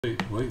Wait.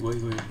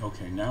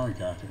 Okay, now I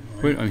got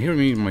it. Wait, I'm hearing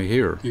me in my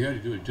ear. You got to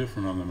do it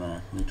different on the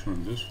Mac. Let me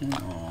turn this one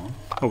on.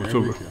 Oh, there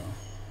so we go.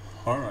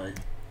 All right.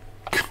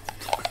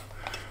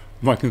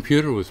 My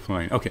computer was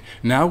playing. Okay,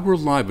 now we're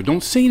live, but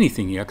don't say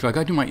anything yet, because I got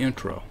to do my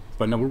intro.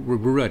 But now we're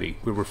ready.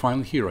 We're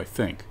finally here, I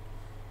think.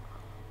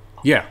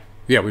 Yeah,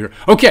 we're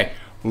okay.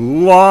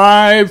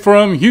 Live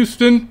from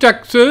Houston,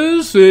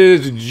 Texas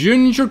is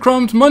Ginger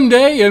Crumbs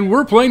Monday, and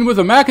we're playing with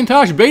a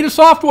Macintosh beta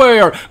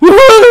software.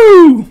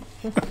 Woohoo!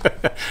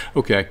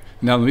 Okay,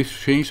 now let me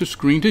change the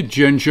screen to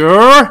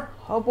Ginger.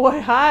 Oh boy,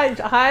 hi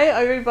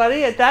everybody.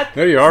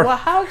 There you are. Well,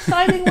 how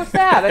exciting was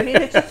that? I mean,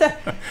 it's just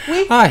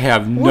I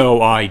have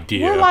no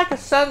idea. We're like a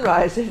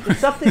sunrise. It's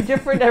something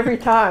different every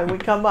time we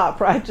come up,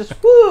 right? Just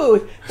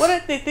woo! What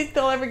if they think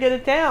they'll ever get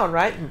it down,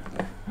 right?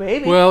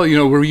 Maybe. Well, you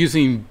know, we're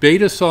using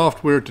beta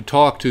software to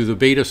talk to the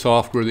beta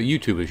software that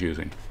YouTube is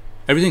using.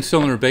 Everything's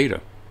still under beta,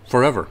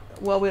 forever.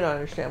 Well, we don't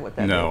understand what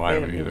that no, I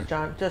beta don't means, either.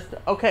 John. Just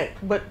okay,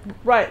 but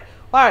right.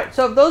 All right.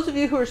 So those of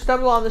you who are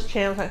stumbled on this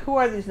channel, like, who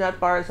are these nut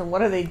bars and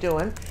what are they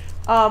doing?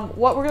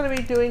 What we're going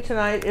to be doing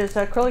tonight is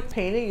acrylic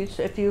painting.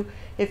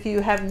 If you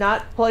have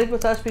not played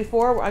with us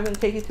before, I'm going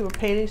to take you through a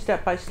painting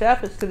step by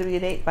step. It's going to be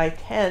an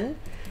 8x10,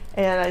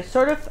 and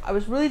I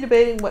was really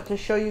debating what to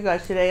show you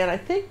guys today, and I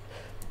think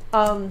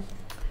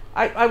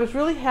I was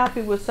really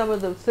happy with some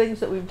of the things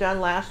that we've done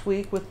last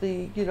week with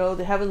the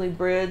the Heavenly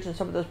Bridge and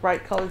some of those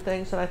bright colored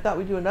things, and I thought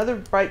we'd do another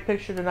bright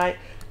picture tonight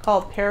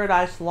called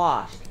Paradise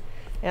Lost.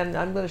 And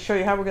I'm going to show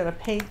you how we're going to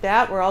paint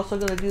that. We're also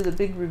going to do the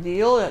big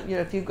reveal.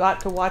 If you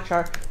got to watch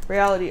our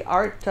reality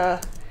art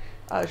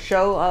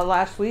show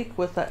last week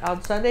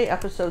on Sunday,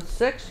 episode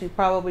 6, you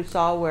probably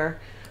saw where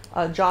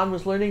John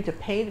was learning to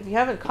paint. If you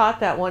haven't caught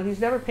that one,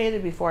 he's never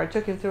painted before. I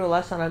took him through a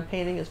lesson on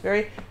painting. It's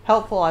very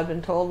helpful, I've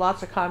been told.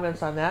 Lots of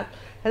comments on that.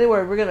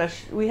 Anyway,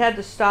 we had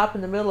to stop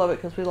in the middle of it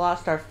because we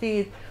lost our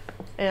feed.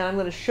 And I'm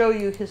going to show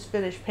you his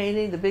finished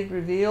painting, the big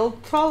reveal.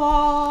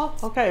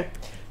 Ta-da! Okay.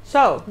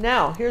 So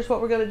now here's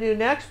what we're going to do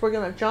next. We're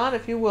going to, John,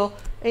 if you will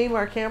aim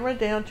our camera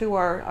down to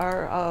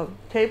our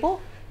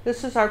table.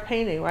 This is our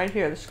painting right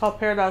here. This is called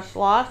Paradise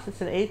Lost.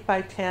 It's an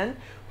 8x10.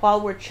 While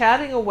we're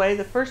chatting away,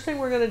 the first thing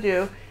we're going to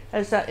do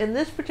is that in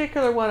this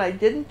particular one, I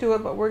didn't do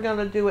it, but we're going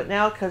to do it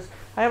now because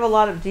I have a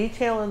lot of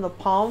detail in the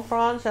palm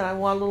fronds and I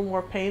want a little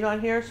more paint on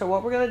here. So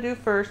what we're going to do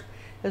first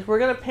is we're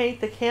going to paint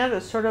the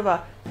canvas sort of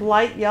a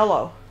light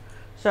yellow.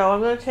 So I'm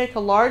going to take a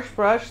large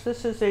brush.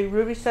 This is a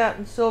ruby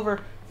satin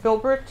silver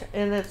filbert,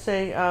 and it's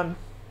a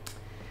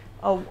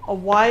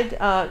wide,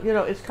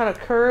 it's kind of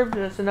curved,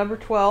 and it's a number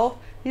 12.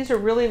 These are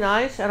really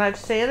nice, and I've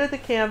sanded the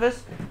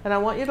canvas, and I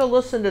want you to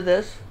listen to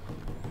this.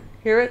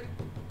 Hear it?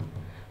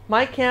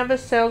 My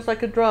canvas sounds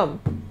like a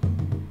drum.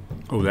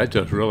 Oh, that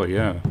does really,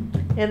 yeah.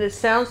 And it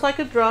sounds like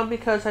a drum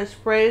because I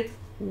sprayed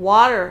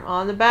water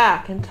on the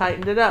back and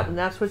tightened it up, and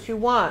that's what you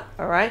want,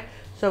 all right?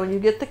 So when you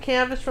get the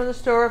canvas from the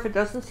store, if it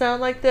doesn't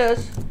sound like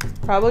this,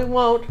 probably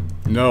won't.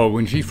 No,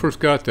 when she first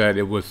got that,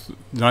 it was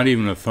not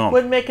even a thump.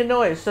 Wouldn't make a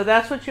noise. So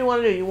that's what you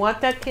want to do. You want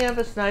that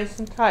canvas nice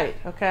and tight,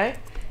 okay?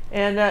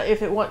 And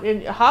if it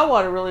hot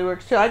water really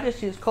works too. I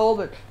just use cold,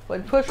 but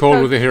when push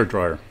cold with a hair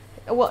dryer.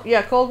 Well,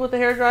 yeah, cold with a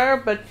hair dryer.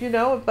 But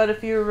but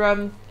if you're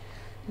you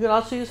can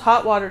also use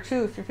hot water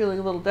too if you're feeling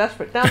a little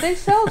desperate. Now they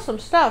sell some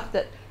stuff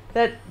that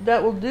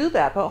will do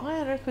that, but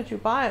why on earth would you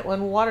buy it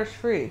when water's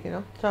free?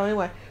 So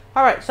anyway,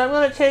 all right. So I'm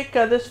going to take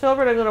this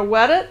filbert. I'm going to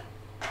wet it.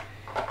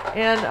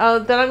 And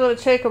then I'm going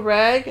to take a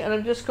rag and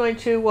I'm just going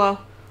to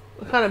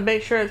kind of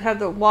make sure I have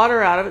the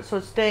water out of it so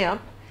it's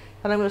damp.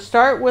 And I'm going to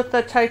start with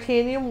the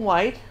titanium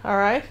white, all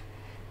right?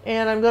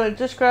 And I'm going to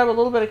just grab a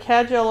little bit of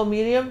cad yellow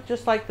medium,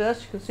 just like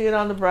this. You can see it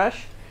on the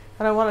brush.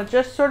 And I want to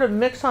just sort of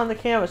mix on the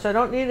canvas. I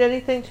don't need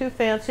anything too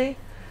fancy.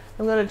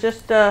 I'm going to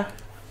just,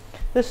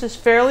 this is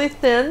fairly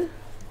thin.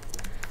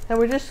 And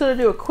we're just going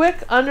to do a quick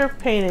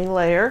underpainting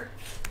layer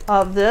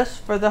of this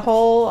for the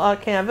whole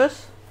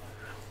canvas,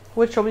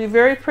 which will be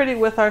very pretty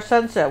with our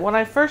sunset. When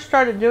I first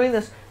started doing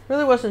this, I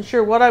really wasn't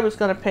sure what I was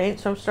going to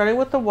paint, so I'm starting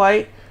with the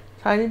white,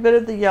 tiny bit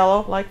of the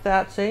yellow, like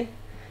that, see?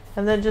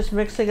 And then just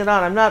mixing it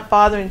on. I'm not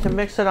bothering to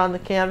mix it on the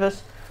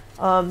canvas.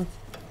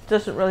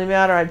 Doesn't really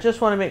matter. I just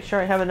want to make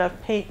sure I have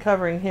enough paint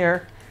covering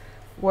here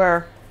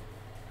where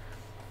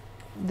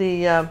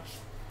the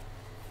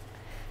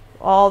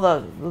all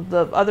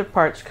the other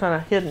parts kind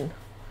of hidden.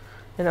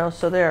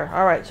 So there.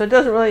 All right, so it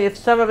doesn't really, if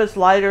some of it's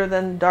lighter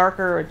than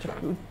darker,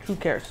 who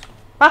cares?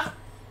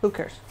 Who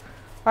cares?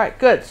 All right,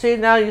 good. See,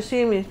 now you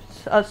see me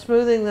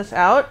smoothing this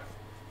out.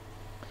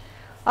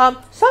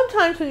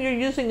 Sometimes when you're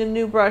using a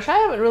new brush, I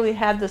haven't really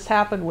had this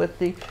happen with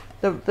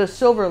the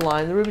silver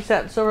line, the ruby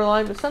satin silver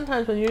line, but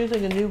sometimes when you're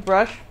using a new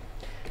brush,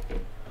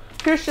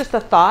 here's just a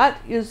thought,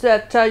 is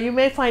that you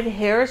may find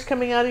hairs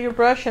coming out of your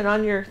brush and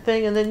on your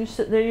thing, and then you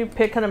sit there, you're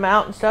picking them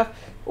out and stuff.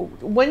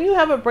 When you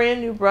have a brand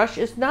new brush,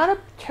 it's not a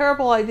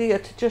terrible idea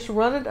to just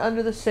run it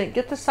under the sink.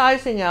 Get the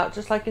sizing out,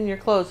 just like in your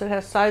clothes. It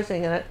has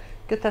sizing in it.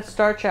 Get that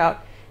starch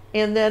out,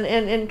 and then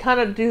and kind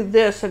of do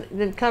this, and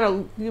then kind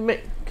of you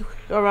make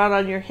around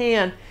on your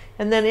hand,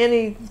 and then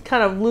any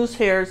kind of loose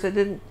hairs that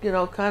didn't, you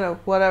know, kind of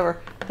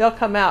whatever, they'll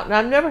come out. Now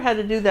I've never had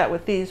to do that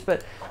with these,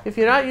 but if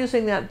you're not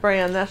using that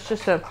brand, that's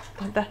just on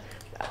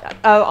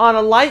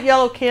a light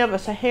yellow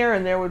canvas, a hair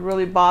in there would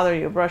really bother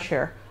you, brush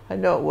hair. I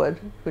know it would.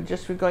 It would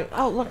just be going,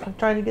 oh look, I'm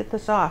trying to get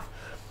this off.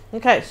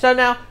 Okay, so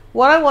now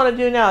what I want to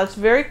do now, it's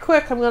very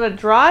quick. I'm going to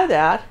dry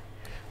that,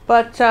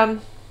 but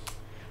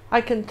I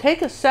can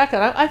take a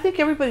second. I think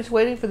everybody's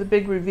waiting for the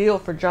big reveal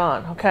for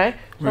John, okay?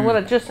 So I'm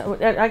going to just,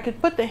 I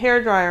could put the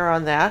hair dryer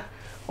on that,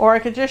 or I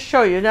could just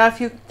show you. Now, if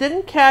you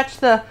didn't catch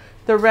the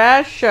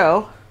Raz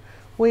show,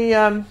 we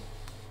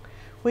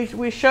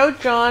showed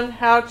John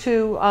how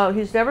to,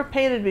 he's never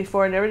painted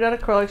before, never done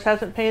acrylics,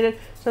 hasn't painted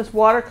since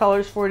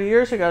watercolors 40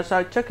 years ago. So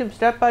I took him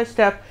step by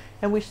step,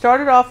 and we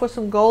started off with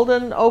some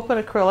golden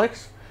open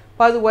acrylics.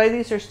 By the way,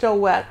 these are still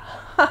wet.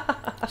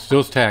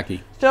 Still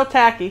tacky. Still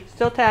tacky.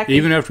 Still tacky.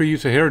 Even after you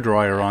use a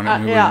hairdryer on it,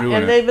 and we yeah, were doing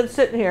and it. they've been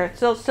sitting here. It's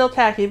still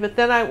tacky. But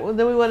then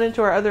we went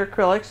into our other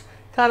acrylics,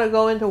 kind of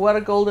go into what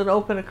a golden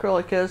open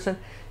acrylic is, and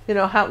you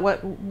know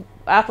what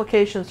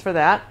applications for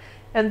that.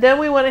 And then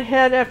we went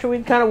ahead, after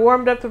we'd kind of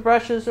warmed up the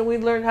brushes and we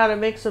learned how to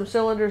make some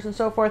cylinders and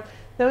so forth.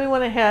 Then we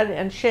went ahead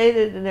and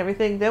shaded and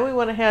everything. Then we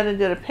went ahead and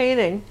did a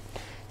painting.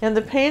 And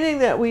the painting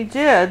that we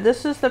did,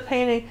 this is the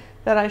painting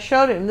that I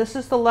showed him. This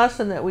is the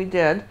lesson that we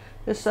did.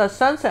 This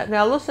sunset.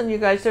 Now listen, you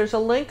guys, there's a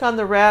link on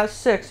the Raz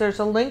 6. There's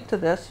a link to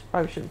this.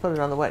 Probably shouldn't put it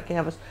on the wet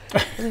canvas.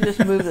 Let me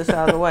just move this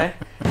out of the way.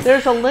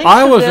 There's a link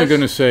I to wasn't this.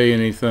 going to say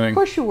anything. Of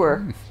course you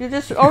were. You're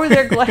just over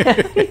there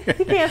glad.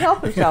 He can't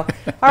help himself.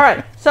 All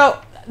right,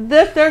 so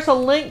there's a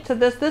link to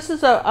this. This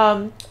is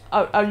a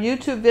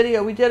YouTube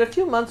video we did a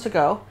few months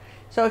ago.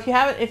 So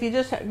if you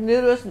just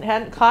new to us and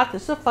hadn't caught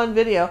this, is a fun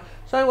video.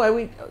 So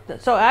anyway,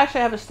 so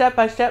actually I have a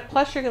step-by-step,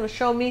 plus you're going to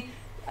show me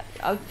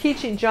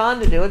teaching John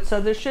to do it. So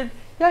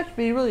you have to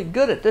be really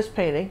good at this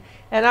painting.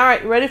 And all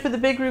right, ready for the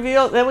big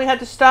reveal? Then we had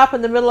to stop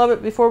in the middle of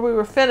it before we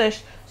were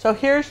finished. So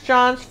here's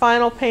John's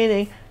final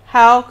painting.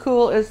 How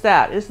cool is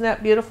that? Isn't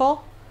that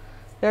beautiful?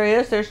 There he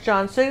is. There's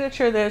John's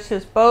signature. There's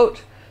his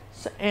boat.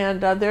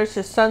 And there's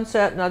his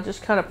sunset. And I'll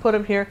just kind of put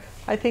him here.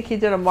 I think he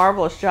did a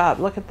marvelous job.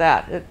 Look at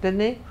that, didn't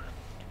he?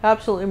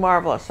 Absolutely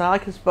marvelous. I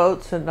like his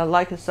boats and I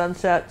like his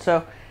sunset.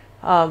 So,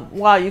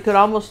 wow, you could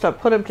almost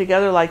put them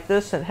together like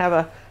this and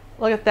have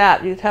look at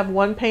that. You'd have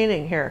one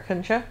painting here,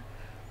 couldn't you?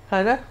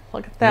 Kind of.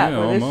 Look at that. Yeah,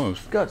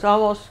 almost. It's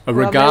almost a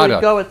regatta.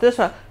 We'd go with this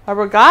one. A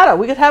regatta.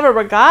 We could have a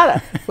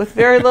regatta with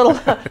very little.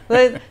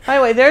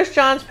 Anyway, there's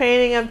John's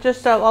painting.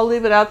 I'll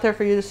leave it out there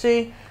for you to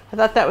see. I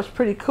thought that was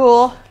pretty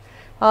cool.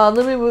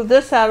 Let me move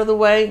this out of the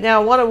way. Now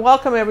I want to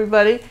welcome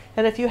everybody.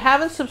 And if you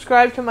haven't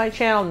subscribed to my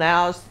channel,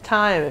 now is the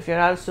time. If you're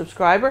not a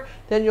subscriber,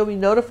 then you'll be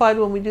notified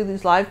when we do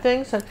these live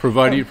things.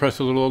 Provided you press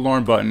the little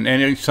alarm button.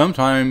 And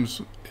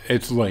sometimes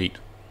it's late.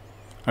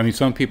 I mean,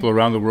 some people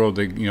around the world,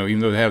 even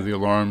though they have the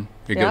alarm,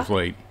 it gets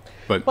late.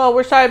 But well,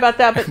 we're sorry about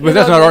that, but but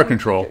that's not our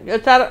control.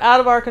 It's out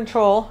of our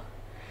control.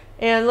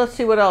 And let's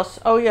see what else.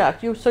 Oh yeah,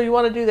 so you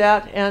want to do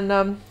that,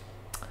 and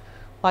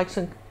likes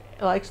and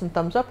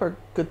thumbs up are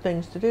good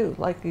things to do.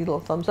 Like the little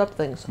thumbs up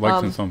things.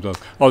 Likes and thumbs up.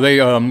 Oh,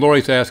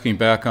 Lori's asking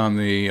back on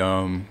the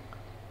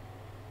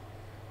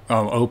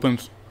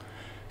opens.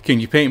 Can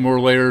you paint more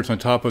layers on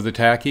top of the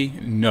tacky?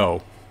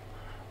 No.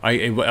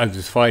 I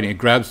was fighting. It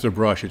grabs the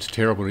brush. It's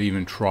terrible to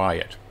even try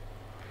it.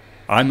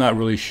 I'm not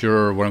really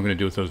sure what I'm going to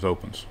do with those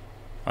opens.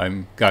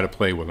 I've got to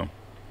play with them.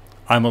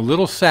 I'm a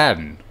little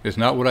saddened. It's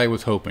not what I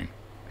was hoping.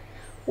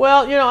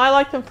 Well, I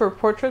like them for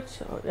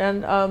portraits,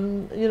 and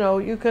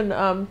you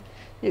can,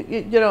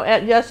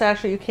 yes,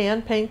 actually, you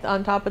can paint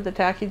on top of the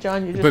tacky,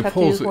 John. You just have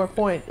to use more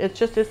point.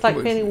 It's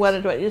like painting wet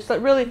and dry. It's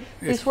like really,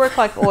 these work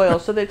like oil.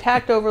 So they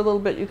tacked over a little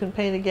bit. You can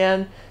paint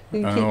again.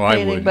 You can keep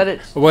painting, but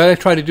it's. Well, I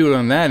tried to do it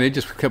on that. It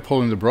just kept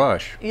pulling the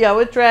brush. Yeah,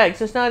 it drags.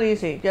 It's not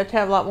easy. You have to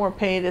have a lot more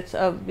paint. It's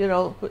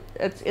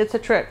it's a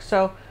trick.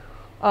 So,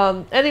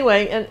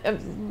 anyway,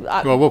 and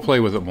well, we'll play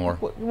with it more.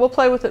 We'll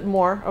play with it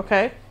more.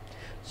 Okay.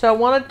 So I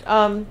want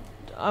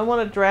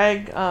to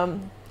drag.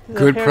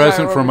 Good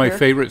present for my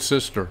favorite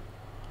sister.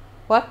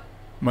 What?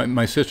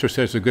 My sister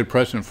says it's a good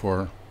present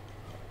for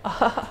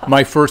her.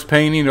 My first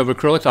painting of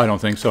acrylics? I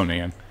don't think so,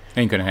 Nan.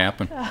 Ain't gonna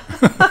happen.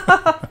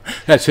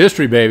 That's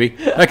history, baby.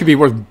 That could be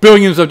worth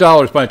billions of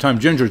dollars by the time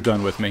Ginger's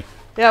done with me.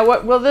 Yeah.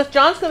 Well,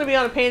 John's going to be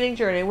on a painting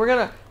journey. We're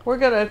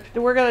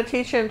gonna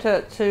teach him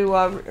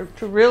to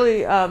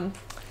really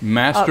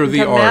master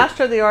the art.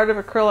 Master the art of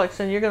acrylics,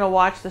 and you're going to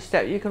watch the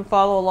step. You can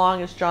follow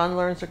along as John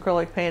learns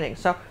acrylic painting.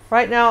 So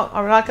right now,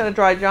 I'm not going to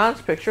dry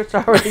John's picture. It's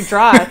already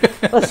dry.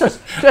 Let's just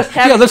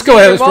have let's go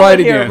ahead. Let's dry it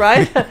again. Here,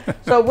 right?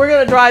 So we're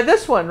going to dry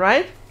this one,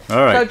 right?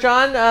 All right. So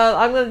John,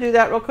 I'm going to do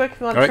that real quick. If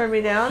you want to turn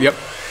me down. Yep.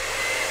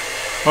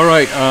 All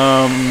right.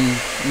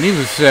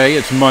 Needless to say,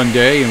 it's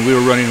Monday, and we were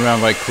running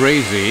around like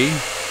crazy.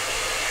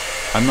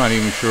 I'm not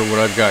even sure what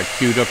I've got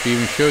queued up to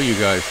even show you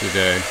guys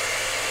today.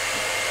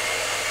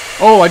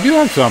 Oh, I do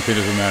have something,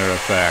 as a matter of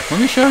fact.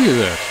 Let me show you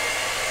this.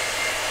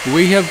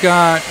 We have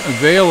got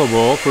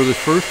available, for the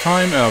first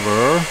time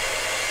ever,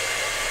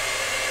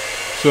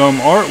 some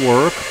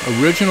artwork,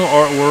 original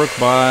artwork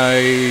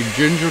by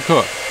Ginger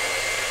Cook.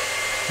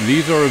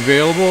 These are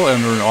available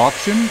under an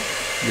auction.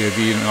 They'll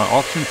be in an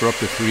auction for up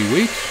to 3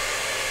 weeks.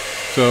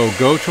 So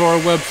go to our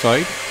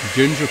website,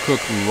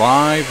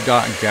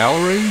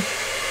 gingercooklive.gallery.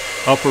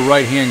 Upper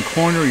right-hand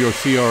corner, you'll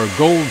see our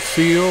gold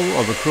seal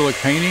of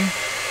acrylic painting.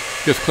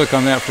 Just click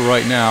on that for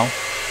right now.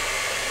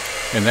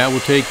 And that will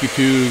take you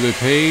to the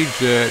page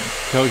that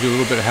tells you a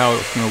little bit how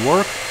it's going to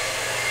work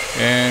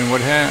and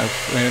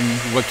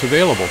what's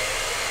available.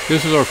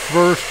 This is our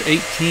first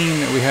 18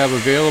 that we have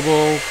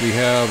available. We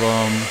have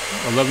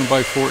 11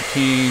 by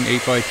 14,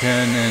 8 by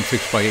 10, and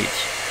 6 by 8.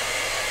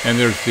 And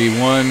there's the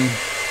one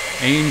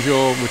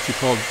angel, which you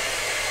call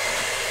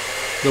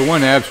the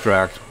one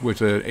abstract,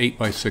 which is 8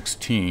 by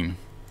 16.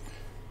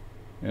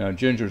 Now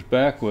Ginger's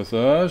back with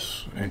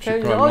us, and she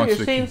probably wants to.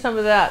 You're seeing some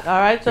of that. All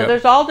right, so Yep.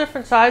 there's all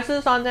different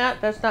sizes on that.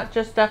 That's not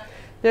just they're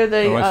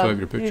the. Oh, I saw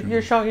your picture.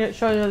 You're showing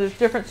there's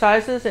different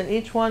sizes, and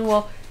each one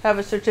will have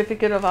a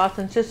certificate of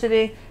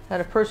authenticity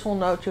and a personal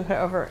note to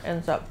whoever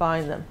ends up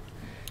buying them.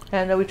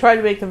 And we try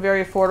to make them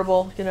very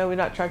affordable. You know, we're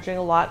not charging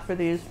a lot for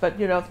these, but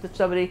you know, if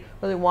somebody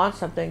really wants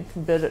something,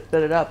 can bid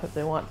it up if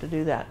they want to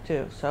do that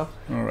too. So,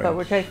 All right. but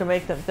we're taking to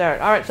make them there.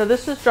 All right, so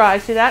this is dry.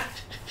 See that?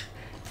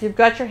 You've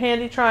got your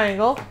handy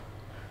triangle,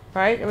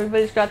 right?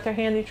 Everybody's got their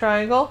handy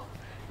triangle.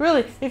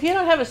 Really, if you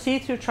don't have a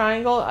see-through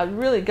triangle, I'd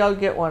really go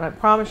get one. I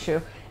promise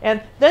you. And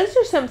those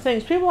are some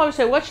things. People always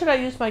say, what should I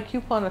use my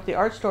coupon at the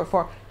art store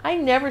for? I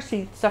never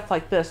see stuff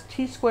like this.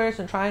 T-squares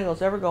and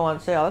triangles ever go on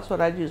sale. That's what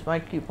I'd use my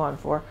coupon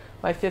for,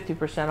 my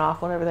 50%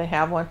 off whenever they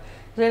have one.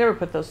 They never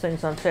put those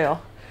things on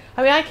sale.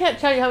 I mean, I can't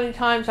tell you how many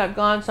times I've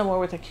gone somewhere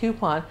with a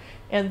coupon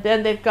and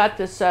then they've got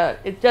this,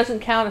 it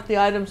doesn't count if the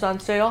item's on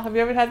sale. Have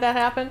you ever had that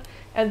happen?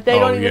 And they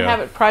don't even have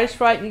it priced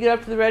right. And you get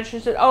up to the register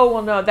and say, oh,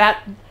 well, no,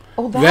 that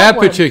one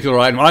particular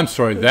item, I'm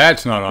sorry,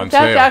 that's not on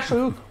sale. That's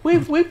actually,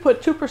 we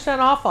put 2%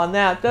 off on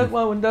that. That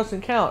one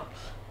doesn't count.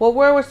 Well,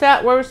 where was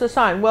that? Where was the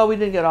sign? Well, we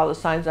didn't get all the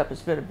signs up.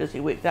 It's been a busy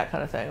week, that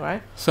kind of thing,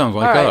 right? Sounds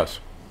like us.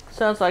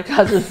 Sounds like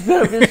us. It's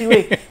been a busy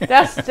week.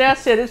 That's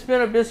it. It's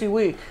been a busy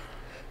week.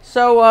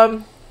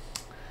 So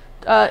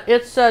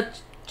it's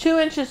 2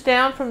 inches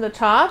down from the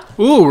top.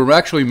 Ooh, we're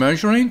actually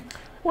measuring?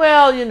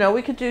 Well, you know,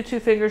 we could do 2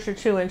 fingers or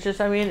 2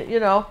 inches. I mean, you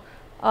know,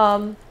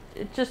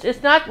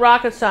 it's not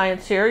rocket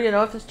science here. You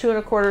know, if it's 2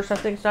 1/4 or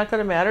something, it's not going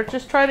to matter.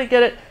 Just try to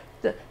get it.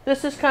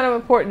 This is kind of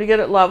important to get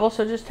it level.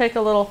 So just take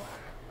a little.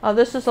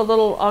 This is a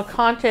little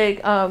Conte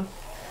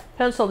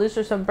pencil. These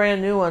are some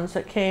brand new ones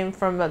that came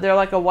from. They're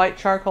like a white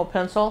charcoal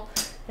pencil.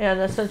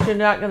 And since you're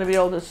not going to be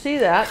able to see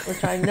that,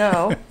 which I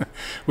know,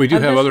 we do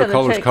have other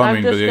colors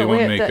coming, but they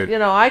won't make it. You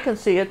know, I can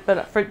see it,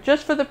 but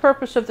just for the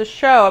purpose of the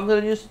show, I'm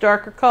going to use a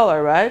darker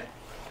color, right?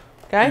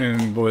 Okay.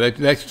 And boy,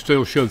 that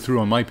still showed through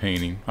on my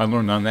painting. I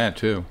learned on that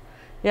too.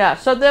 Yeah.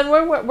 So then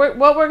what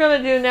we're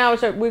going to do now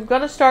is that we're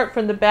going to start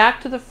from the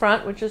back to the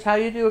front, which is how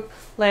you do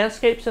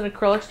landscapes in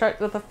acrylic. Start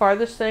with the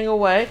farthest thing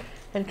away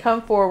and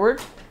come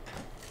forward.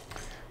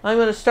 I'm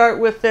going to start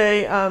with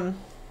a.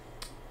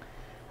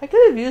 I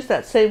could have used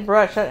that same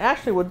brush. That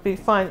actually would be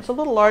fine. It's a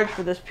little large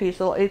for this piece,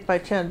 a little 8 by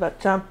 10.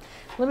 But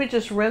let me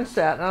just rinse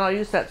that, and I'll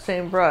use that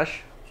same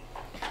brush.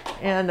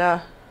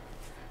 And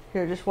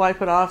here, just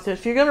wipe it off.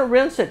 If you're going to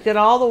rinse it, get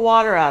all the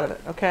water out of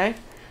it, okay?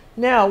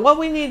 Now, what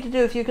we need to do,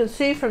 if you can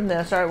see from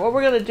this, all right, what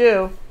we're going to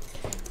do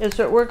is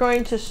that we're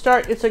going to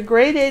start, it's a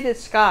gradated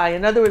sky.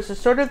 In other words,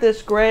 it's sort of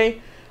this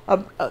gray,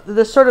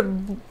 this sort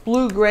of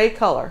blue-gray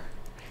color.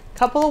 A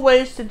couple of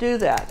ways to do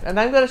that.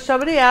 And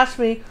somebody asked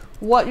me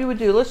what you would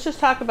do. Let's just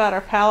talk about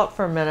our palette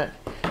for a minute.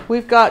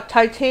 We've got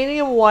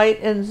titanium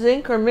white and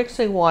zinc or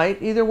mixing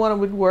white. Either one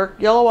would work.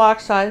 Yellow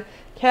oxide,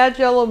 CAD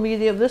yellow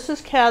medium. This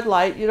is CAD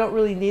light. You don't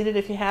really need it.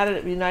 If you had it,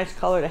 it'd be a nice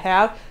color to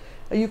have.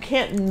 You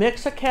can't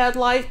mix a CAD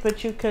light,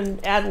 but you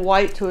can add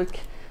white to a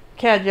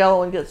CAD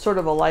yellow and get sort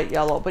of a light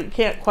yellow, but you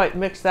can't quite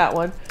mix that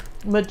one.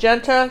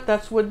 Magenta,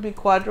 that would be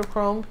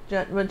quadrochrome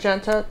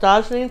magenta.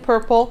 Dazzling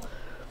purple.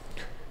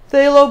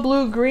 Phthalo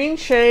blue, green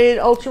shade,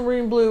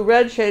 ultramarine blue,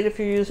 red shade if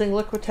you're using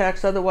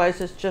Liquitex. Otherwise,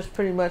 it's just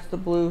pretty much the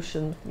bluish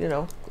and, you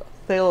know,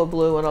 phthalo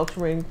blue and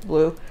ultramarine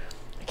blue.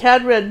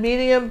 CAD red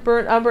medium,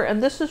 burnt umber,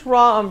 and this is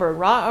raw umber.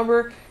 Raw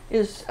umber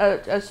is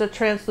a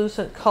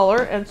translucent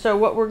color, and so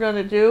what we're going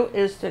to do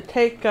is to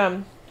take,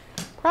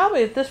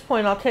 probably at this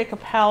point, I'll take a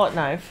palette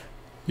knife.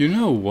 You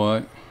know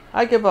what?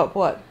 I give up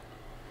what?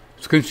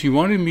 Since you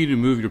wanted me to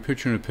move your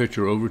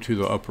picture-in-a-picture over to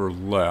the upper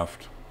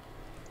left,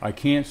 I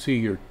can't see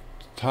your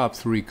top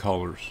 3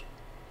 colors.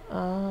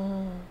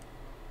 Well,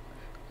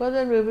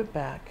 then move it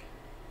back.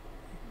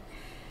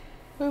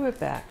 Move it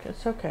back.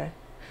 It's okay.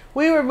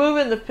 We were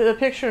moving the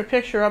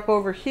picture-in-picture up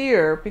over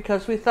here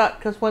because we thought,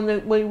 because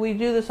when we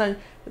do this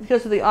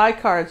because of the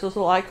iCards, those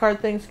little iCard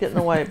things get in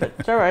the way, but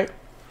it's all right.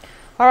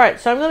 All right,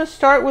 so I'm going to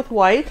start with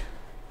white.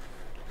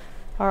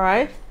 All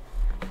right,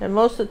 and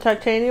most of the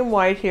titanium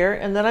white here,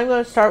 and then I'm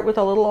going to start with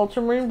a little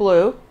ultramarine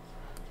blue.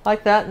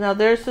 Like that. Now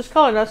there's this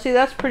color. Now see,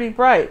 that's pretty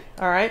bright.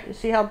 All right, you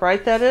see how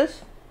bright that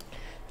is?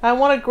 I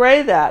want to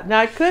gray that.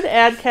 Now I could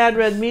add CAD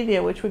red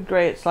medium, which would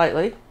gray it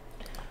slightly.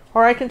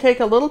 Or I can take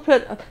a little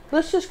bit,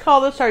 let's just call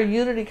this our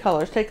unity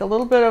colors. Take a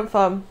little bit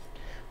of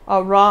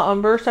raw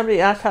umber.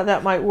 Somebody asked how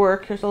that might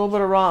work. Here's a little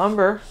bit of raw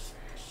umber.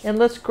 And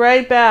let's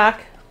gray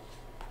back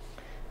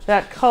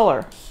that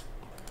color.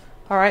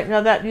 All right,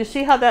 now that you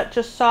see how that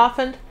just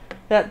softened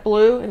that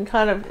blue and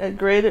kind of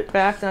grayed it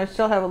back. Now I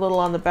still have a little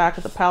on the back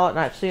of the palette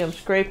knife. See, I'm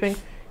scraping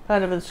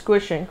kind of and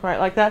squishing, right,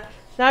 like that.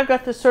 Now I've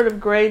got this sort of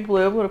gray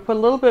blue. I'm going to put a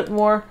little bit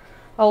more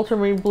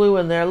ultramarine blue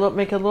in there,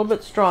 make it a little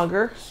bit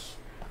stronger.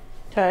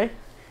 Okay,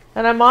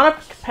 and I'm on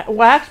a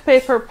wax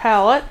paper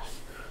palette,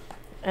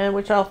 and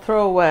which I'll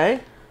throw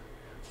away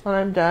when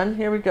I'm done.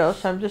 Here we go.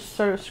 So I'm just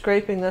sort of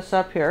scraping this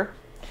up here,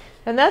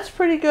 and that's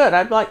pretty good.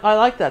 I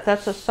like that.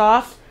 That's a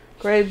soft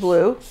gray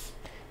blue.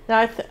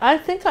 Now I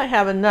think I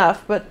have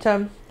enough, but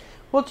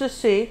we'll just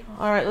see.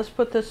 All right, let's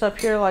put this up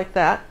here like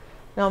that.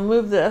 Now I'll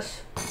move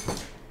this.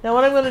 Now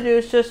what I'm going to do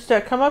is just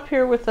come up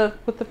here with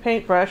the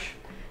paintbrush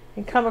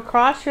and come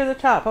across here the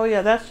top. Oh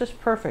yeah, that's just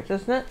perfect,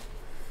 isn't it?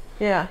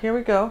 Yeah, here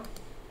we go.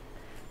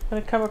 I'm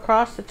going to come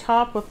across the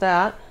top with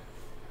that.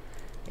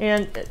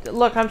 And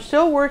look, I'm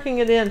still working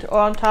it in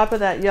on top of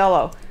that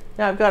yellow.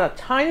 Now I've got a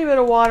tiny bit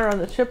of water on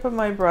the tip of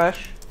my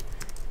brush.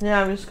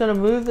 Now I'm just going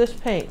to move this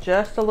paint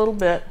just a little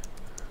bit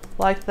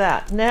like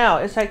that. Now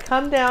as I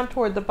come down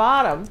toward the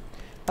bottom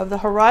of the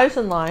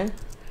horizon line,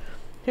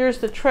 here's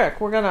the trick.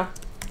 We're going to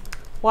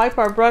wipe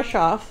our brush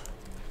off,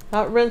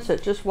 not rinse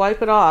it, just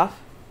wipe it off.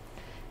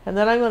 And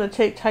then I'm going to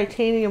take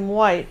titanium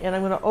white and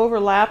I'm going to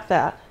overlap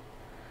that.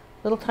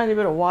 Little tiny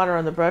bit of water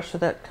on the brush so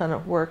that kind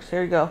of works.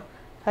 There you go.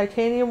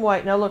 Titanium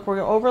white. Now look, we're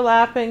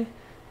overlapping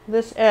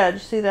this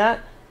edge. See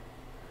that?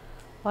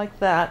 Like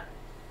that.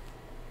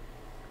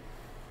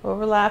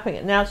 Overlapping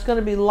it. Now it's going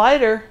to be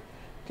lighter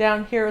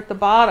down here at the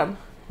bottom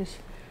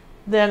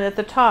than at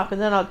the top.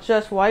 And then I'll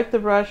just wipe the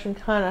brush and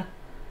kind of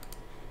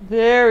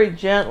very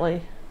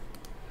gently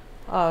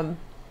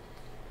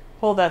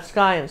pull that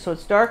sky in. So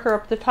it's darker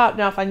up the top.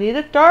 Now if I need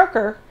it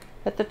darker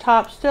at the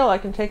top still, I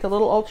can take a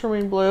little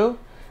ultramarine blue,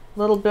 a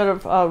little bit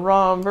of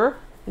raw umber,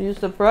 use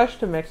the brush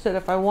to mix it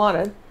if I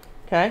wanted.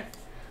 Okay,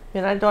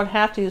 and I don't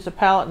have to use a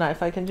palette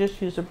knife. I can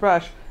just use a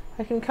brush.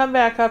 I can come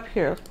back up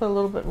here. Let's put a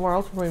little bit more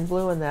ultramarine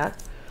blue in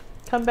that.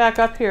 Come back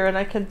up here and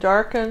I can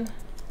darken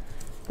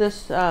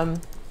this little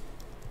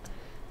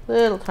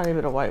tiny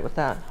bit of white with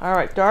that. All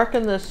right,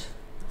 darken this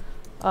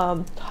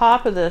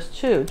top of this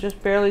too.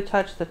 Just barely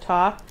touch the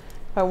top.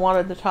 If I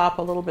wanted the top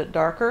a little bit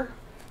darker,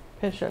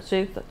 pinch it.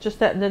 See, just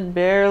that, and then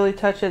barely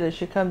touch it as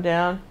you come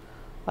down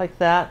like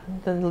that,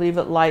 and then leave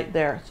it light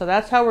there. So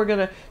that's how we're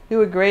going to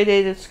do a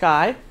gradated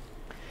sky.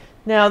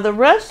 Now the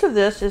rest of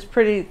this is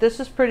pretty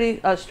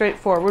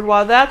straightforward.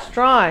 While that's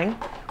drying,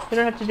 we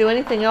don't have to do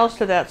anything else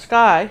to that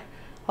sky.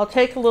 I'll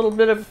take a little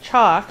bit of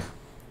chalk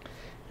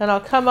and I'll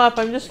come up.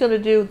 I'm just going to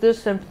do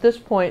this at this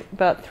point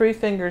about 3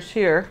 fingers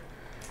here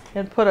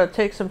and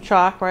take some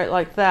chalk right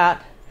like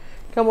that.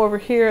 Come over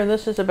here, and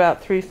this is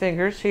about 3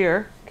 fingers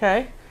here,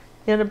 okay,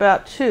 in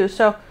about 2.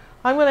 So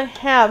I'm going to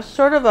have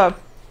sort of a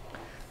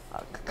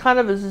kind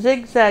of a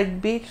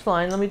zigzag beach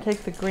line. Let me take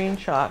the green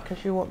chalk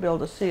because you won't be able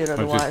to see it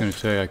otherwise. I was just going to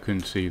say I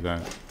couldn't see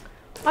that.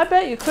 I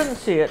bet you couldn't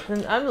see it.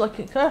 And I'm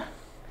looking.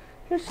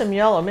 Here's some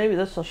yellow. Maybe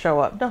this will show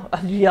up. No,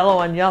 yellow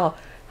on yellow.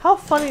 How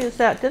funny is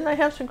that? Didn't I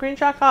have some green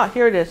chalk? Ah,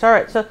 here it is. All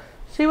right. So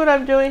see what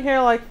I'm doing here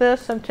like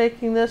this? I'm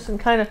taking this and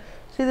kind of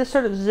see this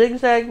sort of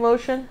zigzag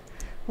motion.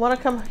 I want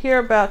to come here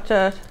about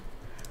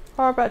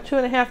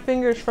 2.5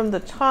 fingers from the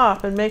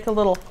top and make a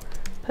little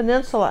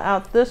peninsula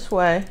out this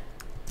way.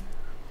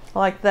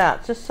 Like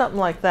that, just something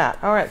like that.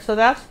 All right, so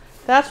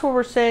that's where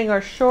we're saying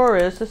our shore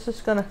is. This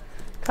is going to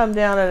come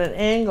down at an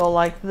angle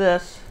like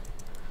this.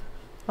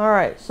 All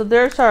right, so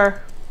there's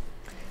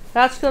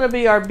that's going to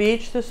be our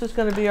beach. This is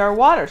going to be our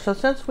water. So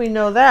since we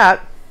know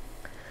that,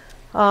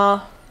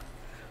 can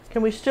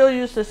we still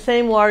use the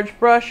same large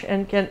brush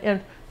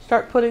and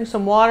start putting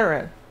some water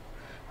in?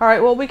 All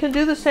right, well, we can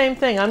do the same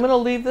thing. I'm going to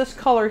leave this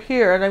color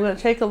here, and I'm going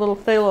to take a little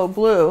phthalo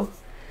blue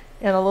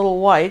and a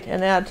little white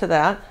and add to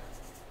that.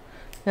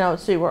 Now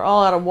let's see, we're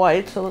all out of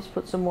white, so let's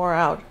put some more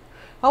out.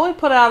 I only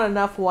put out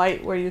enough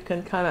white where you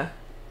can kind of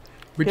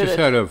We just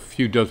had a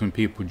few dozen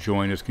people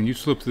join us. Can you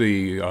slip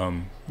the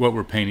what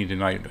we're painting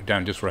tonight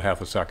down just for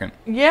half a second?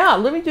 Yeah,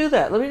 let me do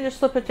that. Let me just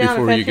slip it down.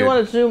 In fact, if you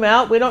want to zoom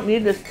out, we don't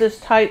need this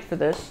tight for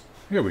this.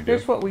 Yeah, we do.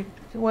 Here's what we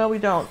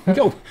don't.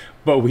 No,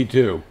 but we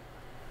do.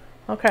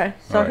 Okay,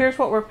 so here's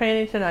what we're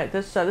painting tonight.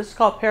 This is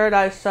called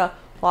Paradise Lost.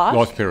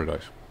 Lost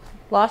Paradise.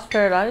 Lost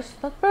Paradise.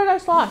 That's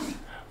Paradise Lost.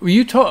 Well,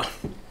 you talk.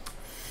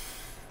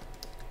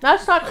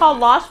 That's not called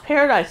Lost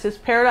Paradise. It's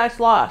Paradise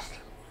Lost.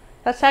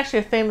 That's actually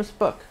a famous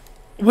book.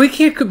 We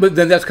can't, but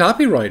then that's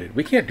copyrighted.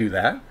 We can't do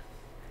that.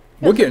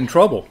 We'll get in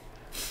trouble.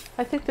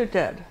 I think they're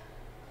dead.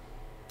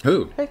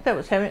 Who? I think that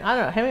was Hemingway. I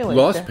don't know. Hemingway.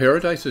 Lost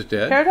Paradise is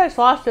dead? Paradise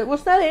Lost.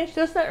 Wasn't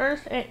that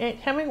Ernest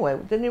Hemingway?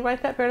 Didn't he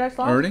write that, Paradise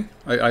Lost? Ernie?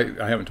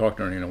 I haven't talked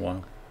to Ernie in a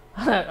while.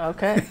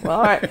 Okay. Well,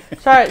 all right.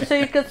 Sorry. So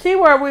you can see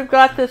where we've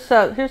got this.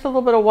 Here's a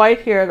little bit of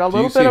white here, and a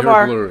little bit of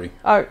blurry?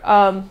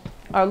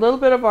 Our little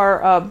bit of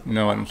our.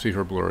 No, I don't see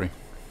her blurry.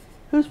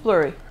 Who's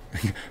blurry?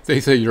 They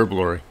say you're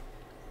blurry.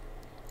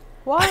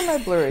 Why am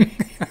I blurry?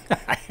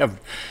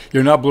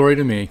 You're not blurry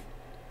to me.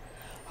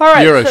 All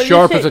right, You're so as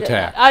sharp you as see, a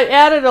tack. I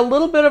added a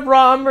little bit of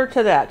raw umber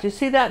to that. Do you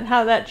see that and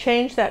how that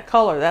changed that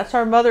color? That's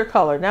our mother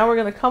color. Now we're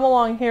going to come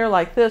along here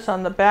like this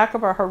on the back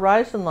of our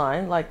horizon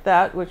line, like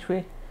that, which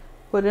we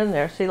put in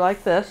there. See,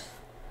 like this.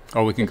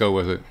 Oh, we can go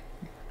with it.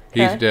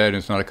 He's Okay. dead, and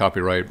it's not a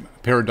copyright.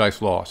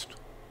 Paradise Lost.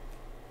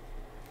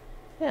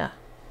 Yeah.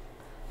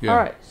 Yeah. All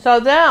right, so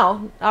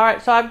now, all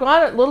right, so I've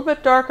got it a little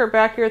bit darker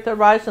back here at the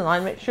horizon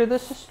line. Make sure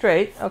this is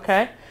straight,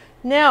 okay?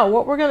 Now,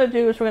 what we're going to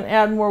do is we're going to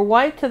add more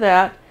white to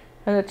that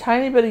and a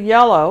tiny bit of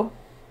yellow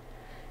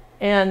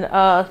and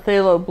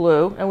phthalo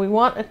blue, and we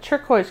want a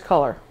turquoise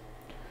color.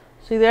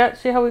 See that?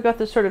 See how we got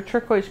this sort of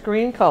turquoise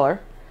green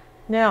color?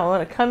 Now, I'm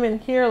going to come in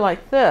here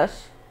like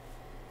this,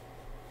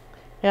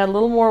 add a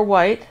little more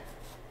white,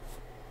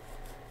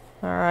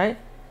 all right?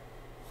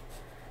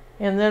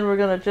 And then we're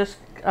going to just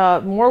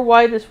more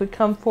white as we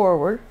come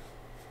forward.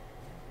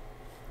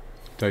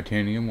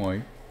 Titanium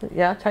white.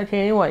 Yeah,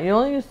 titanium white. You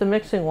only use the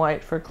mixing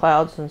white for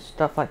clouds and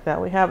stuff like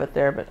that. We have it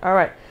there, but all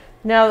right.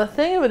 Now the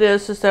thing of it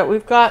is that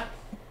we've got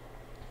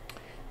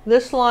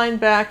this line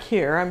back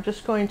here. I'm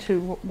just going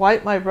to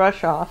wipe my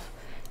brush off,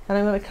 and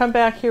I'm going to come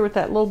back here with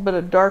that little bit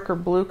of darker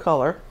blue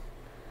color,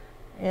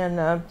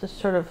 and just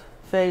sort of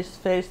phase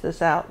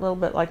this out a little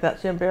bit like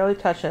that. See, I'm barely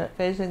touching it,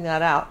 phasing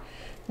that out.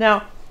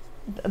 Now,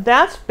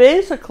 that's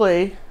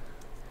basically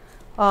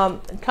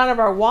kind of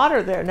our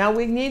water there. Now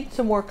we need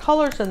some more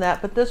colors in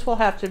that, but this will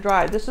have to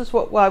dry. This is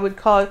what I would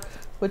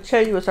show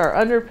you as our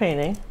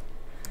underpainting.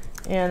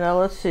 And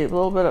let's see, a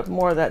little bit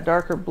more of that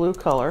darker blue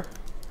color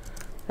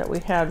that we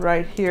had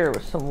right here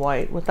with some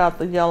white, without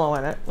the yellow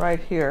in it, right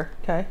here.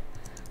 Okay,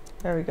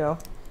 there we go.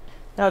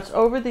 Now it's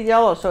over the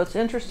yellow, so it's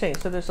interesting.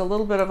 So there's a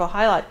little bit of a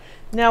highlight.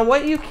 Now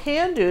what you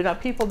can do, now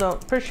people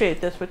don't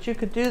appreciate this, but you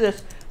could do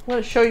this. I'm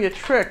going to show you a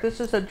trick. This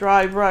is a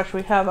dry brush.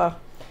 We have a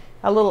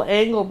little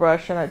angle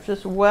brush, and I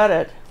just wet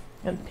it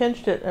and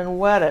pinched it and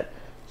wet it.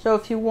 So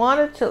if you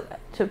wanted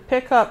to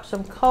pick up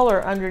some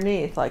color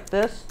underneath like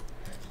this,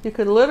 you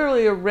could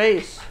literally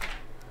erase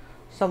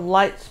some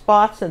light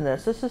spots in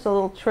this. This is a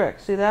little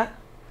trick. See that?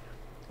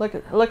 Look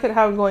at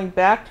how I'm going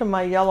back to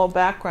my yellow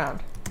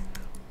background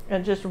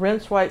and just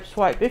rinse, wipe,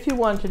 swipe. If you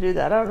want to do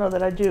that, I don't know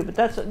that I do, but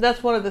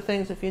that's one of the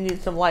things. If you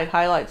need some light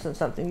highlights in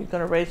something, you can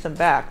erase them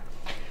back.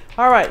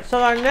 All right,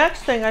 so our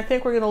next thing, I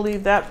think we're going to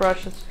leave that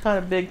brush. It's kind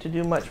of big to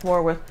do much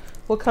more with.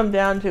 We'll come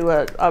down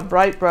to a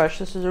bright brush.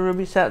 This is a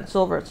Ruby Satin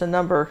Silver. It's a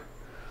number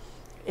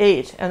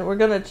 8. And we're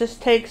going to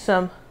just take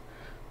some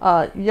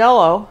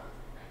yellow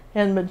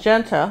and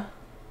magenta,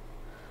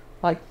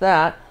 like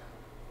that.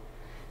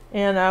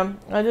 And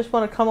I just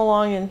want to come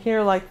along in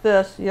here like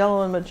this,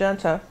 yellow and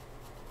magenta.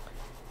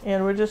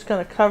 And we're just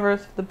going to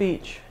cover the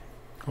beach.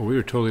 Oh, we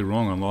were totally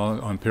wrong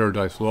on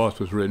Paradise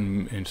Lost. Was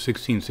written in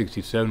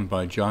 1667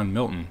 by John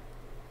Milton.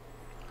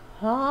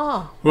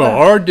 Ah. Well,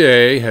 our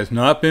day has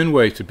not been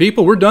wasted.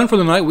 People, we're done for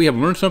the night. We have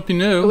learned something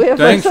new. learned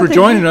Thanks for something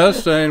joining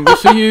us, and we'll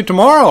see you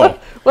tomorrow.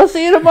 We'll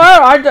see you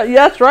tomorrow.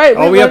 Yeah, that's right.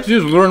 All we have to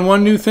do is learn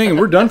one new thing, and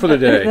we're done for the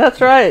day.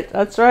 That's right.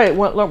 That's right.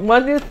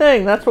 One new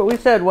thing. That's what we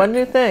said. One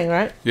new thing,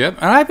 right? Yep.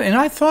 And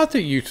I thought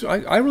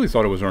that I really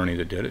thought it was Ernie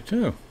that did it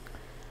too.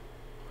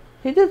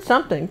 He did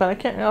something, but I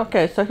can't.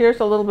 Okay, so here's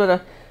a little bit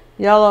of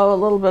yellow, a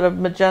little bit of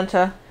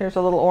magenta. Here's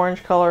a little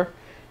orange color.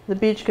 The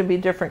beach can be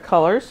different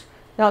colors.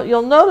 Now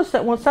you'll notice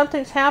that when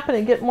something's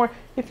happening, get more.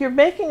 If you're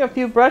making a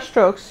few brush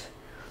strokes,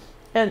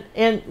 and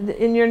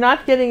you're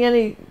not getting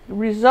any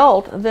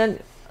result,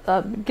 then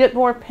get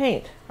more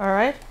paint. All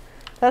right,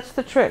 that's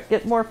the trick.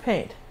 Get more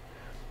paint.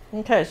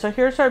 Okay, so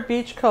here's our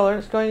beach color.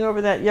 It's going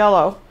over that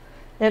yellow,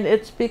 and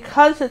it's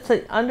because it's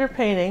an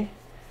underpainting.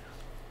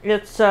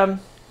 It's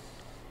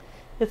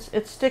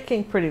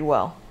sticking pretty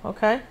well.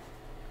 Okay.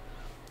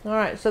 All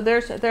right, so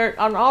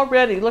and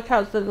already look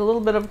how there's a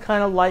little bit of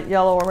kind of light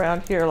yellow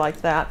around here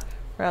like that,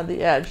 around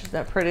the edge. Isn't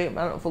that pretty? I don't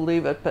know if we'll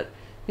leave it, but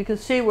you can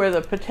see where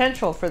the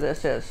potential for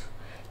this is.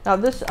 Now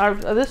this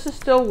is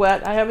still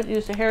wet. I haven't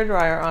used a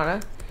hairdryer on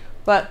it,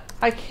 but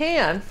I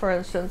can, for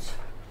instance,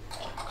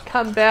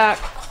 come back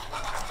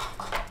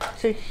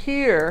to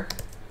here,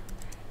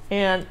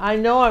 and I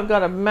know I've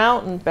got a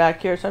mountain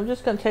back here, so I'm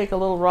just going to take a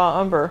little raw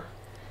umber,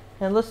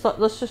 and let's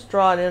just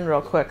draw it in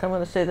real quick. I'm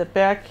going to say that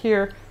back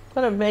here,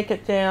 I'm going to make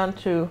it down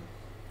to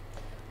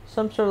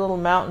some sort of little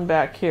mountain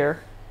back here.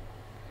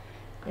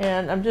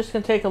 And I'm just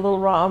going to take a little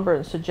raw umber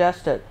and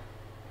suggest it.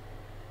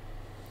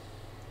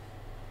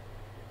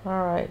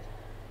 All right.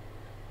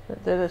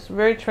 That is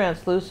very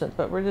translucent,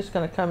 but we're just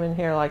going to come in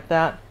here like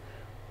that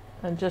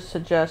and just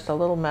suggest a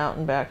little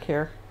mountain back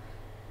here.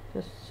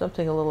 Just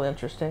something a little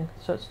interesting,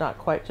 so it's not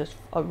quite just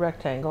a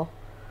rectangle.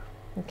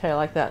 Okay,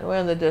 like that. Way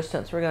in the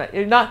distance,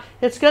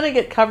 it's going to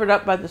get covered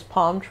up by this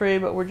palm tree,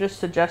 but we're just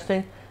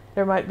suggesting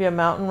there might be a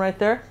mountain right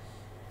there.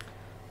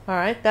 All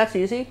right, that's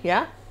easy,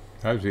 yeah?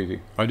 That was easy.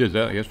 I did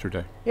that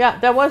yesterday. Yeah,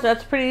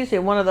 that's pretty easy,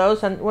 one of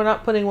those, and we're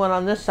not putting one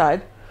on this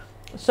side.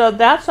 So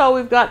that's all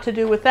we've got to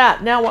do with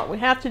that. Now what we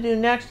have to do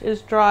next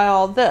is dry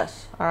all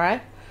this, all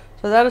right?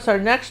 So that is our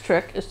next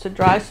trick, is to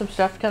dry some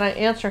stuff. Can I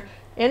answer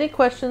any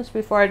questions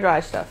before I dry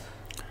stuff?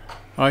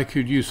 I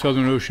could use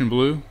Southern Ocean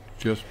Blue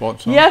just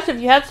bought some? Yes, if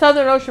you had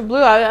Southern Ocean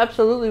Blue, I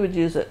absolutely would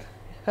use it.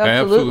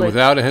 Absolutely.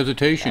 Without a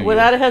hesitation.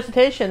 Without a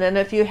hesitation. And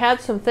if you had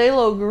some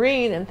phthalo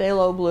green and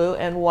phthalo blue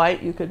and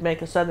white, you could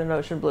make a Southern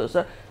Ocean Blue.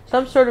 So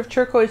some sort of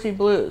turquoisey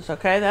blues,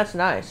 okay? That's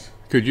nice.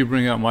 Could you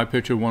bring out my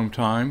picture one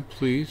time,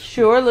 please?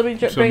 Sure. Let me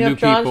bring up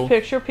John's people.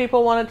 picture.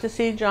 People wanted to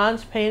see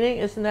John's painting.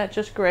 Isn't that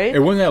just great?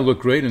 And wouldn't that look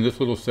great in this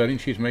little setting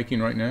she's making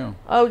right now?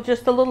 Oh,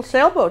 just a little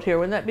sailboat here.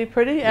 Wouldn't that be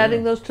pretty? Yeah.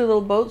 Adding those two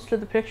little boats to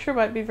the picture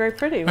might be very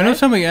pretty, right? I know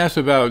somebody asked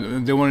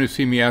about, they wanted to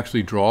see me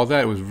actually draw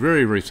that. It was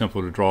very, very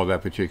simple to draw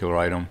that particular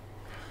item.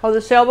 Oh, the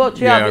sailboats?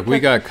 Yeah, we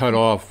got cut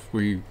off.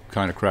 We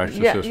kind of crashed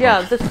the system.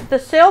 Yeah, the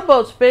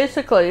sailboats,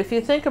 basically, if you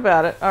think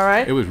about it, all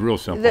right? It was real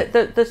simple.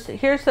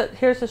 Here's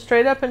a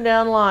straight up and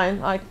down line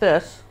like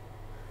this.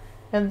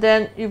 And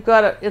then you've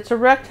got it's a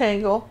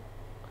rectangle,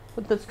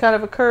 but that's kind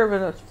of a curve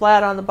and it's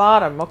flat on the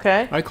bottom,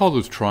 okay? I call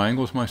those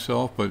triangles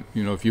myself, but,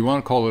 you know, if you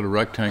want to call it a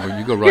rectangle,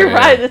 you go right You're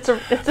ahead. right, it's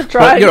a triangle.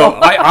 But, you know,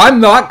 I'm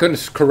not going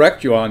to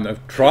correct you on the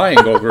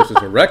triangle versus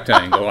a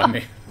rectangle. I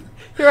mean...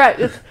 You're right,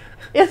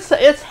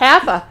 it's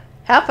half a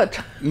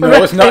No,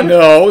 it's not.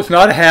 No, it's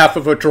not half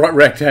of a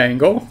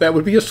rectangle. That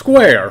would be a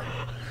square.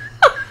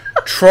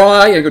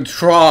 Try.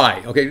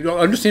 Okay,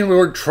 understand the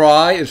word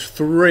try is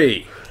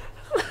 3.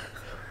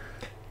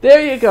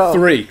 There you go.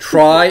 3.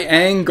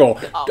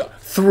 Triangle.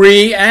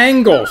 3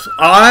 angles.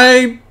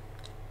 I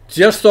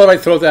just thought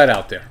I'd throw that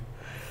out there.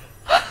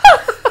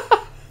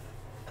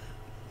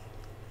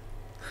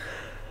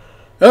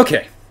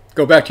 Okay,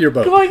 go back to your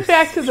boat. Going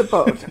back to the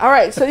boat. All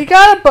right, so you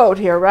got a boat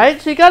here,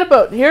 right? So you got a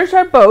boat. Here's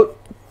our boat.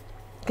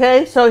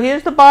 Okay, so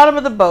here's the bottom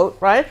of the boat,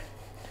 right?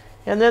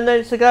 And then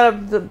there's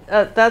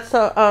that's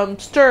a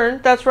stern.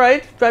 That's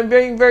right. I'm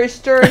being very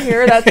stern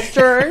here. That's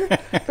stern.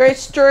 Very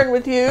stern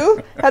with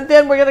you. And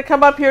then we're going to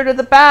come up here to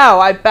the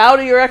bow. I bow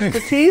to your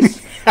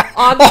expertise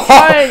on the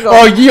triangle.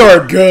 Oh, you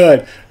are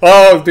good.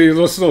 Oh, these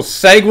little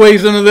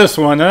segues into this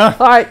one, huh?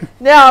 All right.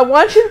 Now, I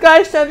want you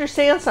guys to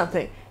understand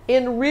something.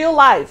 In real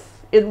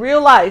life,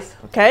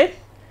 okay,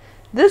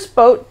 this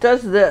boat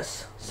does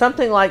this.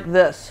 Something like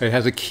this. It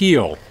has a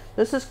keel.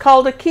 This is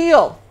called a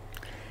keel.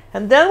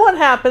 And then what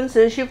happens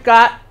is you've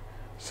got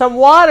some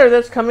water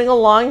that's coming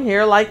along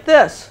here like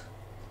this.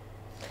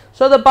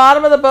 So the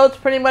bottom of the boat's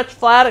pretty much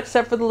flat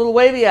except for the little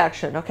wavy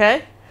action,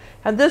 okay?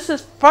 And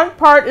front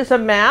part is a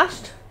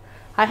mast.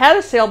 I had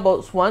a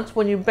sailboat once.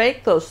 When you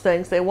make those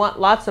things, they want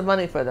lots of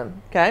money for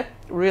them, okay?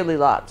 Really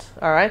lots,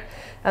 all right?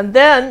 And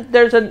then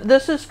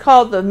this is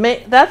called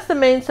that's the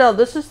mainsail.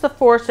 This is the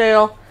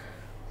foresail,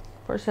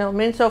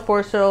 mainsail,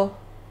 foresail,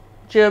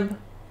 jib,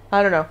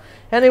 I don't know.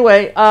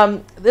 Anyway,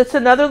 it's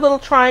another little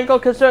triangle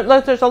because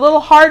there's a little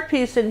hard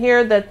piece in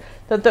here that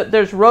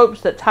there's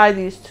ropes that tie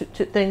these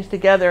two things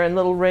together and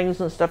little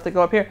rings and stuff that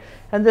go up here.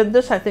 And then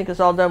this, I think, is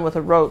all done with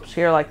the ropes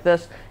here like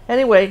this.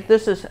 Anyway,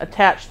 this is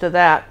attached to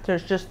that.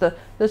 There's just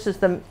this is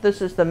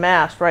the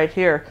mast right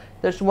here.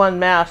 There's one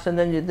mast, and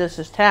then this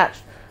is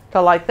attached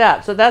to like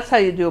that. So that's how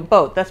you do a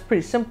boat. That's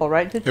pretty simple,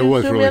 right? Did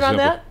you zoom in on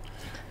that?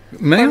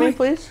 May I,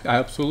 please?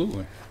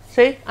 Absolutely.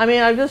 See? I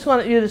mean, I just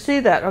wanted you to see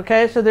that,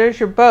 okay? So there's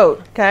your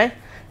boat, okay?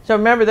 So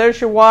remember, there's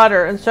your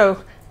water. And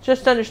so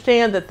just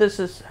understand that this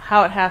is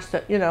how it has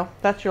to,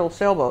 that's your little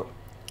sailboat.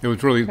 It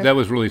was really, that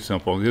was really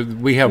simple.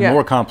 We have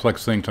more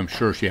complex things I'm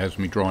sure she has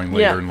me drawing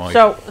later in life.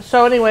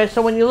 So anyway,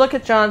 so when you look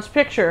at John's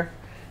picture,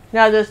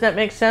 now doesn't that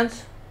make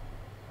sense?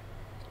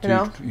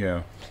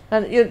 Yeah.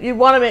 And you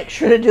want to make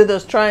sure to do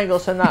those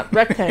triangles and not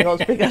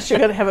rectangles because you're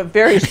going to have a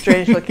very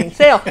strange looking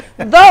sail.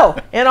 Though,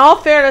 in all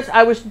fairness,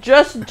 I was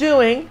just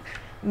doing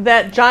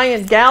that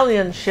giant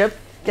galleon,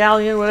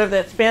 whatever,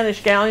 that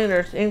Spanish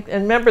galleon, and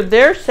remember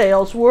their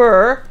sails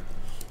were...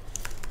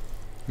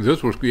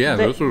 Those were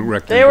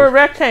rectangles. They were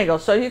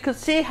rectangles, so you could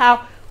see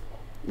how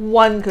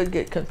one could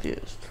get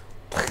confused.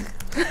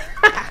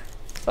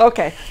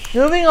 Okay,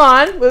 moving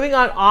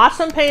on.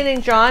 Awesome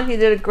painting, John. He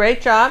did a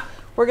great job.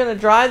 We're going to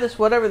dry this,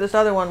 whatever this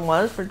other one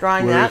was, for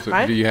drying that,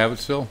 right? Do you have it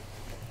still?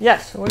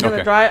 Yes, we're going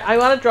to dry it. I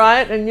want to dry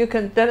it, and you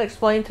can then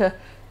explain to...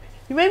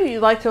 Maybe you'd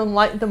like to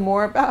enlighten them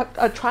more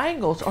about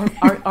triangles or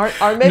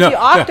maybe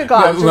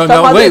octagons or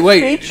some other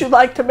speech you'd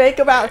like to make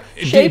about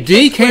shapes.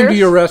 D came to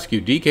your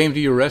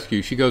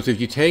rescue. She goes,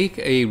 if you take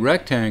a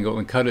rectangle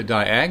and cut it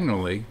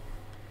diagonally,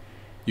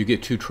 you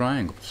get 2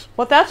 triangles.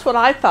 Well, that's what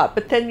I thought,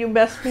 but then you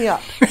messed me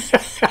up.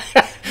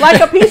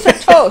 Like a piece of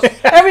toast.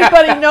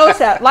 Everybody knows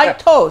that. Like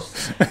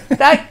toast.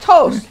 Like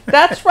toast.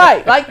 That's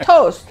right. Like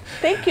toast.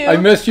 Thank you. I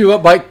messed you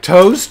up like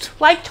toast?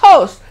 Like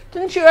toast.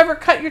 Didn't you ever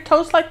cut your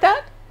toast like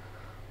that?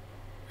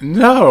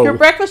 No. Your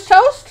breakfast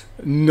toast?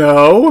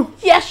 No.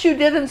 Yes, you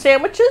did in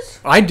sandwiches.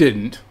 I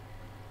didn't.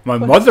 My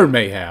mother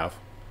may have.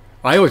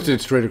 I always did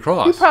straight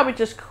across. You probably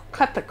just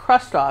cut the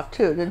crust off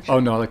too, didn't you?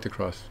 Oh, no, I like the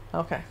crust.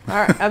 Okay. All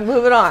right. I'm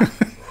moving on.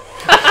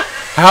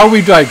 How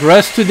we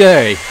digress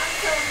today.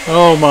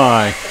 Oh,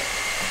 my.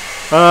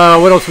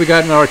 What else we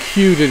got in our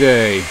queue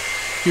today?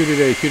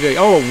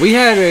 Oh, we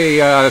had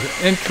a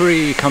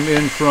entry come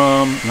in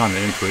from... Not an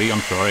entry, I'm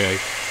sorry.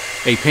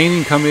 A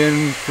painting come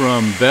in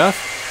from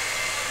Beth.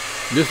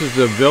 This is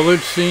the village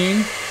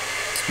scene.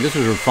 This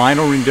is her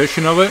final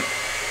rendition of it.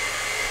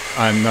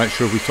 I'm not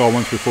sure if we saw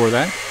ones before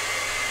that.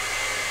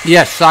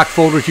 Yes, sock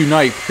folders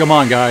unite. Come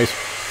on, guys.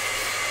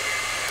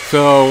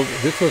 So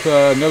this was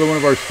another one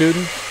of our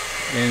students,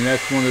 and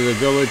that's one of the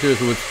villages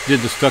which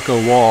did the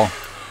stucco wall.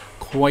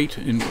 Quite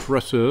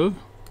impressive.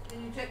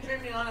 Can you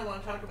turn me on? I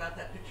want to talk about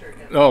that picture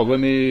again. Oh, let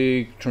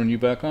me turn you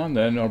back on,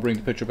 then I'll bring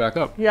the picture back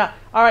up. Yeah.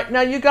 All right.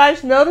 Now you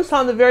guys notice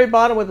on the very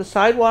bottom where the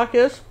sidewalk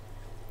is?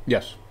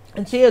 Yes.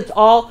 And see, it's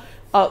all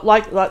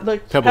like Pebbly.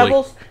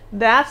 pebbles.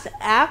 That's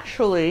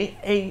actually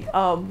a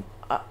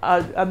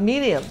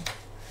medium,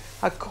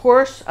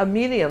 a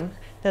medium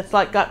that's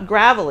like got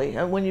gravelly,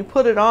 and when you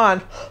put it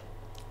on,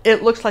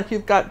 it looks like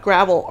you've got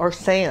gravel or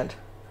sand,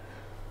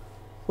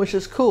 which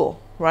is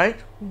cool, right?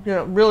 You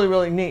know, really,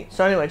 really neat.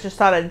 So anyway, just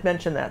thought I'd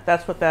mention that.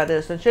 That's what that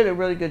is, and she did a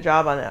really good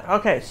job on that.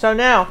 Okay, so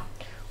now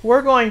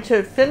we're going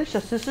to finish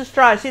this. This is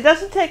dry. See, it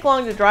doesn't take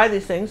long to dry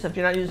these things if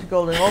you're not using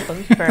golden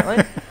opens,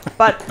 apparently.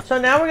 But so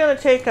now we're going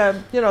to take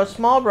a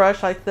small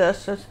brush like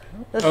this. This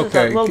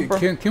Okay, is a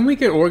little can we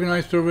get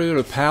organized over there?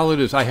 The palette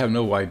is, I have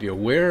no idea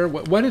where,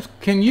 what is,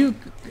 can you,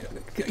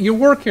 your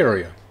work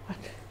area?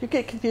 You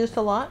get confused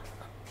a lot?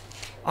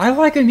 I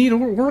like a neat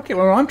work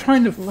area. I'm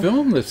trying to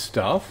film this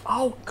stuff.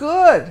 Oh,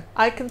 good.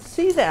 I can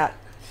see that.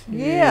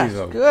 Yes,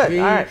 Jeez, good. okay.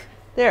 All right,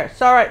 there.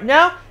 So all right,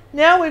 now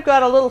we've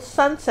got a little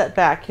sunset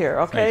back here.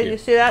 Okay, Thank you. you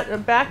see that?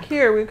 And back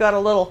here we've got a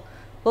little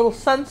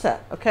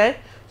sunset. Okay,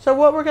 so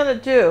what we're going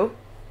to do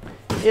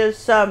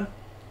is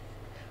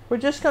we're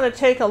just going to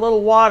take a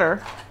little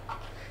water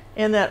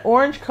and that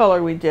orange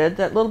color we did,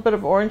 that little bit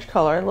of orange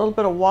color, a little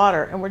bit of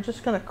water, and we're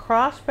just going to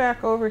cross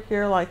back over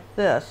here like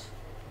this,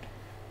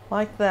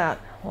 like that,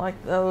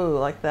 like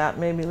that.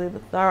 Maybe leave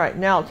it. All right,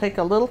 now I'll take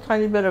a little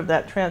tiny bit of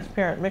that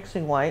transparent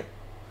mixing white.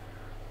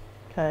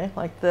 Okay,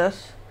 like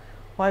this.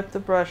 Wipe the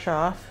brush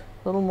off.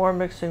 A little more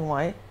mixing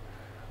white.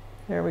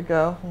 There we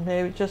go. And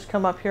maybe just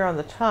come up here on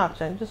the top.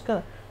 So I'm just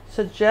going to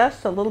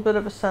suggest a little bit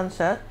of a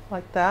sunset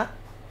like that.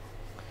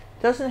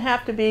 Doesn't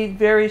have to be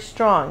very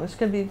strong. This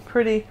can be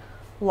pretty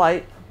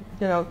light.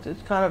 You know,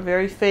 it's kind of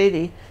very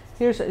fadey.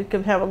 Here's, you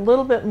can have a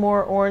little bit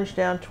more orange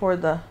down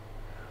toward the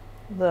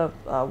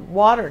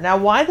water. Now,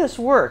 why this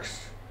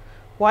works,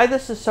 why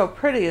this is so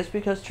pretty, is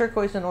because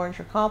turquoise and orange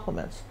are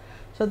complements.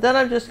 So then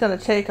I'm just going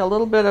to take a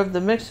little bit of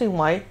the mixing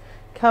white,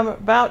 come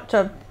about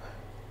to,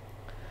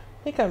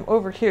 I think I'm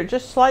over here,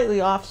 just slightly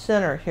off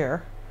center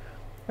here,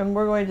 and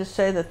we're going to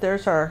say that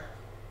there's our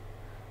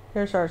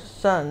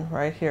sun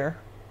right here,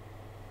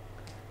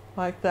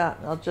 like that.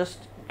 I'll just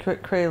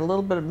create a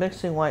little bit of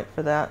mixing white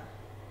for that,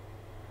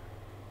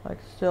 like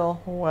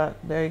still wet.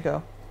 There you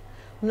go.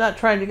 I'm not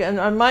trying to get, and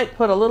I might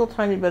put a little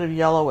tiny bit of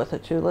yellow with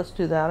it too. Let's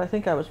do that. I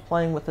think I was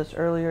playing with this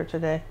earlier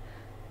today.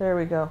 There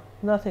we go.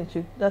 Nothing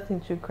too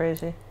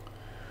crazy.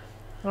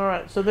 All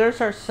right, so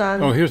there's our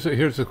sun. Oh,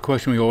 here's a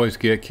question we always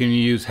get. Can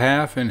you use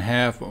half and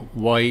half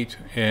white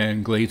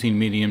and glazing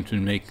medium to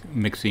make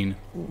mixing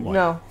white?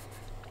 No.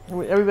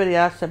 Everybody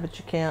asks that, but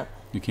you can't.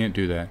 You can't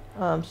do that.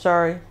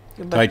 Sorry.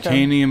 But,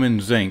 Titanium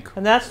and zinc.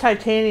 and that's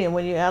titanium.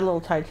 When you add a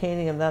little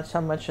titanium, that's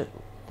how much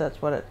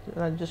that's what it,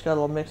 and I just got a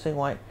little mixing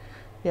white.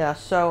 Yeah,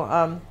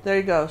 so there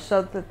you go.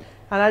 So and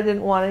I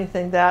didn't want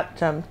anything that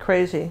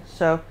crazy,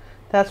 so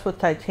that's with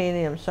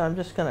titanium. So I'm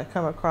just going to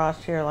come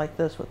across here like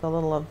this with a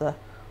little of the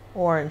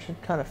orange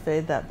and kind of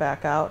fade that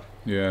back out.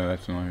 Yeah,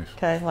 that's nice.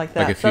 Okay, like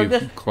that. Like So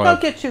just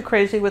don't get too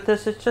crazy with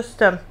this. It's just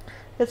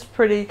it's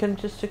pretty. You can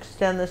just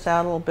extend this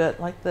out a little bit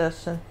like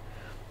this,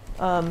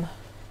 and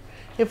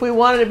if we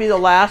wanted to be the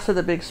last of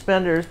the big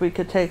spenders, we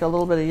could take a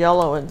little bit of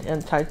yellow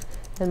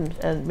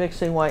and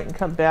mixing white and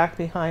come back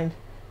behind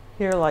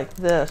here like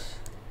this.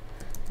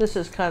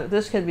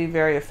 This can be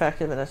very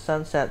effective in a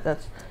sunset.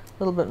 That's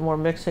a little bit more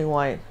mixing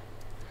white,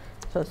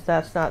 so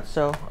that's not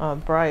so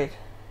bright.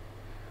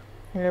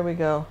 Here we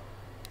go.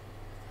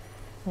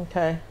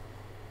 Okay.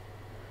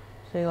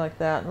 See, like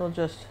that. And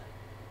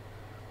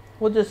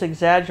we'll just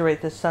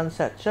exaggerate this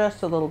sunset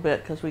just a little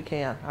bit because we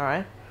can. All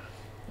right.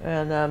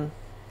 And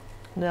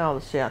now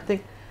let's see. I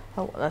think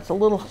that's a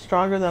little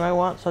stronger than I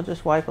want, so I'll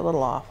just wipe a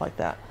little off like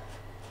that.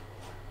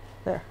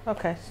 There.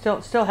 Okay.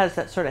 Still has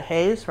that sort of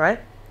haze, right?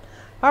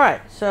 All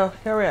right. So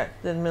here we are.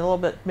 Then a little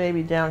bit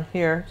maybe down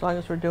here. As long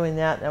as we're doing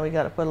that, now we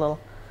got to put a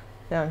little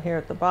down here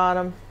at the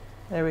bottom.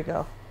 There we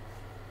go.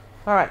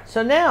 All right.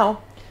 So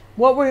now,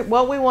 what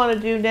we want to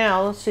do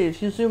now, let's see.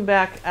 If you zoom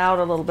back out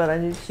a little bit, I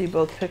need to see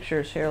both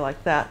pictures here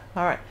like that.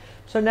 All right.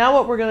 So now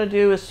what we're going to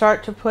do is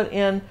start to put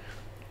in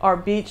our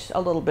beach a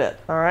little bit.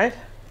 All right.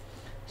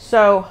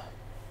 So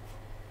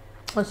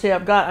let's see.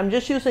 I'm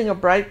just using a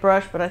bright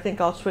brush, but I think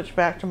I'll switch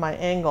back to my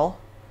angle.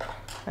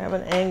 I have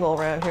an angle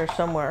around here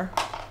somewhere.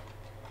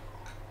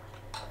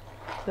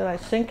 Did I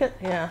sink it?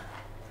 Yeah.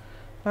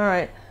 All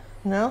right.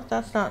 No,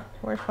 that's not.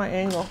 Where's my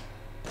angle?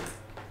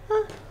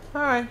 Huh.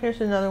 All right,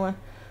 here's another one.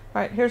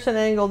 All right, here's an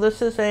angle.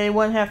 This is a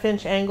 1/2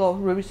 inch angle,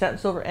 ruby satin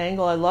silver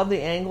angle. I love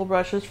the angle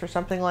brushes for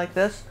something like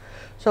this.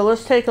 So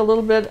let's take a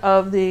little bit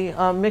of the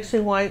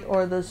mixing white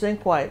or the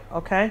zinc white,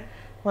 okay?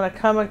 When I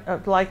come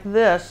like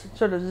this,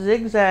 sort of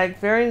zigzag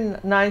very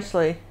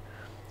nicely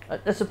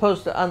as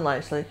opposed to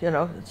unnicely, you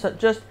know. It's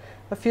just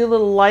a few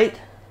little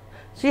light.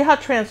 See how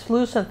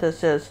translucent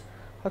this is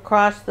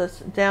across this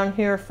down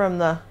here from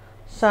the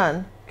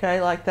sun,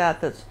 okay, like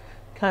that. That's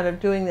kind of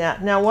doing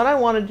that. Now what I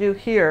want to do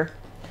here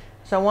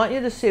is I want you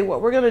to see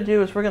what we're going to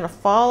do is we're going to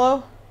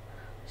follow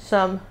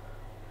some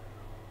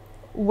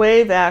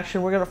wave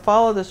action. We're going to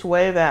follow this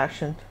wave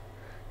action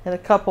in a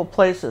couple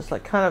places,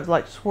 like kind of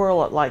like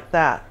swirl it like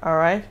that, all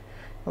right?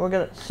 And we're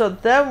going to, so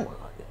then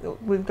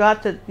we've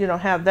got to, you know,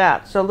 have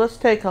that. So let's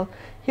take a,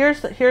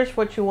 here's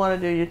what you want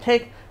to do. You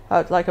take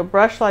like a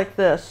brush like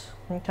this,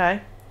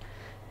 okay?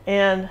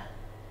 And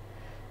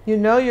you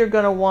know you're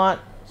going to want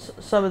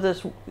some of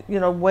this, you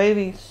know,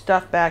 wavy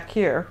stuff back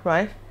here,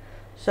 right?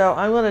 So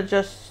I'm going to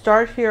just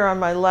start here on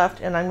my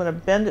left, and I'm going to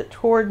bend it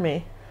toward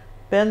me,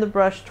 bend the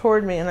brush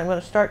toward me, and I'm going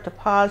to start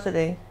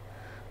depositing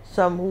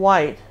some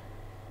white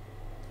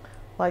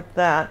like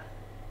that,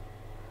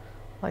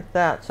 like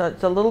that. So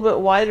it's a little bit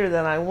whiter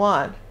than I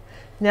want.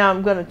 Now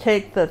I'm going to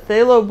take the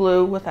phthalo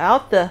blue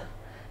without and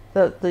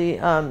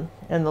the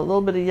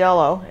little bit of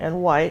yellow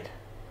and white,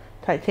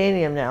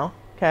 titanium now,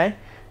 okay?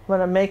 I'm going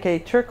to make a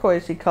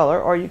turquoisey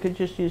color, or you could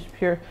just use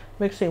pure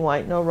mixing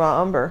white, no raw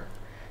umber.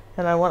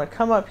 And I want to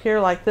come up here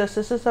like this.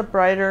 This is a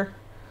brighter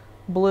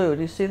blue.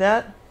 Do you see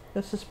that?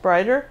 This is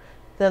brighter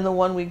than the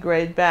one we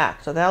grayed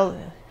back. So that'll,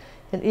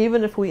 and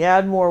even if we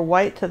add more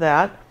white to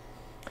that,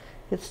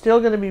 it's still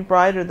going to be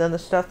brighter than the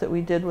stuff that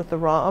we did with the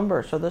raw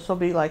umber. So this will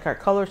be like our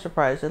color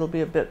surprise. It'll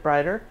be a bit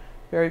brighter,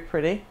 very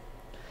pretty.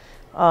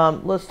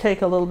 Let's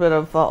take a little bit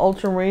of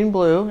ultramarine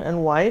blue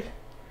and white,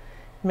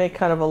 make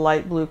kind of a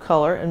light blue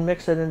color, and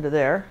mix it into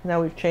there.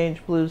 Now we've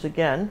changed blues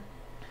again.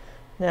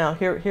 Now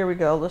here we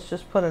go. Let's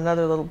just put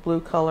another little blue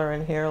color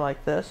in here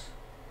like this.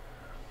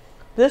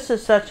 This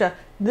is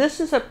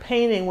a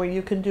painting where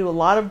you can do a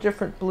lot of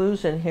different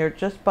blues in here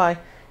just by,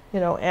 you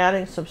know,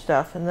 adding some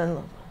stuff. And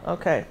then,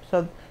 okay, so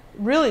it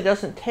really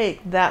doesn't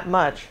take that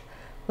much.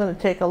 I'm going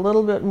to take a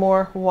little bit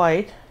more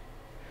white.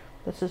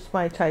 This is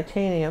my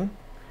titanium.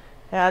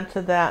 Add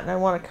to that, and I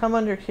want to come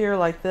under here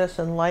like this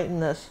and lighten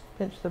this.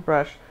 Pinch the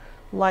brush.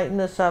 Lighten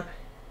this up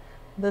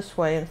this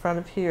way in front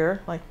of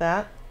here, like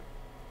that.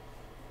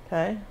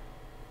 Okay.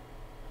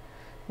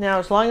 Now,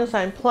 as long as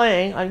I'm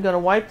playing, I'm going to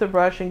wipe the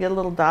brush and get a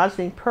little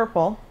dazzling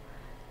purple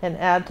and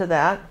add to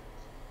that.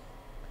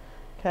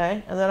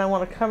 Okay, and then I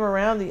want to come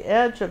around the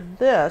edge of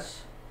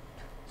this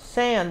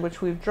sand,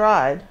 which we've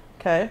dried,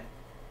 okay,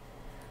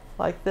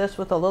 like this,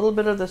 with a little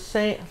bit of the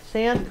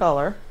sand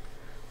color,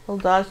 a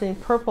little dazzling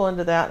purple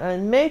into that, and I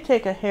may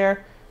take a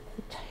hair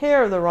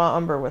of the raw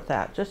umber with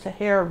that, just a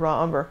hair of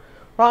raw umber.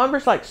 Raw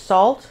umber's like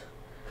salt.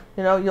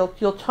 You know,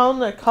 you'll tone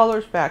the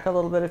colors back a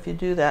little bit if you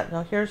do that.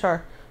 Now here's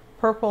our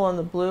purple and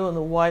the blue and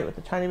the white with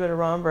a tiny bit of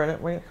raw umber in it.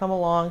 We're going to come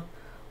along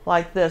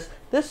like this.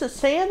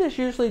 Sand is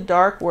usually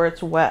dark where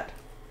it's wet.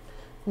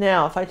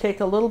 Now if I take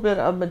a little bit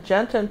of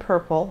magenta and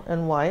purple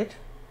and white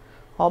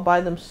all by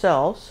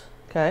themselves,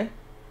 okay,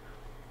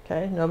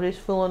 nobody's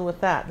fooling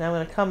with that. Now I'm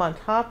going to come on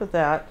top of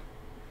that.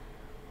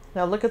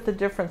 Now look at the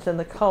difference in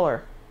the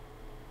color.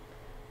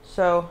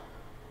 So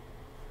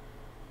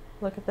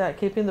look at that,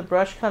 keeping the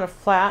brush kind of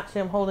flat. See,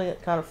 I'm holding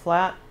it kind of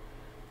flat,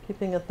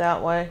 keeping it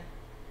that way.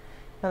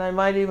 And I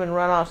might even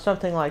run off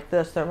something like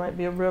this. There might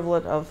be a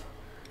rivulet of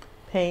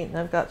paint, and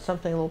I've got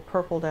something a little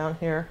purple down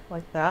here,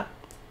 like that.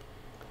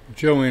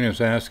 Joanne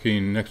is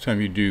asking, next time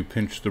you do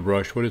pinch the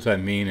brush, what does that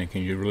mean? And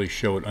can you really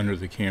show it under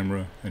the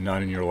camera and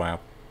not in your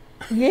lap?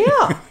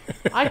 Yeah,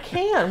 I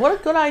can.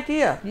 What a good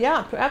idea.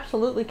 Yeah,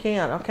 absolutely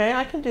can. Okay,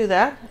 I can do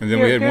that. And then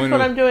here's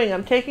what I'm doing.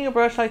 I'm taking a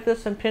brush like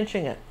this and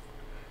pinching it.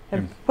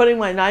 And putting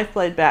my knife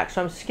blade back,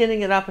 so I'm skinning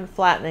it up and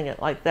flattening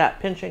it like that,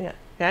 pinching it,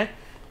 okay?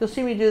 You'll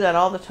see me do that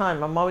all the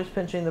time. I'm always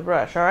pinching the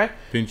brush, all right?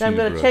 Now I'm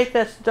going to take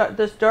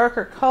this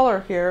darker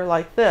color here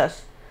like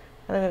this,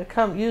 and I'm going to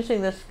come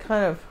using this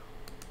kind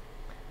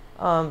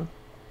of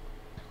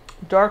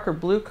darker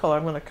blue color.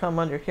 I'm going to come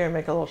under here and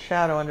make a little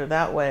shadow under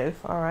that wave,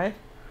 all right?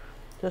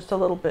 Just a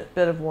little bit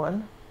of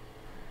one.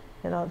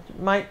 And I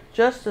might,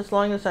 just as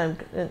long as I'm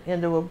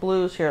into a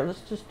blues here,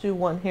 let's just do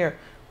one here.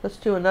 Let's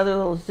do another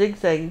little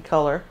zigzaggy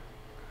color.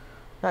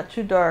 Not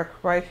too dark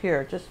right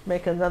here. Just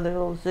make another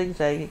little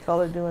zigzaggy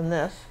color doing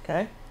this,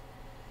 okay?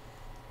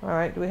 All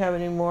right, do we have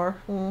any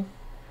more?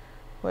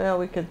 Well,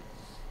 we could,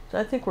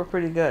 I think we're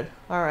pretty good.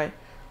 All right,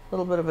 a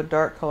little bit of a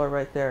dark color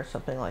right there,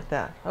 something like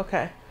that.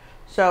 Okay,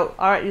 so,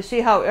 all right, you see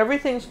how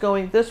everything's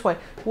going this way.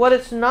 What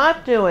it's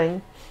not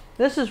doing,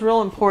 this is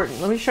real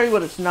important. Let me show you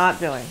what it's not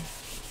doing.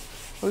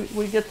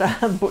 We get the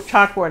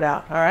chalkboard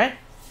out, all right?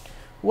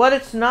 What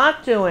it's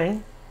not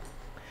doing,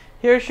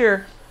 here's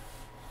your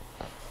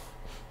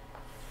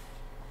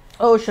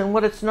ocean.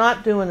 What it's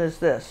not doing is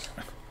this.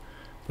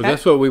 But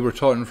that's what we were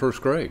taught in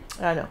first grade.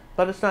 I know,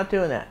 but it's not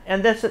doing that.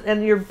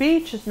 And your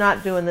beach is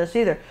not doing this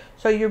either.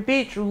 So your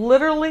beach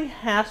literally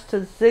has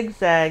to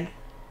zigzag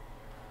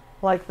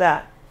like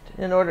that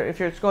in order,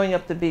 if it's going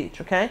up the beach,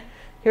 okay?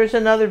 Here's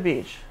another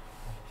beach.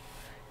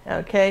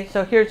 Okay,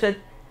 so here's it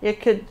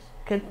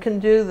can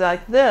do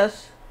like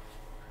this,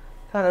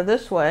 kind of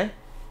this way.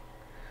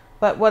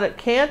 But what it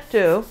can't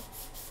do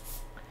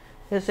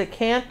is it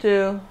can't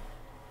do,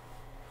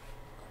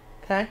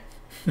 okay?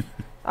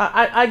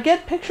 I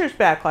get pictures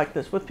back like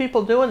this with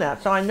people doing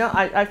that, so I know,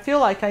 I feel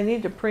like I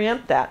need to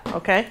preempt that,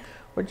 okay?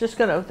 We're just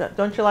going to,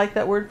 don't you like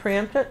that word,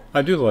 preempt it?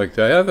 I do like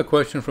that. I have a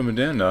question from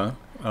Adina.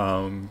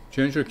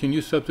 Ginger, can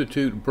you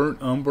substitute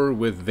burnt umber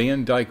with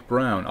Van Dyke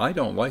brown? I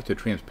don't like the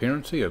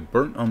transparency of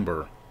burnt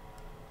umber.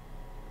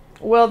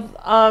 Well,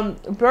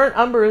 burnt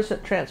umber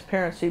isn't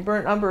transparency.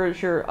 Burnt umber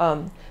is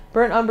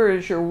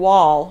your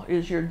wall,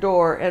 is your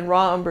door, and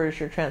raw umber is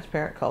your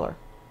transparent color.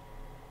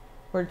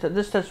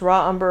 This says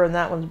raw umber, and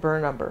that one's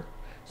burnt umber.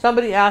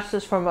 Somebody asked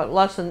us from a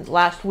lesson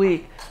last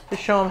week to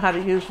show them how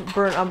to use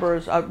burnt umber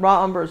as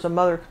raw umber as a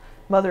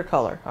mother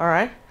color. All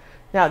right.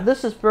 Now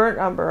this is burnt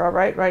umber. All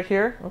right, right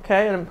here.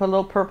 Okay, and I'm put a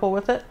little purple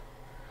with it.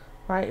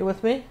 All right, you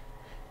with me?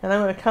 And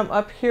I'm going to come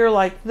up here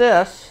like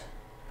this.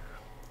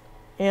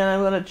 And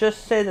I'm going to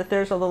just say that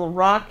there's a little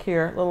rock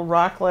here, a little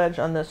rock ledge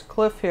on this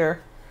cliff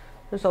here.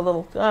 There's a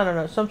little, I don't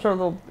know, some sort of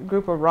little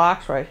group of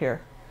rocks right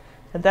here.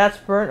 And that's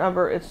burnt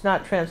umber. It's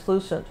not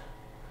translucent.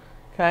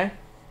 Okay?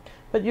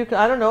 But you can,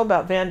 I don't know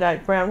about Van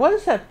Dyke Brown. What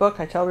is that book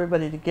I tell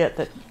everybody to get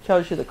that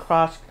tells you the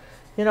cross?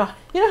 You know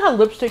how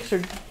lipsticks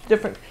are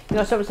different. You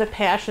know, some is a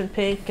passion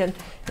pink and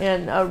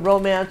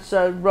romance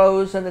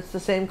rose, and it's the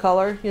same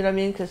color. You know what I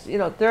mean? Because, you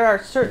know, there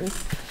are certain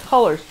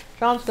colors.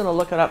 John's going to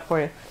look it up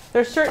for you.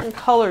 There's certain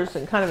colors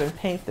and kind of in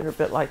pink that are a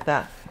bit like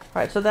that.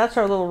 All right, so that's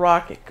our little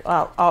rock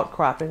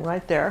outcropping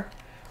right there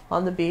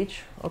on the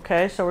beach.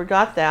 Okay, so we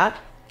got that.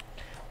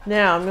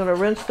 Now I'm going to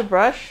rinse the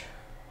brush.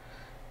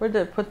 Where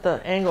did I put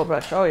the angle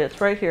brush? Oh, yeah, it's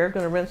right here. I'm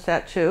going to rinse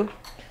that too.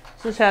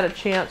 This has had a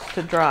chance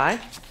to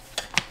dry.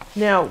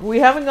 Now we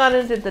haven't gone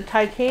into the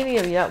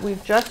titanium yet.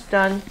 We've just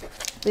done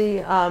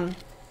the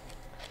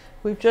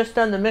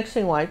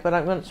mixing white,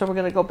 but so we're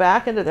going to go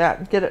back into that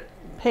and get it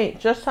paint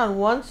just on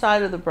one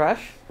side of the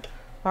brush.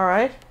 All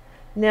right.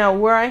 Now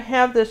where I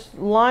have this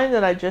line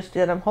that I just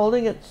did, I'm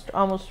holding it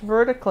almost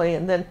vertically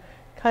and then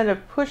kind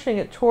of pushing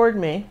it toward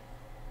me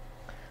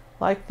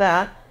like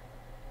that.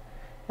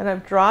 And I'm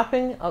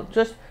dropping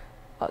just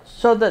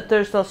so that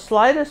there's the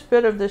slightest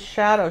bit of this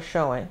shadow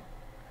showing.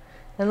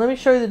 And let me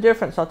show you the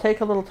difference. I'll take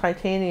a little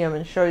titanium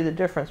and show you the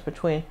difference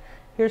between,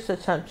 here's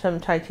some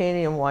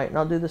titanium white, and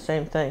I'll do the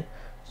same thing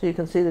so you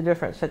can see the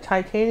difference. The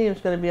titanium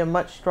is going to be a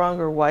much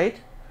stronger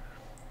white,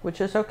 which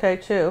is okay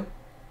too.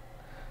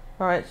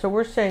 All right, so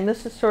we're saying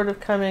this is sort of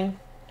coming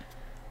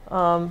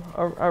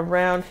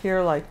around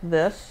here like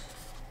this.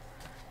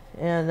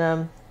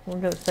 And we're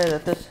going to say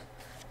that this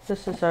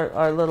is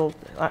our little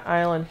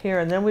island here.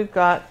 And then we've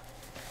got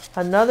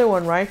another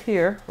one right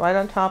here, right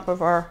on top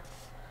of our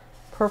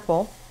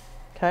purple.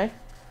 Okay,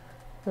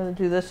 I'm going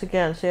to do this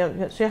again. See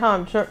how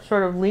I'm sort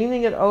of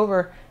leaning it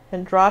over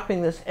and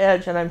dropping this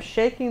edge, and I'm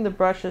shaking the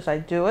brush as I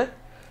do it.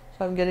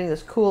 So I'm getting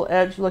this cool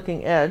edge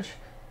looking edge.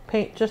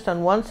 Paint just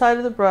on one side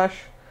of the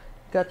brush.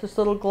 Got this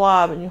little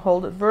glob, and you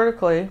hold it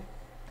vertically.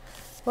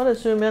 Want to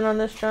zoom in on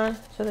this, John,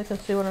 so they can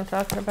see what I'm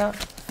talking about?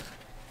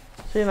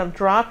 See, and I'm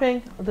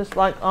dropping this,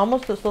 like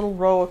almost this little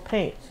row of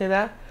paint. See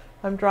that?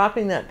 I'm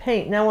dropping that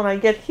paint. Now when I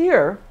get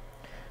here,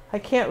 I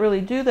can't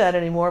really do that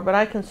anymore, but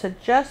I can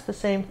suggest the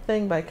same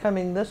thing by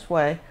coming this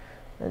way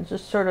and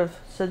just sort of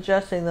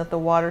suggesting that the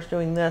water's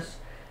doing this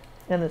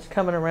and it's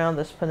coming around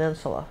this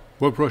peninsula.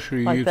 What brush are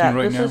you like using that.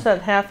 right This now? is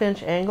that 1/2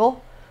 inch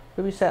angle,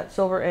 Ruby Sat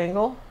Silver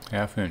angle.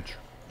 1/2 inch.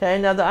 Okay,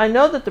 now I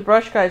know that the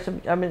brush guys,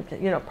 I mean,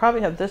 you know,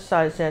 probably have this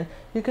size in.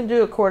 You can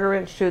do a 1/4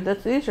 inch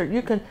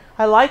too.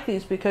 I like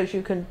these because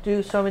you can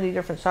do so many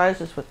different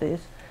sizes with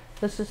these.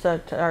 This is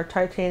our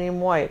titanium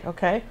white,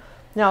 okay?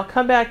 Now I'll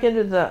come back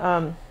into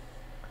the,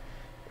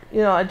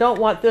 you know, I don't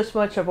want this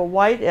much of a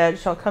white edge,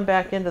 so I'll come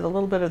back into the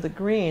little bit of the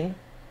green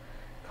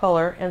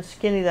color and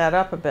skinny that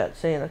up a bit.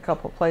 See, in a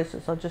couple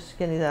places, I'll just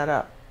skinny that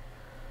up.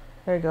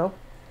 There you go.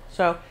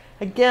 So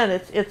again,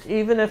 it's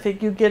even if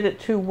you get it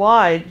too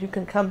wide, you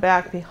can come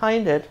back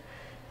behind it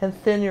and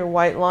thin your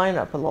white line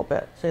up a little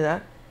bit. See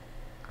that?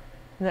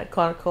 Isn't that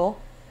kind of cool?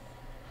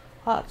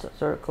 Oh, it's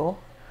sort of cool.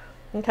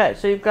 Okay,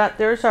 so you've got,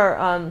 there's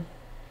our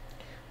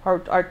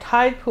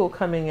tide pool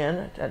coming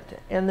in,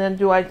 and then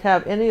do I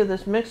have any of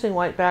this mixing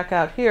white back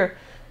out here?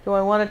 Do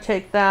I want to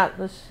take that,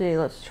 let's see,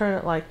 let's turn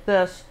it like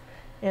this,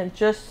 and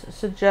just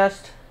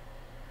suggest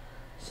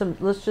some,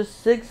 let's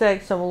just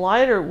zigzag some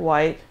lighter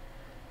white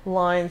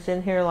lines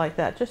in here like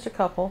that, just a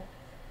couple.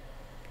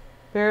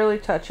 Barely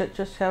touch it,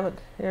 just have it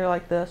here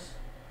like this.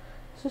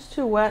 Is this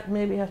too wet?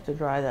 Maybe have to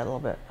dry that a little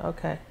bit.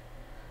 Okay.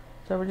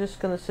 So we're just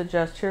going to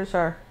suggest, here's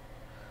our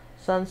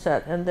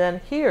sunset, and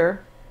then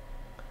here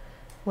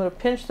I'm going to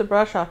pinch the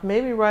brush off,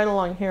 maybe right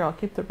along here. I'll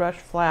keep the brush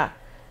flat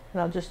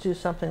and I'll just do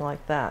something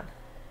like that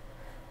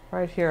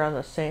right here on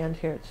the sand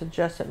here. It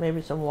suggests that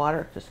maybe some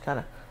water just kind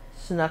of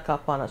snuck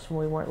up on us when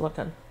we weren't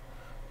looking.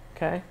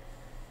 Okay,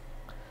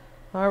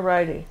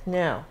 alrighty.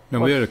 Now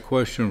we had a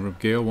question from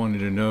Gail wanted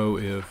to know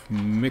if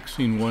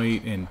mixing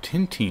white and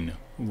tinting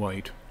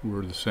white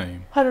were the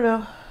same. I don't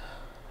know.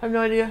 I have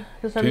no idea,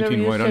 because I've never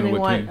used tinting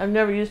white. I've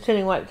never used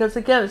tinting white because,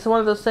 again, it's one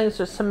of those things,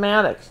 there's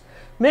semantics.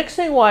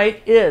 Mixing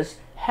white is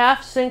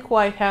half zinc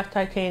white, half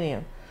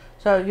titanium.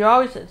 So you're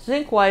always,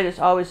 zinc white is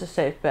always a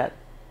safe bet.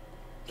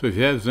 So if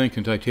you have zinc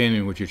and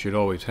titanium, which you should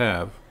always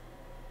have,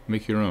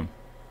 make your own.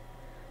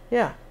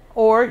 Yeah.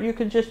 Or you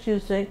can just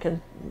use zinc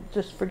and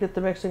just forget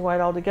the mixing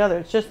white altogether.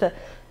 It's just that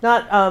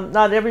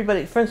not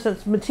everybody, for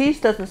instance, Matisse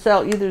doesn't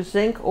sell either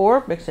zinc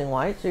or mixing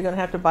white, so you're going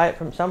to have to buy it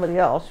from somebody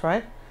else,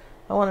 right?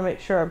 I want to make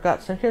sure I've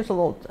got some. Here's a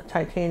little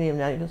titanium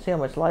now. You can see how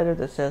much lighter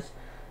this is.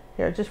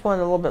 Here, I just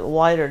wanted a little bit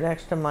lighter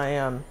next to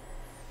my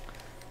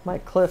my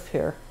cliff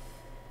here.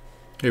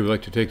 Hey, we'd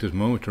like to take this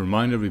moment to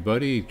remind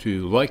everybody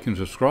to like and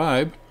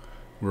subscribe.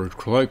 We're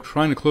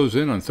trying to close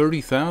in on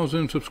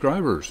 30,000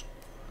 subscribers.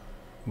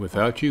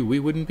 Without you, we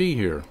wouldn't be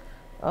here.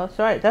 Oh, that's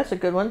right. That's a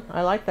good one.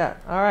 I like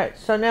that. All right.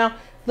 So now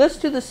let's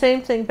do the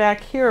same thing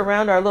back here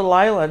around our little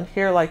island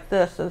here like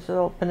this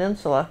little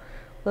peninsula.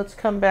 Let's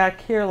come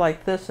back here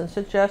like this and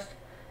suggest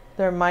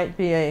there might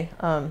be a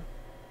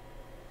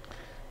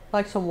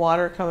like some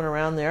water coming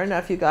around there. Now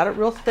if you got it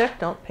real thick,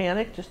 don't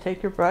panic. Just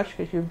take your brush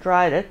because you've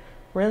dried it,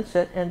 rinse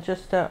it, and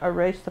just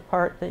erase the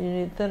part that you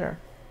need thinner.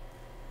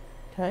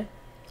 Okay.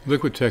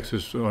 Liquitex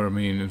is, or I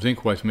mean,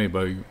 zinc white's made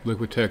by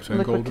Liquitex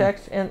and Golden.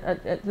 Liquitex and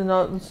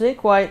no,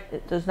 zinc white.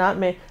 It does not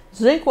make.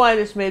 Zinc white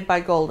is made by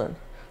Golden.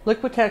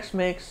 Liquitex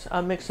makes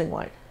mixing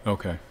white.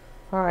 Okay.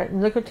 All right.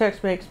 And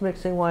Liquitex makes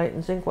mixing white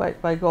and zinc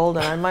white by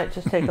Golden. I might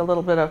just take a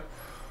little bit of.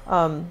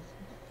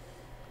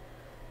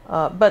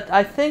 But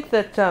I think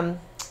that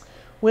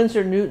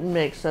Winsor Newton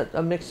makes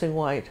a mixing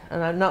white,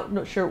 and I'm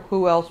not sure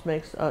who else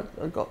makes a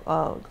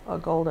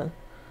Golden.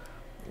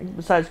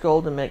 Besides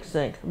Golden makes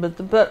zinc,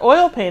 but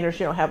oil painters,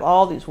 have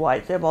all these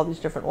whites. They have all these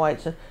different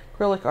whites, and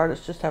acrylic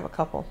artists just have a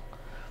couple.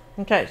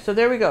 Okay, so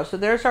there we go. So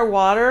there's our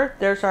water.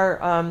 There's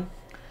our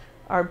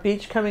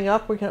beach coming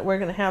up. We're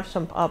gonna have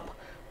some up.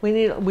 We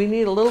need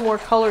a little more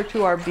color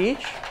to our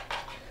beach.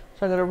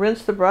 So I'm gonna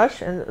rinse the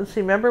brush and let's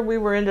see. Remember we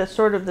were into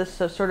sort of this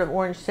sort of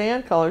orange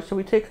sand color. So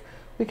we could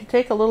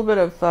take a little bit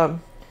of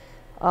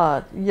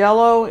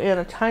yellow and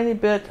a tiny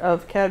bit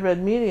of cad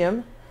red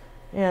medium,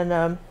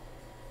 and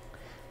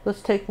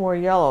let's take more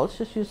yellow. Let's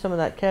just use some of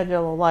that cad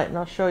yellow light and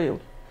I'll show you.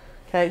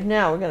 Okay,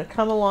 now we're going to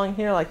come along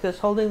here like this,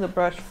 holding the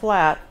brush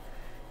flat,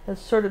 and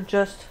sort of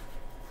just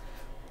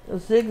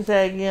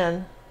zigzag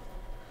in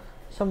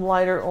some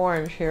lighter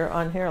orange here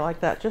on here like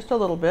that, just a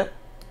little bit.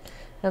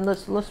 And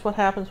let's what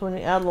happens when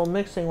you add a little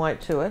mixing white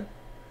to it.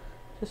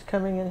 Just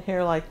coming in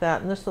here like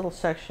that. In this little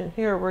section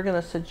here, we're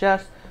going to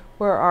suggest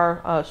where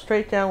our,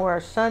 straight down where our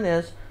sun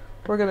is,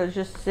 we're going to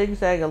just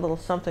zigzag a little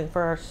something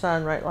for our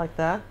sun right like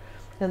that.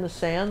 In the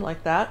sand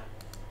like that.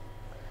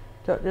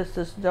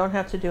 Don't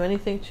have to do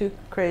anything too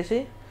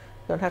crazy.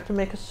 Don't have to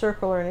make a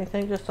circle or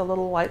anything, just a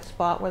little white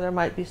spot where there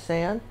might be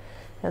sand.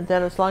 And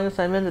then as long as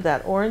I'm into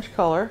that orange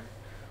color,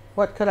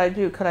 what could I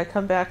do? Could I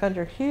come back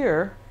under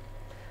here?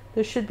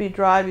 This should be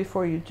dry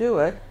before you do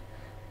it.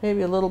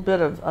 Maybe a little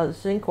bit of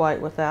zinc white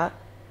with that.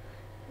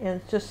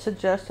 And just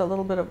suggest a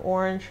little bit of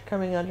orange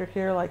coming under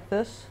here like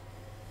this.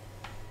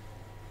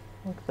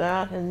 Like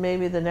that. And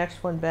maybe the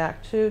next one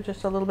back too,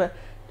 just a little bit,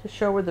 to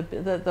show where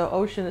the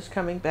ocean is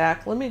coming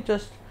back. Let me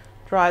just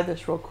dry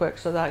this real quick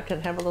so that I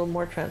can have a little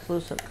more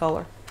translucent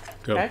color.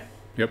 Go. Okay?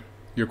 Yep,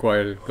 you're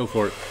quieted. Go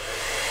for it.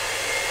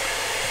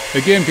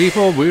 Again,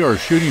 people, we are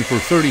shooting for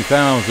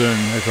 30,000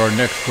 as our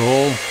next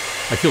goal.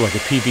 I feel like a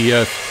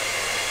PBS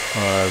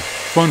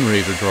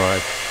fundraiser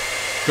drive.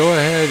 Go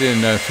ahead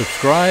and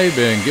subscribe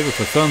and give us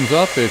a thumbs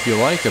up if you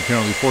like.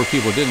 Apparently 4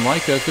 people didn't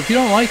like us. If you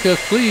don't like us,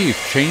 please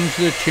change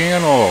the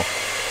channel.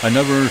 I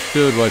never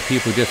understood why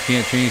people just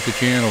can't change the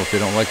channel if they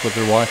don't like what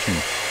they're watching.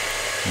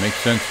 It makes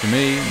sense to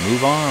me.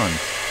 Move on.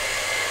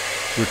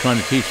 We're trying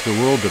to teach the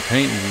world to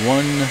paint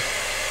in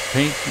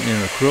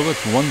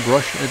acrylics one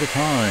brush at a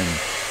time.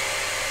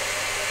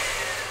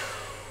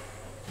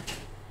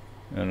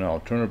 And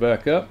I'll turn it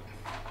back up.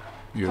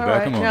 You're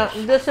back in Now,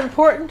 it's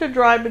important to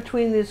dry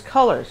between these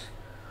colors.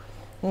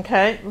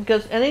 Okay?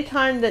 Because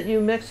anytime that you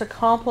mix a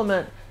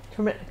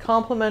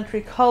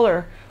complementary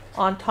color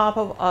on top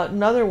of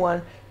another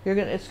one,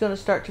 it's going to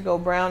start to go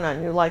brown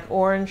on you, like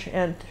orange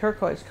and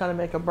turquoise kind of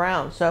make a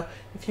brown. So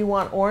if you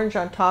want orange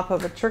on top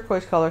of a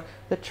turquoise color,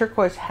 the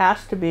turquoise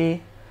has to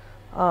be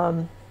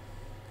dry.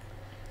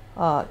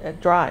 It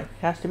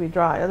has to be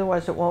dry.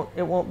 Otherwise, it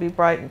won't be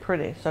bright and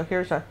pretty. So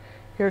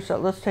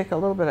let's take a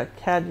little bit of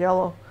cad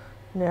yellow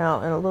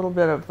now and a little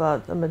bit of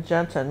the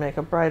magenta and make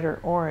a brighter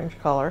orange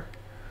color.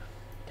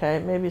 Okay,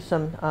 maybe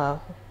some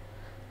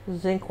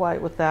zinc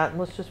white with that, and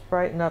let's just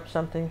brighten up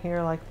something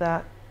here like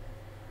that.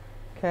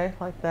 Okay,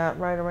 like that,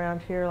 right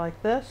around here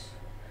like this.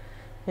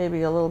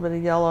 Maybe a little bit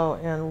of yellow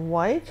and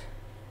white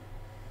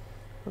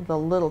with a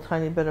little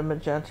tiny bit of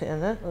magenta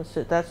in it. Let's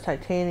see, that's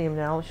titanium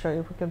now. I'll show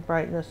you if we can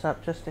brighten this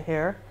up just a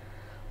hair.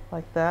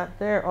 Like that.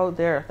 There, oh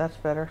there, that's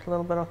better. A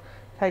little bit of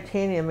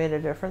titanium made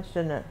a difference,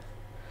 didn't it?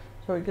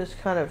 So we're just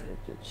kind of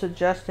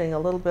suggesting a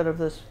little bit of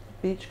this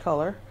beach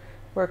color.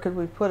 Where could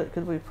we put it?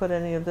 Could we put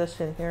any of this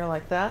in here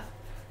like that?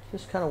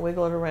 Just kind of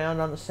wiggle it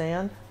around on the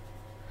sand.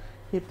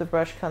 Keep the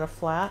brush kind of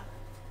flat.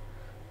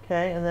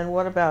 Okay, and then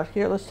what about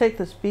here? Let's take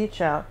this beach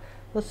out.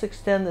 Let's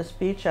extend this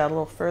beach out a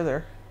little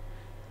further.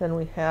 than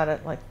we had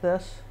it, like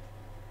this.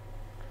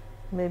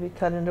 Maybe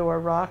cut into our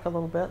rock a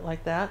little bit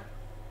like that.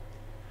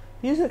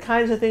 These are the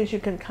kinds of things you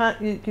can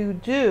you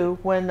do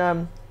when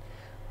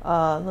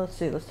let's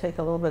see, let's take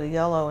a little bit of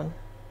yellow and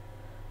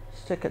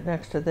stick it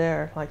next to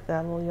there like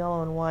that, a little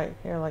yellow and white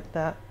here like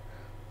that.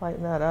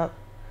 Lighten that up.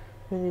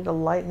 We need to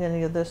lighten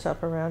any of this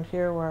up around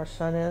here where our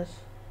sun is,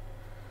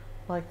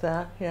 like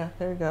that. Yeah,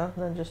 there you go.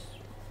 And then just,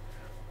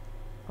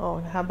 oh,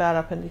 and how about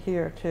up into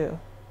here too,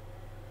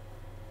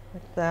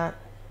 like that.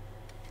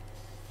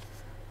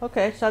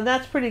 Okay, so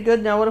that's pretty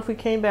good. Now what if we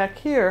came back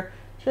here,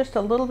 just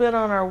a little bit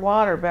on our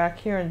water back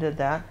here and did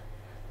that?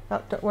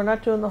 We're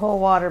not doing the whole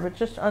water, but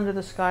just under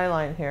the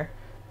skyline here.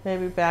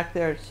 Maybe back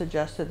there it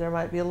suggested there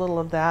might be a little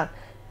of that.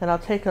 And I'll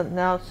take a,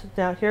 now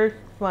here's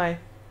my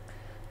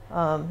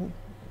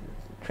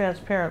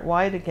transparent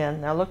white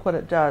again. Now look what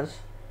it does.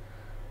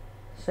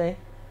 See?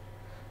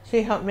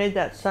 See how it made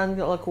that sun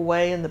look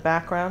way in the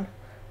background?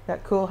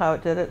 That cool how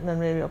it did it? And then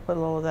maybe I'll put a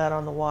little of that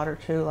on the water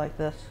too, like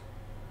this.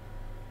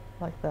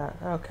 Like that.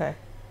 Okay.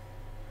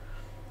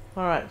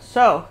 All right.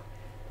 So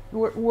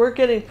we're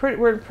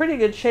in pretty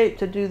good shape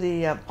to do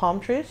the palm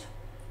trees.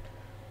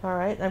 All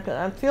right.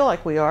 I feel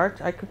like we are.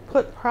 I could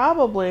put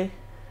probably.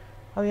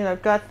 I mean,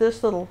 I've got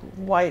this little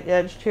white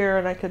edged here,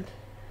 and I could.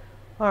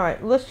 All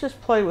right. Let's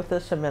just play with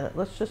this a minute.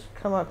 Let's just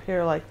come up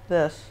here like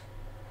this,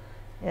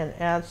 and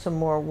add some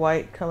more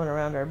white coming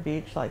around our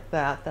beach like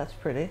that. That's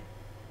pretty.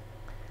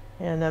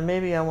 And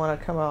maybe I want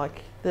to come out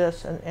like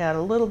this and add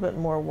a little bit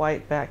more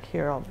white back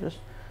here. I'll just.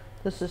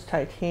 This is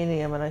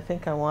titanium, and I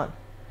think I want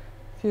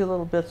a few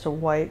little bits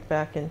of white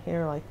back in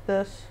here like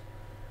this,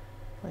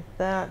 like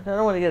that. I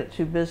don't want to get it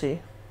too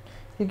busy.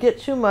 If you get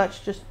too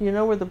much, just, you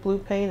know where the blue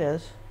paint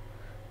is,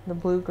 the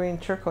blue, green,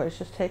 turquoise,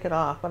 just take it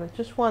off. But I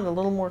just wanted a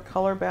little more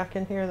color back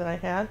in here than I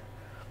had.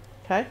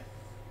 Okay?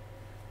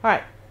 All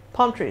right,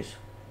 palm trees,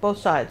 both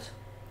sides.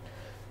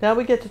 Now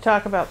we get to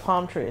talk about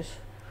palm trees.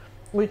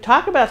 We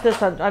talk about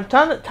this, I've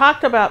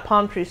talked about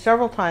palm trees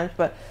several times,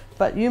 but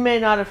you may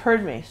not have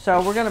heard me.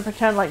 So we're going to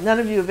pretend like none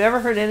of you have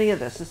ever heard any of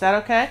this. Is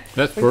that okay?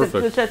 That's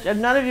perfect.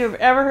 None of you have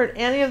ever heard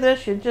any of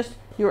this. You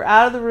were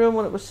out of the room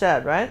when it was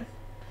said, right?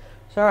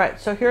 So all right.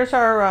 So here's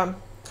our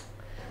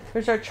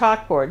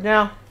chalkboard.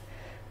 Now,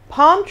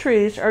 palm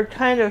trees are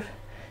kind of,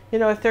 you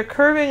know, if they're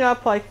curving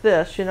up like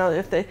this, you know,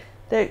 if they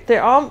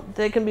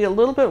can be a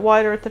little bit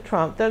wider at the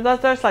trunk.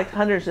 There's like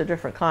hundreds of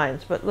different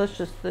kinds, but this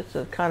is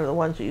kind of the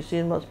ones that you see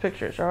in most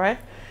pictures. All right.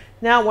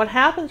 Now, what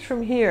happens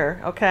from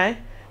here, okay,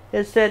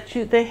 is that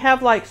they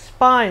have like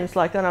spines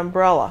like an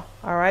umbrella.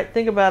 All right,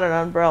 think about an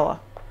umbrella.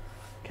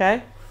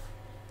 Okay.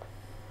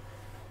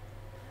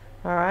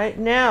 All right,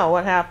 now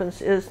what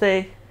happens is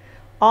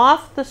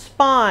off the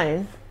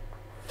spine,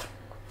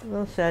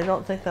 let's see, I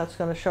don't think that's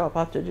going to show up.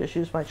 I'll have to just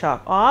use my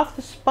chalk. Off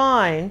the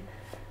spine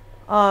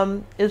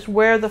is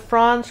where the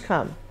fronds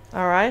come.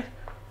 All right,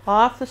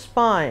 off the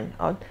spine,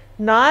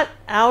 not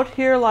out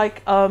here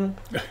like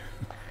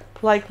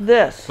like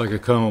this. Like a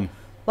comb.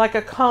 Like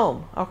a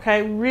comb,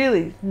 okay?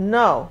 Really,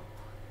 no.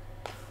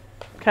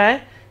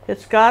 Okay?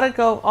 It's got to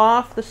go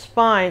off the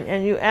spine,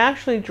 and you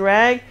actually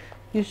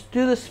you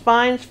do the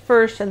spines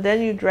first, and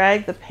then you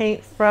drag the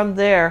paint from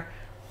there,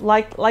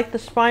 like the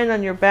spine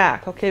on your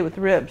back, okay, with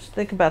ribs.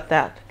 Think about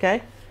that,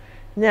 okay?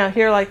 Now,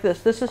 here like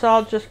this. This is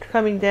all just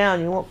coming down.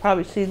 You won't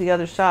probably see the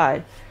other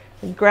side.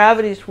 And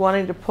gravity's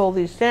wanting to pull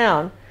these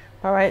down.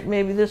 All right,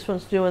 maybe this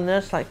one's doing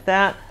this like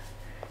that,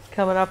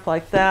 coming up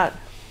like that,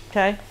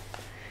 okay?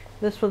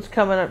 This one's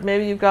coming up.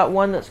 Maybe you've got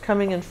one that's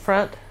coming in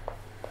front.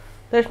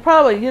 There's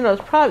probably, you know,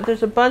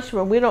 there's a bunch of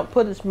them. We don't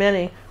put as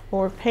many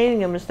when we're painting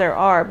them as there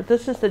are, but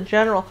this is the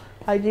general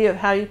idea of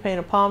how you paint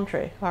a palm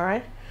tree, all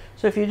right?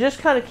 So if you just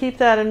kind of keep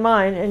that in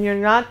mind, and you're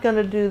not going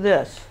to do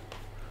this,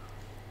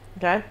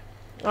 okay?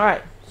 All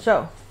right,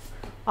 so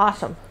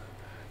awesome.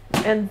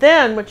 And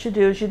then what you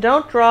do is you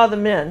don't draw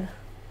them in.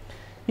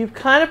 You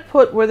kind of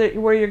put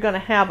where you're going to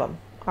have them,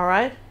 all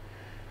right?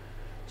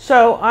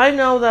 So I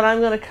know that I'm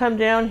going to come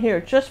down here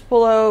just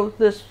below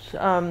this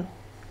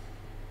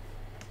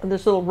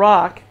this little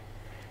rock,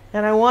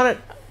 and I want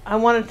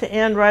it to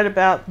end right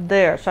about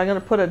there. So I'm going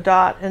to put a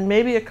dot and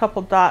maybe a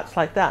couple dots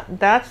like that.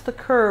 That's the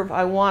curve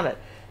I want it.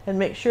 And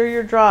make sure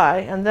you're dry.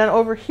 And then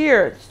over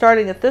here, it's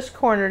starting at this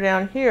corner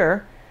down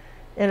here,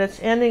 and it's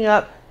ending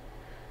up.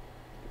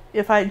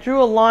 If I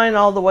drew a line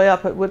all the way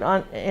up, it would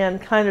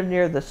end kind of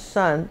near the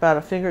sun, about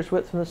a finger's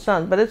width from the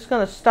sun. But it's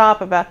going to stop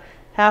about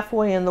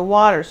halfway in the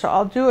water. So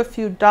I'll do a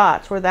few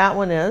dots where that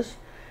one is.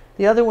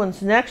 The other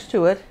one's next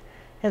to it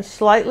and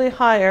slightly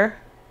higher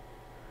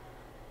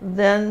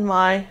than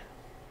my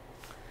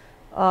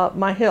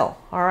my hill,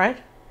 all right?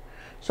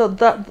 So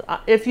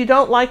if you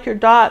don't like your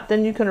dot,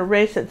 then you can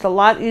erase it. It's a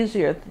lot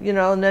easier, you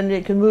know, and then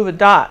you can move a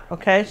dot,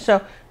 okay?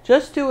 So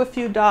just do a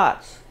few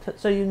dots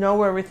so you know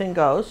where everything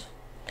goes.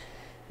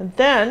 And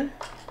then,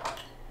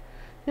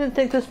 you didn't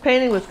think this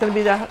painting was going to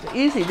be that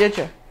easy, did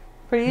you?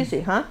 Pretty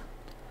easy, huh?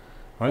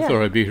 I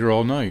thought I'd be here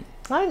all night.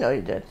 I know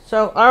you did.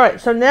 So, all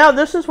right. So now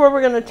this is where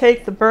we're going to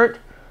take the burnt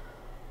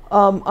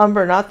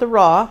umber, not the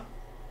raw.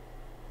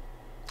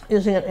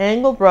 using an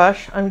angle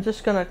brush, I'm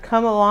just going to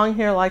come along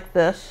here like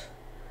this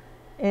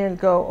and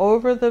go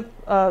over the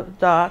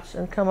dots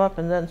and come up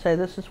and then say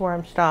this is where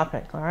I'm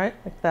stopping. All right,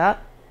 like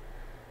that.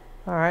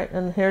 All right,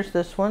 and here's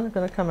this one. I'm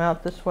going to come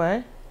out this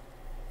way.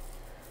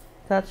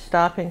 That's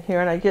stopping here,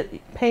 and I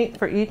get paint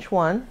for each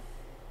one.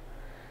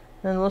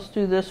 And let's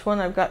do this one.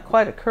 I've got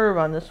quite a curve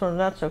on this one.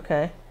 That's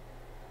okay.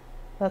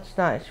 That's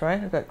nice, right?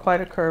 I've got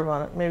quite a curve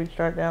on it. Maybe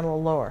start down a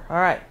little lower. All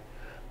right.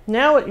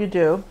 Now what you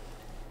do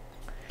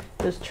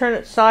is turn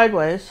it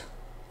sideways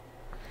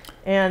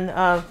and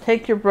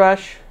take your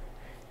brush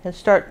and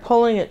start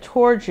pulling it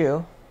towards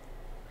you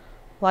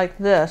like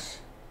this.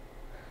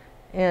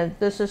 And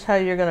this is how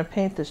you're going to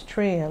paint this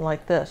tree in,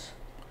 like this.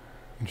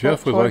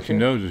 Jeff would like to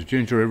know, does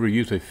Ginger ever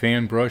use a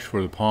fan brush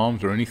for the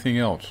palms or anything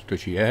else?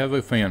 Does she have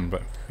a fan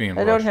brush?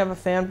 I don't have a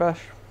fan brush.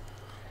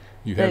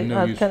 You have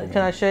no use for one.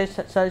 Can I say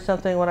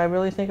something what I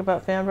really think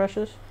about fan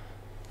brushes?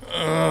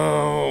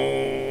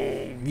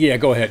 Oh, yeah,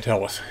 go ahead,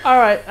 tell us. All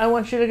right, I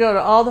want you to go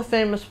to all the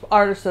famous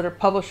artists that are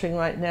publishing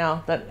right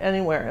now, that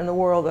anywhere in the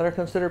world that are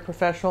considered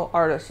professional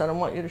artists, and I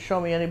want you to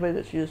show me anybody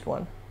that's used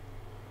one.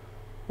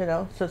 You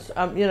know, since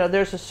you know,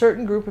 there's a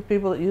certain group of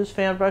people that use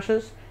fan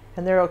brushes,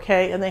 and they're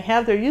okay, and they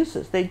have their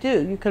uses. They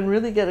do. You can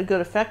really get a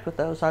good effect with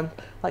those on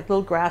like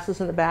little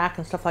grasses in the back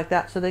and stuff like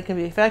that, so they can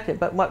be effective.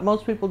 But what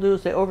most people do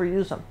is they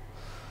overuse them.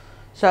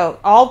 So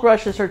all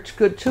brushes are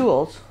good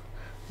tools,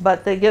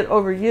 but they get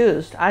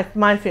overused.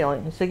 My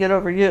feeling is they get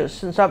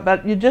overused, and so,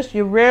 but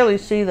you rarely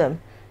see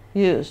them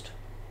used.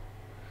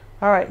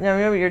 All right, now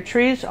remember your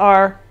trees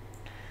are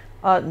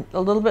a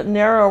little bit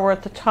narrower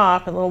at the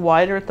top and a little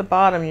wider at the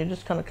bottom. You're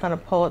just going to kind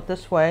of pull it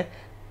this way.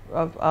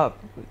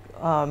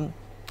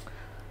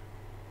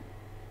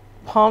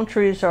 Palm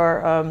trees are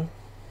a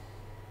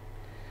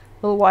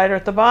little wider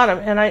at the bottom,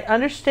 and I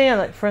understand,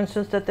 like for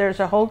instance, that there's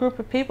a whole group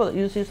of people that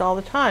use these all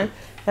the time,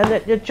 and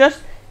that it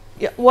just,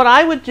 what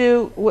I would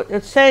do, what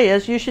I'd say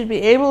is you should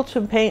be able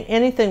to paint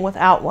anything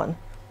without one,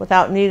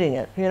 without needing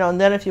it, you know, and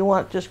then if you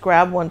want, just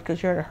grab one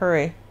because you're in a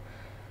hurry,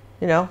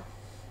 you know.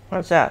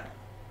 How's that?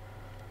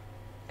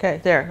 Okay,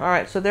 there. All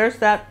right, so there's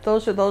that.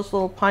 Those are those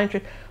little pine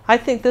trees. I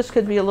think this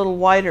could be a little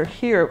wider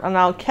here, and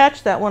I'll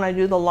catch that when I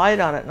do the light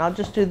on it, and I'll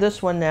just do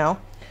this one now.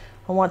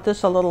 I want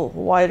this a little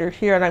wider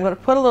here, and I'm going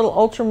to put a little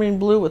ultramarine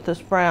blue with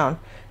this brown.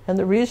 And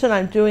the reason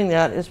I'm doing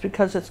that is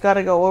because it's got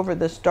to go over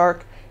this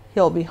dark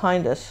hill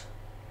behind us.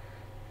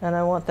 And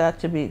I want that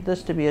to be,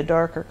 this to be a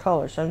darker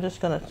color. So I'm just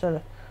going to sort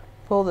of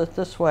pull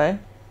this way.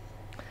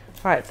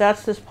 All right,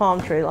 that's this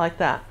palm tree like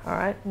that. All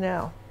right,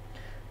 now,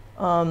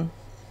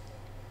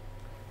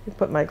 you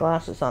put my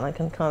glasses on, I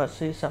can kind of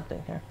see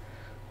something here.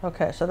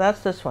 Okay, so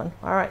that's this one.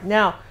 All right,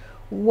 now,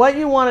 what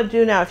you want to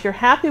do now, if you're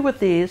happy with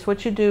these,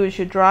 what you do is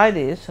you dry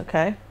these,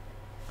 okay?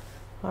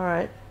 All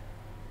right.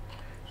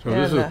 So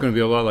this is going to be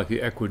a lot like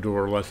the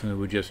Ecuador lesson that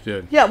we just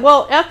did. Yeah,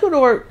 well,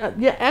 Ecuador,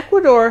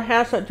 Ecuador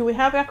has a, do we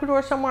have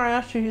Ecuador somewhere? I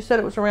asked you, you said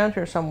it was around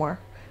here somewhere,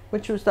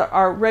 which was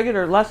our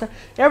regular lesson.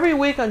 Every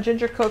week on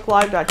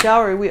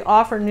gingercooklive.gallery, we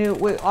offer new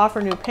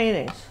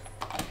paintings,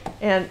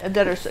 and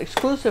that are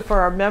exclusive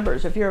for our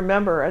members. If you're a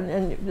member,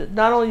 and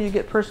not only you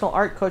get personal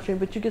art coaching,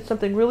 but you get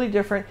something really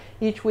different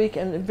each week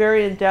and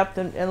very in-depth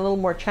and a little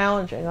more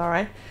challenging, all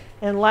right?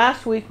 And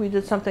last week we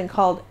did something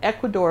called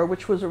Ecuador,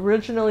 which was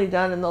originally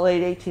done in the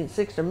late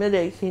 1860s or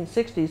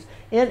mid-1860s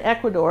in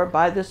Ecuador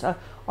by this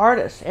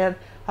artist, and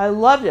I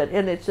loved it.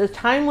 And it's as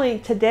timely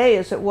today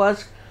as it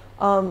was,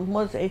 what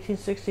was it,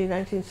 1860,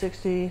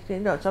 1960, you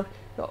know, it's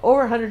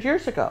over 100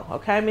 years ago,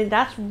 okay? I mean,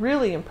 that's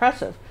really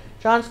impressive.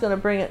 John's going to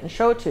bring it and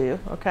show it to you,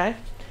 okay?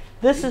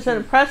 This is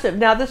impressive.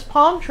 Now, this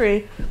palm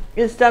tree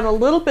is done a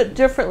little bit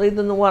differently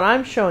than the one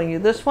I'm showing you.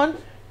 This one,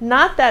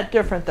 not that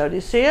different, though. Do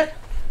you see it?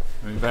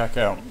 Let me back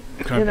out.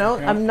 You know,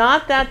 I'm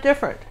not that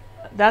different.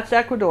 That's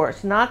Ecuador.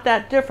 It's not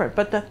that different.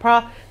 But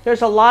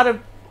there's a lot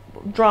of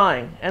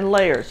drawing and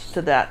layers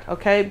to that,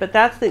 okay? But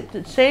that's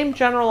the same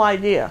general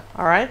idea,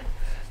 all right,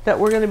 that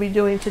we're going to be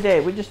doing today.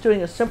 We're just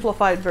doing a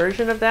simplified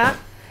version of that.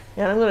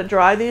 And I'm going to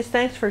dry these.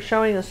 Thanks for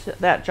showing us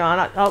that,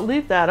 John. I'll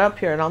leave that up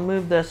here, and I'll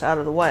move this out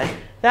of the way.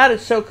 That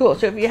is so cool.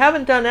 So if you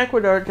haven't done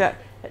Ecuador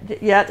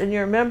yet, and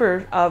you're a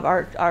member of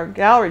our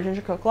gallery,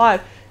 Ginger Cook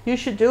Live, you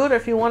should do it.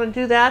 If you want to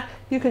do that,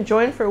 you can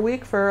join for a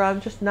week for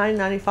just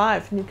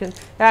 $9.95, and you can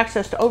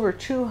access to over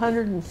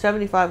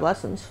 275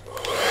 lessons.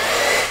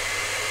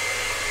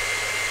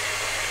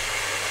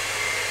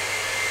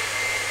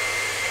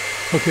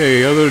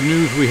 Okay, other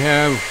news we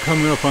have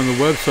coming up on the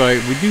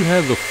website. We do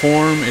have the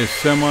form is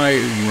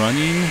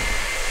semi-running,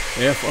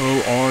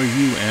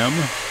 F-O-R-U-M.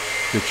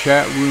 The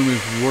chat room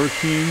is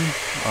working.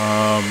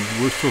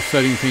 We're still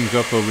setting things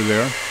up over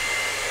there.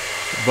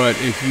 But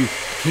if you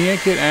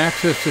can't get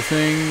access to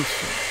things,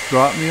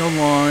 drop me a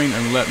line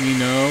and let me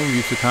know. You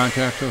used to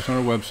contact us on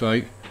our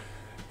website.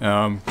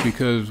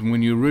 Because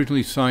when you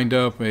originally signed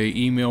up, an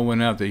email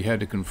went out that you had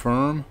to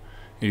confirm.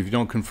 And if you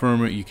don't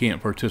confirm it, you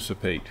can't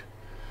participate.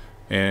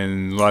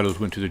 And a lot of those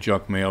went to the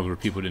junk mails where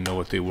people didn't know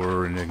what they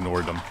were and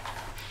ignored them.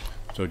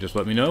 So just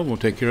let me know. We'll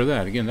take care of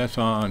that. Again, that's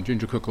on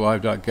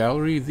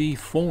gingercooklive.gallery, the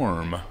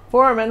form.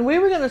 And we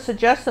were going to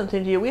suggest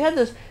something to you. We had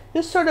this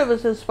sort of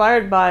was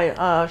inspired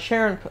by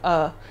Sharon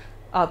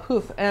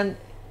Poof, and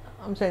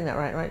I'm saying that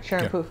right?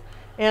 Sharon Poof.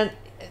 And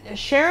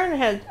Sharon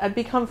had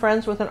become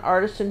friends with an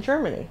artist in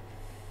Germany,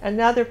 and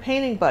now they're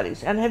painting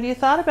buddies. And have you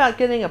thought about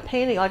getting a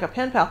painting, like a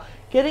pen pal,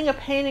 getting a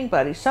painting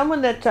buddy,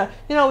 someone that,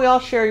 we all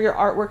share your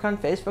artwork on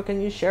Facebook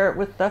and you share it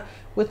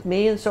with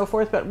me and so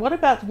forth, but what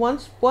about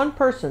one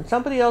person,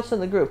 somebody else in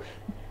the group?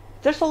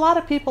 There's a lot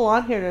of people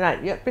on here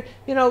tonight.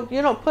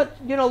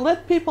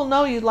 Let people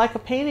know you'd like a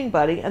painting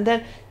buddy, and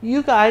then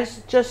you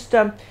guys just,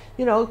 kind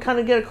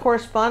of get a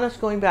correspondence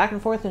going back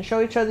and forth and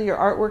show each other your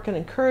artwork and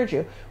encourage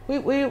you.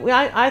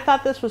 I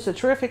thought this was a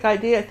terrific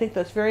idea. I think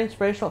that's very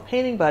inspirational,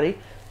 painting buddy.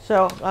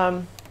 So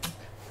I'm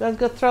going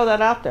to throw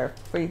that out there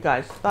for you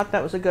guys. Thought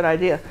that was a good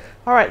idea.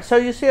 All right, so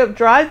you see I've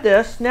dried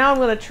this. Now I'm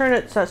going to turn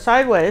it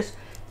sideways,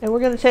 and we're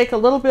going to take a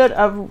little bit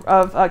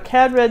of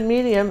Cad Red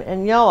Medium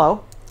and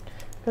yellow.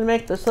 Going to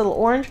make this little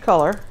orange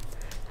color,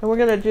 and we're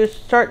going to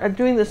start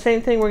doing the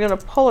same thing. We're going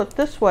to pull it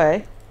this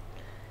way,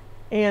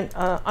 and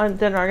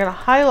then we're going to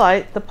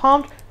highlight the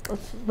palm.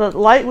 The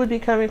light would be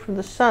coming from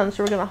the sun,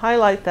 so we're going to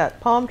highlight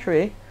that palm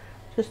tree,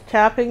 just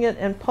tapping it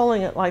and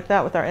pulling it like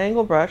that with our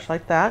angle brush,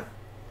 like that.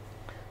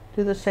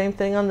 Do the same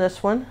thing on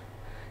this one.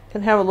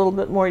 Can have a little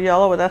bit more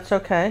yellow, but that's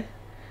okay.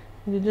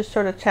 And you just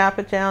sort of tap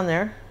it down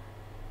there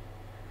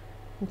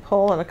and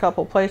pull in a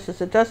couple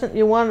places. It doesn't.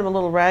 You want them a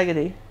little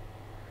raggedy.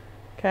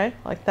 Okay,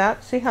 like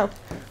that. See how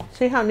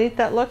neat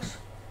that looks?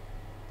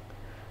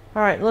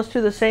 All right, let's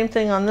do the same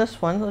thing on this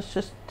one. Let's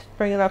just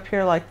bring it up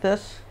here like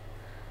this,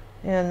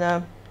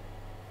 and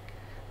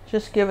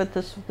just give it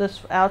this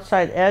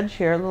outside edge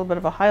here, a little bit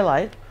of a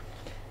highlight.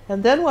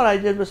 And then what I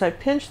did was I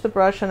pinched the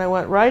brush and I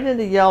went right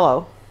into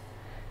yellow,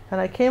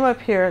 and I came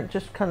up here and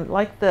just kind of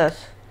like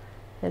this,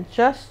 and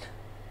just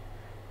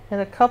in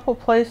a couple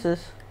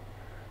places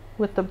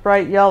with the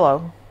bright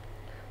yellow,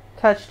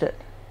 touched it,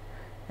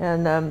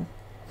 and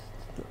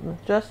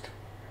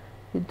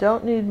you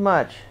don't need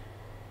much,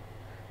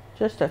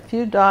 just a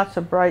few dots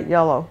of bright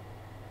yellow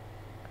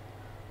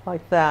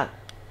like that,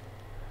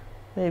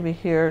 maybe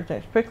here,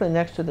 particularly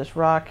next to this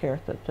rock here.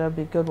 That'd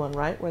be a good one,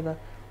 right, where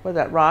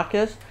that rock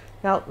is.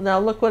 Now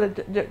look what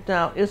it did.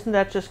 Now isn't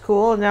that just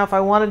cool? And now if I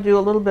want to do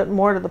a little bit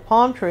more to the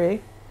palm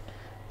tree,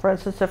 for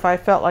instance, if I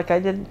felt like I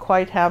didn't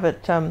quite have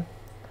it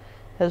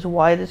as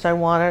white as I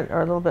wanted, or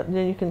a little bit,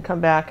 then you can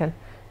come back and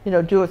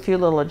do a few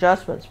little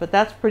adjustments. But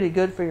that's pretty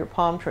good for your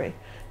palm tree.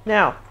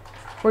 Now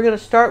we're going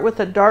to start with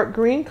a dark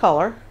green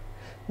color.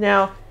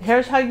 Now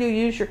here's how you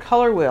use your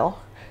color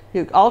wheel.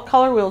 All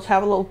color wheels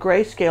have a little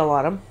grayscale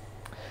on them,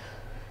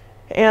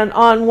 and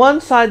on one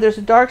side there's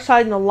a dark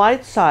side and a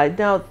light side.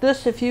 Now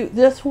this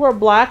were a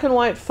black and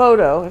white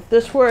photo,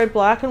 this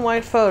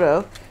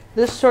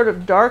sort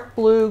of dark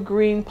blue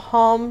green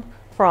palm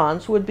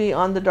fronds would be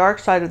on the dark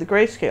side of the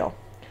grayscale.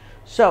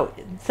 So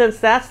since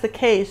that's the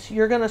case,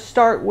 you're going to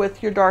start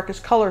with your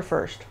darkest color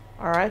first.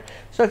 All right,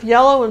 so if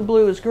yellow and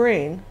blue is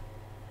green,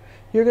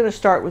 you're going to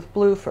start with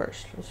blue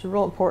first. This is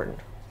real important.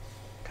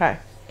 Okay,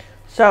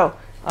 so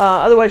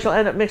otherwise you'll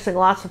end up mixing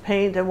lots of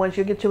paint, and once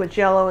you get too much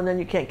yellow, and then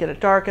you can't get it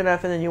dark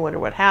enough, and then you wonder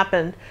what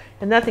happened,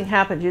 and nothing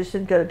happened. You just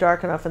didn't get it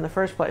dark enough in the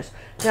first place.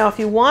 Now if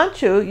you want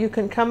to, you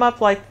can come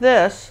up like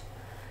this,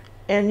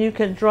 and you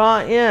can draw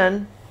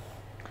in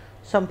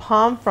some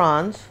palm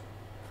fronds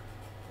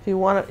if you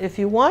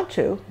want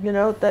to,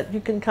 that you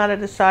can kind of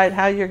decide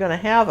how you're going to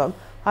have them.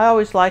 I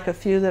always like a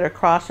few that are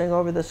crossing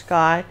over the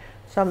sky,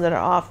 some that are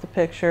off the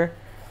picture,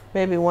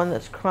 maybe one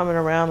that's coming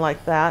around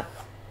like that.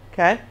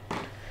 Okay.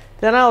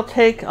 Then I'll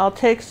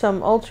take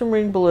some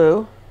ultramarine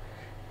blue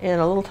and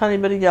a little tiny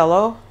bit of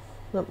yellow,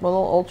 a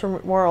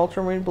little more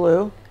ultramarine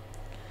blue.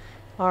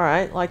 All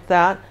right, like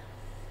that.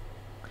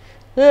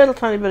 Little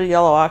tiny bit of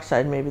yellow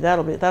oxide, maybe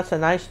that's a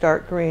nice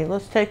dark green.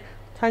 Let's take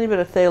a tiny bit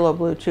of phthalo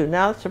blue too.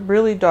 Now it's a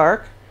really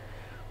dark.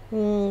 Put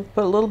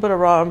a little bit of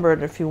raw umber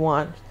in if you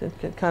want. It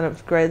can kind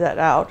of gray that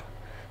out.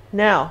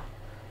 Now,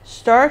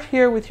 start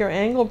here with your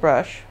angle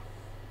brush,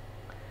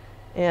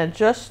 and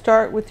just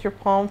start with your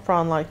palm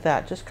frond like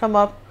that. Just come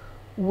up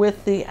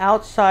with the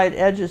outside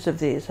edges of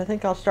these. I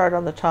think I'll start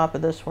on the top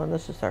of this one.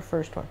 This is our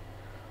first one,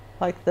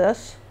 like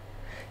this.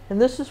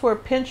 And this is where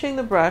pinching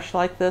the brush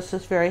like this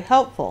is very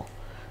helpful.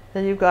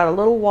 Then you've got a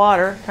little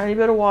water, tiny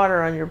bit of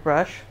water on your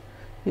brush.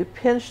 You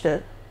pinched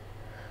it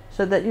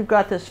so that you've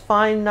got this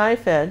fine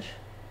knife edge,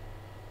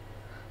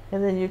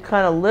 and then you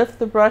kind of lift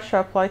the brush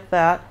up like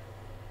that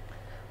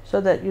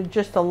so that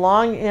the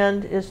long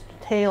end is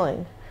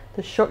tailing.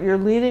 You're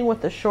leading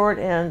with the short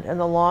end, and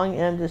the long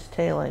end is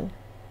tailing.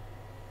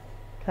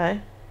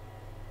 Okay?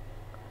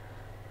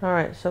 All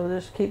right, so we'll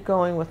just keep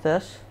going with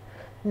this.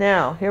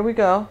 Now, here we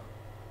go.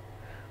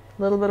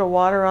 A little bit of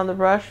water on the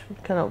brush,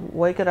 kind of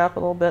wake it up a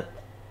little bit.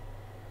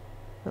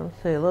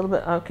 Let's see, a little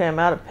bit. Okay, I'm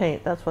out of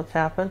paint. That's what's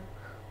happened.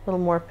 A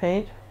little more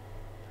paint.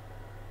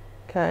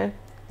 Okay,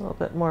 a little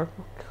bit more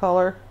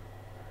color.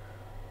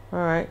 All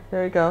right,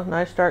 there you go.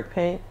 Nice dark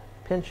paint.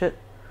 Pinch it.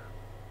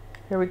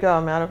 Here we go.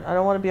 I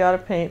don't want to be out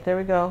of paint. There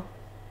we go.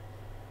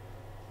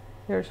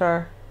 Here's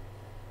our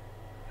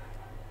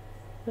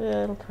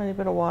little tiny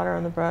bit of water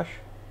on the brush.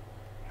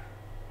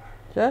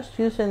 Just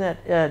using that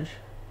edge,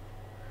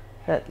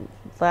 that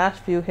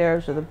last few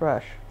hairs of the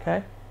brush,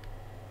 okay?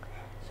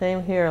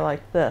 Same here,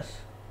 like this.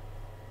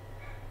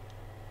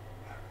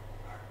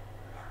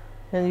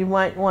 And you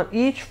might want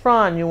each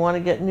frond you want to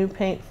get new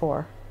paint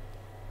for.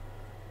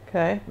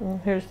 Okay,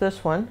 and here's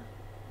this one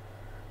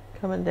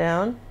coming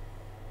down.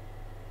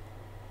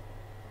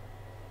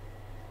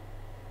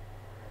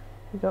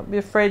 Don't be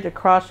afraid to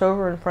cross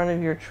over in front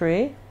of your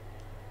tree.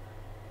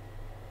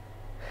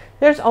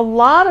 There's a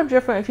lot of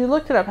different, if you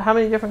looked it up, how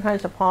many different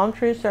kinds of palm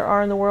trees there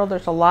are in the world,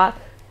 there's a lot.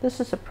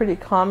 This is a pretty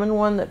common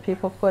one that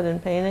people put in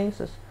paintings,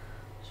 this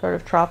sort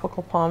of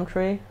tropical palm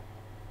tree.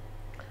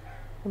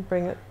 And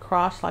bring it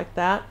across like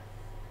that.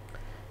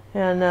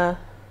 And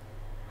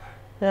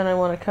then I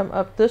want to come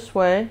up this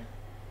way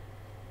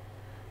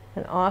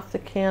and off the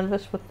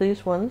canvas with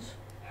these ones.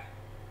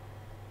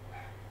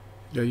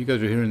 Yeah, you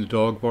guys are hearing the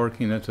dog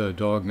barking. That's a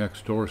dog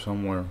next door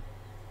somewhere.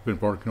 Been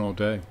barking all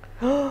day.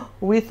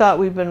 We thought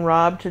we'd been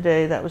robbed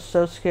today. That was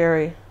so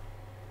scary.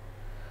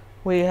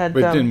 We had.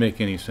 But it didn't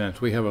make any sense.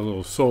 We have a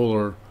little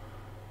solar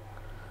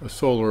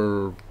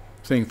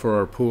thing for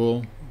our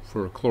pool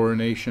for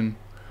chlorination,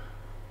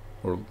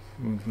 or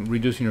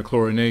reducing your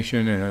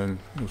chlorination, and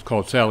it was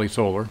called Sally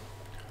Solar.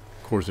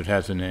 Of course, it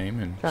has a name,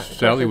 and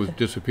Sally was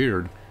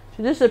disappeared.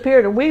 She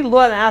disappeared, and we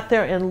went out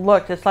there and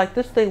looked. It's like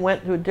this thing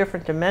went to a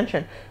different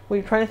dimension. We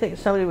were trying to think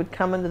somebody would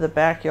come into the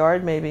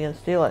backyard maybe and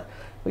steal it.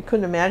 We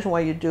couldn't imagine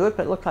why you'd do it,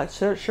 but it looked like,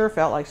 sure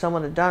felt like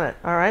someone had done it.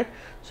 All right,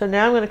 so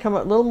now I'm going to come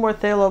up a little more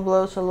phthalo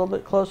blow, so a little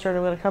bit closer, and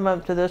I'm going to come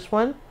up to this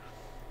one,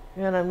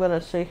 and I'm going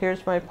to say,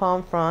 here's my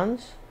palm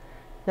fronds.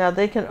 Now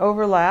they can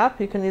overlap.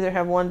 You can either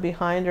have one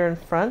behind or in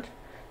front.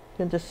 You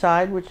can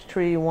decide which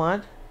tree you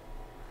want,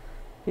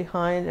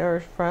 behind or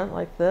front,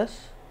 like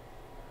this.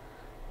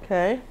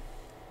 Okay.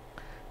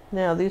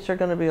 Now these are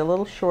going to be a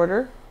little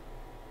shorter,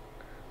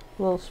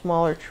 a little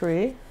smaller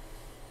tree.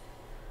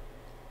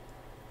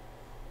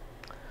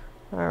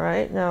 All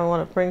right, now I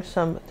want to bring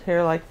some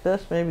here like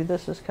this. Maybe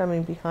this is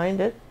coming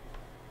behind it.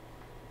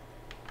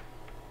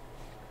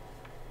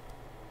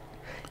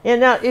 And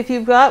now if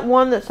you've got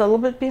one that's a little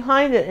bit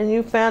behind it and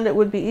you found it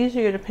would be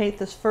easier to paint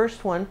this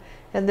first one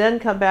and then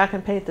come back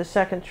and paint the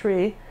second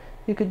tree,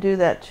 you could do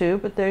that too,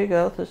 but there you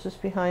go, this is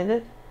behind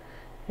it.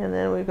 And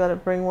then we've got to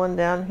bring one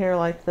down here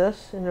like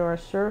this into our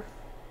surf.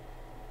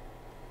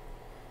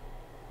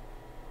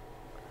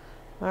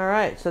 All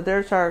right, so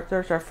there's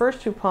our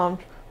first two palm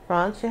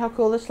fronds. See how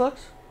cool this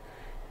looks?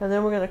 And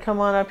then we're going to come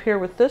on up here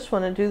with this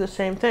one and do the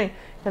same thing.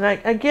 And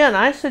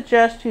I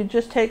suggest you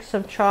just take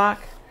some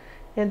chalk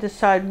and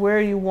decide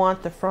where you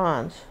want the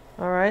fronds.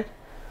 All right,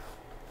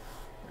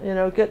 you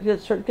know,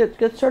 get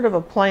sort of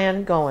a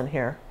plan going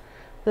here.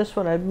 This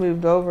one I've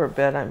moved over a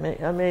bit.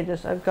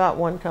 I've got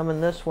one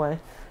coming this way.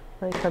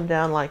 I come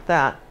down like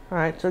that. All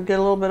right, so get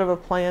a little bit of a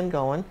plan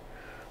going,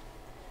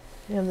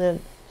 and then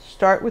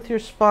start with your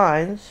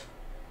spines.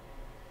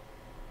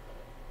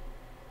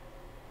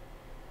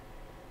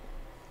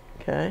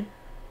 Okay,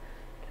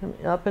 come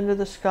up into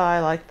the sky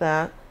like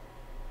that,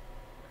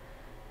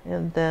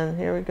 and then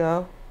here we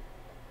go.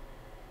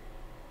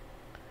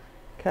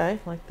 Okay,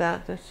 like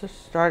that. Let's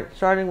just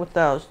starting with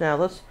those. Now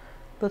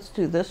let's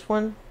do this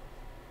one.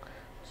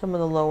 Some of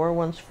the lower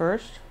ones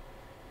first.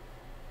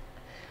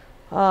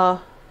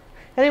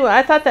 Anyway,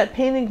 I thought that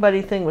painting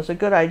buddy thing was a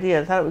good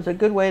idea. I thought it was a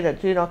good way to,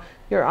 you know,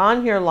 you're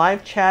on here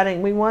live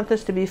chatting. We want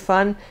this to be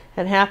fun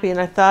and happy, and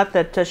I thought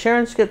that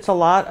Sharon gets a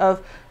lot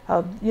of,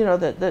 you know,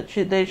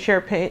 they share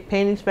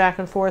paintings back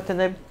and forth, and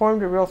they've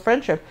formed a real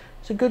friendship.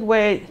 It's a good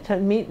way to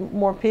meet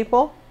more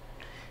people,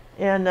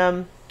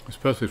 and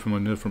especially from a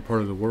different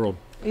part of the world.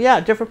 Yeah,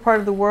 different part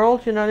of the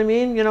world. You know what I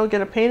mean? You know,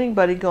 get a painting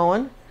buddy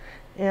going,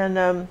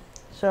 and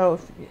so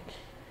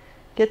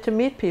get to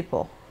meet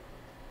people.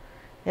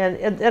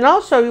 And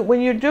also when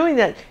you're doing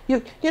that,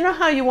 you know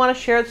how you want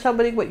to share with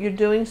somebody what you're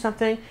doing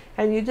something,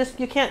 and you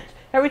can't,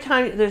 every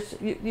time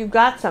you've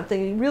got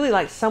something, you really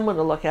like someone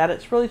to look at it.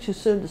 It's really too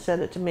soon to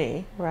send it to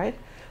me, right?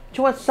 But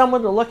you want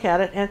someone to look at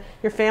it, and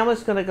your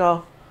family's going to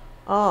go,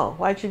 oh,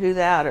 why'd you do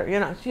that? Or, you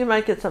know, so you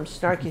might get some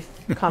snarky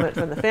comment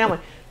from the family.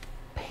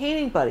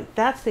 Painting buddy,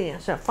 that's the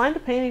answer. Find a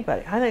painting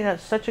buddy. I think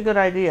that's such a good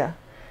idea.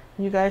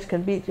 You guys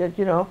can be,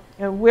 you know,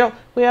 and we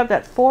have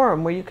that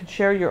forum where you can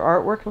share your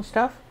artwork and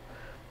stuff.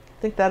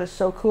 I think that is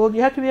so cool. Do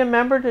you have to be a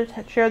member to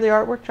share the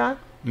artwork, John?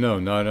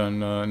 No, not in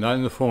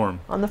the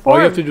forum. On the forum.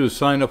 All you have to do is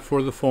sign up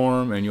for the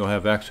forum, and you'll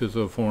have access to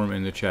the forum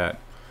in the chat.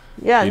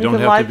 Yeah, you don't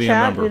have live to be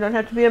chat. a member. You don't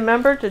have to be a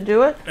member to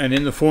do it. And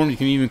in the forum, you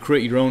can even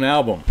create your own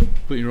album.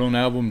 Put your own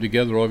album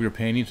together, all of your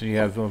paintings, and you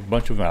have a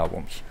bunch of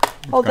albums.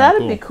 Oh,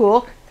 that'd be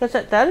cool. Because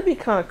that'd be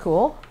kind of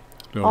cool.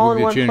 So all we'll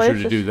in one get place.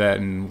 Ginger to do that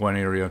in one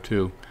area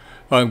too.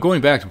 Going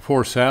back to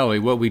poor Sally,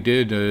 what we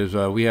did is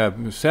we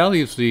have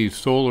Sally is the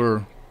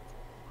solar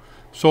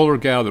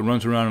gal that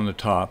runs around on the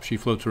top. She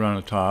floats around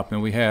on the top,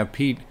 and we have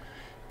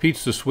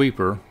Pete's the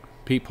sweeper.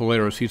 Pete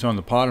Polaris, he's on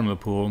the bottom of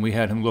the pool, and we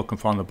had him looking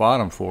on the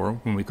bottom for her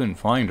when we couldn't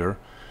find her.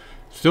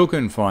 Still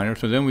couldn't find her,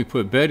 so then we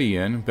put Betty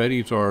in.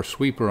 Betty's our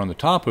sweeper on the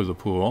top of the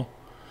pool.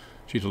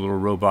 She's a little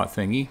robot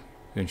thingy,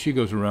 and she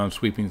goes around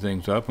sweeping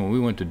things up, and we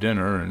went to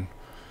dinner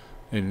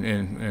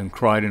and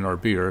cried in our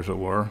beer, as it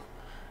were.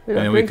 And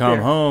then we come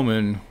home,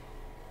 and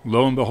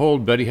lo and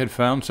behold, Betty had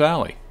found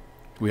Sally.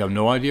 We have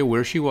no idea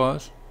where she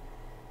was.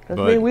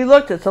 Because we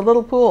looked, it's a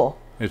little pool.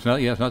 It's not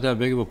that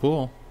big of a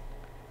pool.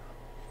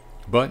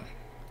 But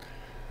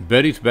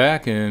Betty's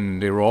back,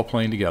 and they were all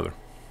playing together.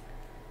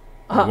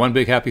 One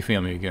big happy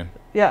family again.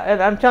 Yeah,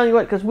 and I'm telling you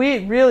what, because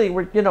we really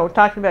were,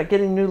 talking about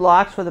getting new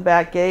locks for the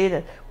back gate,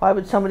 and why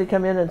would somebody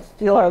come in and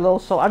steal our little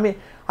solar? I mean,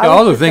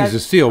 all the things to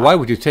steal. Why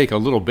would you take a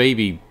little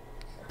baby,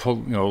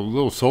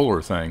 little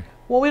solar thing?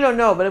 Well, we don't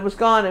know, but it was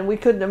gone, and we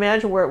couldn't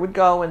imagine where it would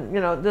go, and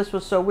this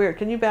was so weird.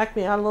 Can you back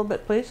me out a little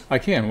bit, please? I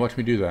can. Watch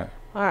me do that.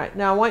 All right.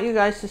 Now I want you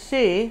guys to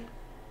see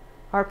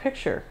our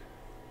picture.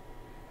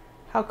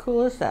 How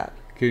cool is that?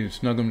 Can you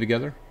snug them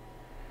together?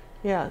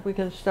 Yeah, we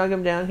can snug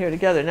them down here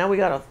together. Now we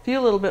got a few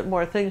little bit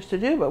more things to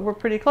do, but we're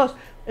pretty close.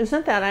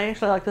 Isn't that? I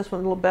actually like this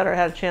one a little better. I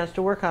had a chance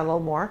to work on it a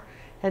little more.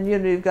 And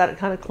you've got it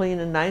kind of clean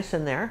and nice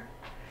in there.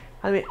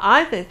 I mean,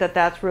 I think that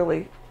that's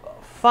really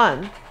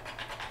fun.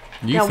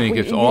 You think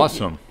it's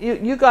awesome.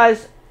 You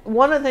guys,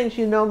 one of the things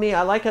me,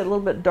 I like it a little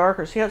bit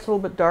darker. See how it's a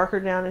little bit darker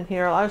down in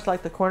here? I always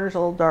like the corners a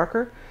little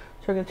darker.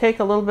 So we're going to take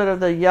a little bit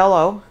of the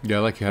yellow I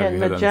like how and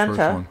you had magenta, that in the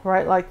first one.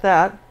 right like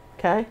that.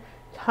 Okay.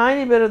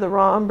 Tiny bit of the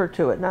raw umber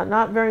to it,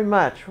 not very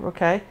much.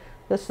 Okay,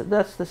 that's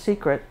the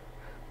secret.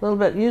 A little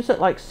bit. Use it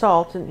like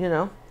salt, and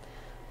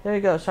there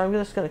you go. So I'm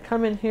just going to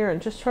come in here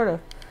and just sort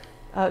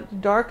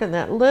of darken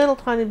that little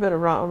tiny bit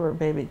of raw umber,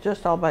 maybe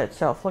just all by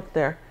itself. Look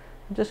there.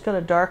 I'm just going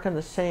to darken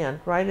the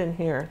sand right in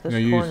here. This corner.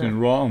 You're using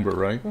raw umber,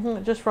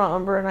 right? Just raw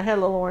umber, and I had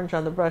a little orange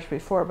on the brush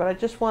before, but I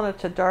just wanted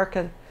to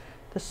darken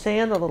the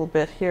sand a little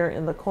bit here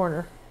in the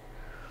corner,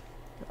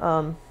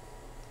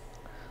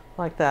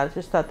 like that. I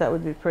just thought that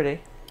would be pretty.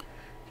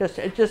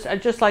 I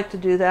just like to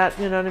do that,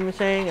 you know what I'm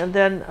saying? And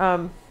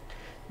then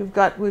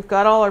we've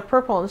got all our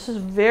purple, and this is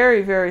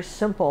very, very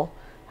simple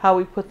how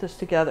we put this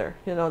together.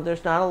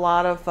 There's not a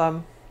lot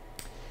of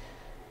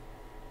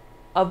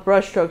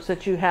brush strokes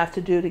that you have to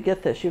do to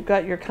get this. You've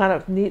got your kind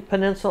of neat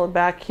peninsula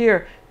back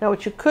here. Now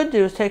what you could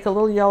do is take a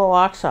little yellow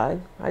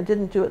oxide. I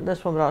didn't do it in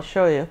this one, but I'll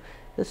show you.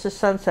 This is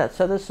sunset,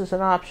 so this is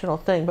an optional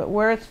thing. But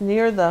where it's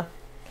near the,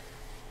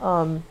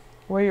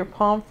 where your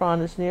palm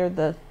frond is near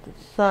the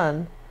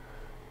sun,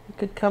 you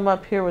could come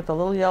up here with a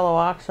little yellow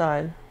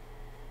oxide,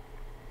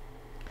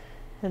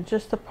 and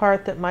just the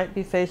part that might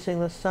be facing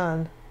the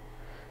sun,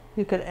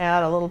 you could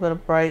add a little bit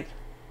of bright,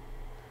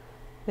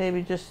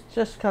 maybe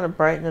just kind of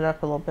brighten it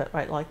up a little bit,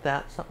 right like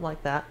that, something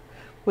like that.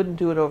 Wouldn't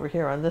do it over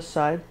here on this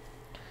side,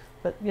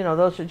 but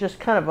those are just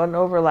kind of an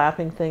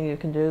overlapping thing you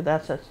can do.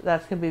 That's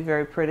going to be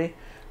very pretty.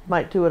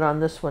 Might do it on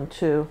this one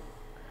too,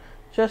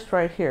 just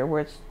right here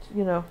where it's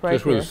right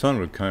just where here. the sun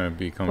would kind of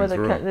be coming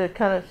through. The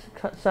kind of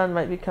sun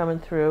might be coming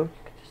through.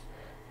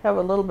 Have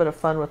a little bit of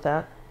fun with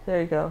that. There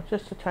you go,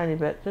 just a tiny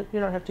bit. You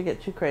don't have to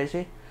get too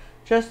crazy.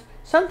 Just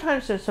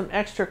sometimes there's some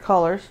extra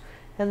colors,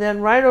 and then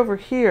right over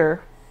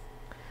here,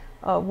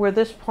 where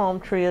this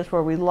palm tree is,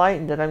 where we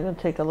lightened it, I'm going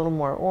to take a little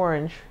more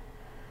orange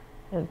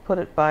and put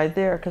it by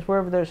there, because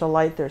wherever there's a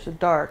light, there's a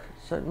dark.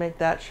 So make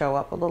that show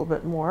up a little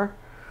bit more.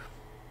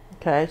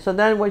 Okay, so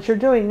then what you're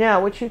doing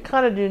now, what you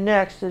kind of do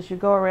next, is you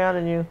go around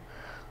and you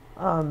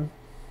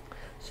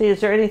see,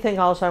 is there anything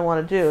else I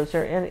want to do? Is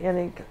there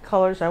any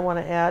colors I want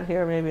to add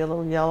here? Maybe a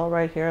little yellow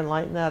right here and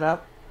lighten that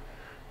up.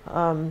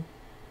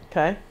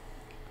 Okay,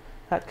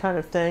 that kind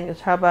of thing.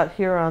 Is how about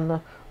here on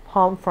the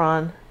palm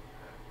frond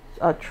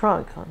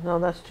trunk? No,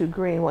 that's too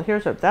green. Well,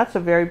 that's a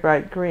very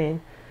bright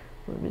green.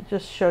 Let me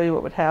just show you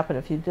what would happen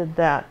if you did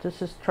that.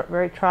 This is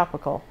very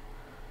tropical.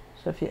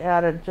 So if you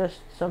added just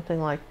something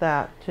like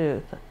that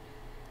too.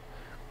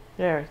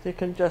 There, you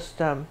can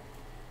just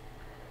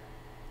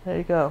there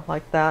you go,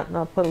 like that, and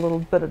I'll put a little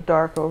bit of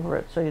dark over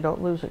it so you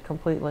don't lose it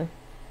completely.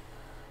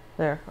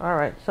 There, all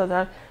right, so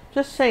that,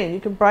 just saying, you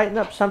can brighten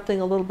up something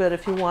a little bit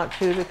if you want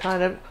to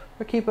kind of,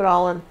 or keep it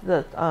all in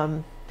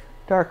the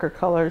darker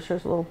colors.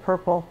 There's a little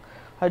purple.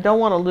 I don't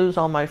want to lose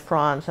all my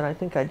fronds, and I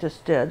think I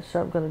just did,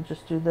 so I'm going to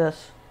just do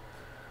this.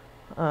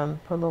 Put a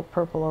little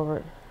purple over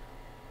it.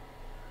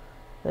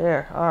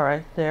 There, all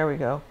right, there we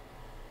go.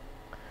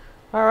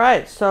 All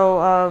right,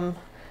 so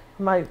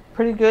am I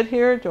pretty good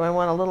here? Do I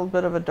want a little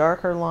bit of a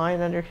darker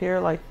line under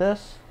here like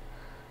this?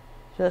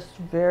 Just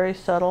very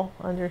subtle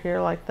under here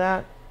like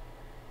that.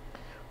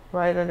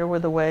 Right under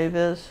where the wave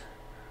is.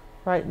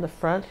 Right in the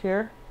front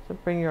here. So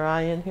bring your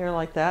eye in here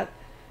like that.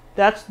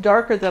 That's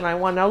darker than I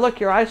want. Now look,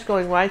 your eye's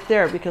going right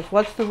there, because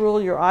what's the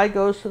rule? Your eye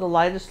goes to the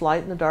lightest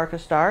light and the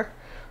darkest dark.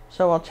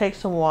 So I'll take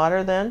some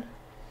water then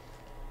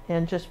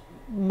and just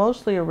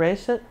mostly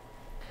erase it.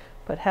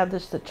 But have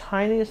this the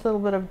tiniest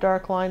little bit of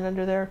dark line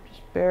under there.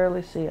 Just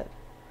barely see it.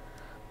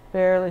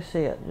 Barely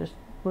see it. Just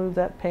move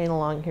that paint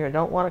along here.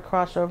 Don't want to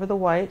cross over the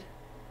white.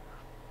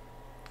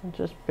 And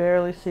just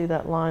barely see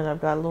that line.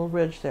 I've got a little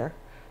ridge there.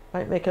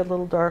 Might make it a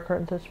little darker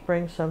and just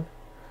bring some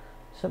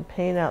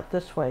paint out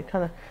this way.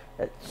 Kind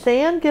of,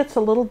 sand gets a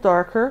little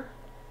darker,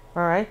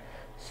 all right?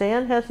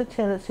 Sand has a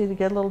tendency to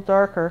get a little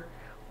darker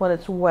when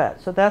it's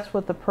wet. So that's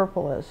what the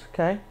purple is,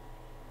 okay?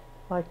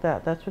 Like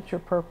that. That's what your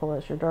purple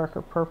is, your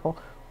darker purple.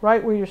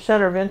 Right where your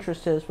center of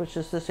interest is, which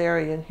is this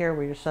area in here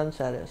where your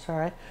sunset is, all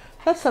right?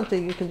 That's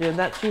something you can do. And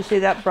that's, you see,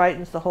 that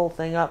brightens the whole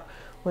thing up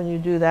when you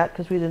do that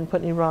because we didn't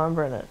put any raw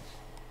umber in it.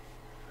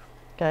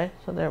 Okay,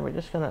 so there, we're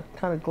just going to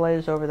kind of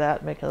glaze over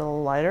that, make it a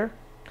little lighter,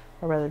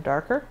 or rather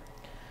darker.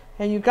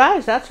 And you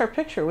guys, that's our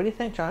picture. What do you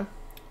think, John?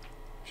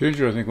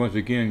 Ginger, I think once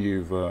again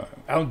you've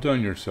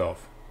outdone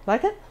yourself.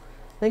 Like it?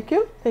 Thank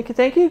you,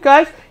 thank you,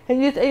 guys.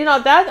 And you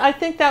know that I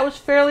think that was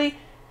fairly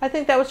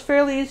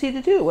easy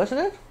to do,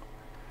 wasn't it?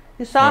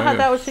 You saw how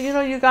that was. You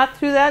know, you got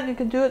through that. You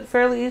could do it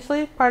fairly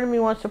easily. Part of me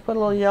wants to put a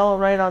little yellow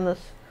right on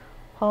this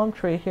palm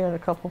tree here in a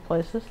couple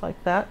places,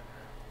 like that.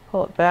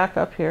 Pull it back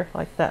up here,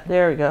 like that.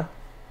 There we go.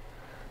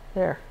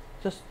 There.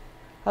 Just,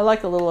 I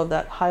like a little of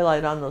that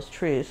highlight on those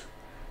trees.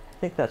 I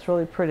think that's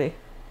really pretty.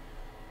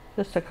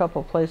 Just a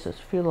couple places,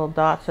 a few little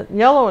dots. And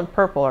yellow and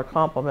purple are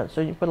complements,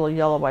 so you put a little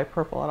yellow by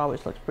purple. It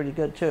always looks pretty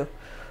good too.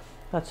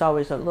 That's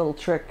always a little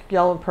trick.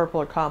 Yellow and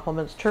purple are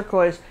complements.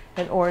 Turquoise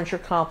and orange are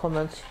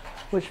complements,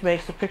 which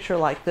makes a picture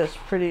like this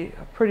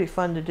pretty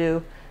fun to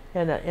do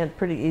and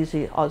pretty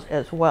easy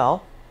as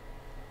well.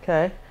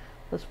 Okay,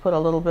 let's put a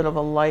little bit of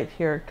a light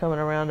here coming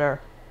around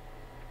our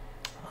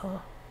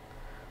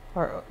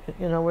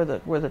you know,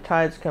 where the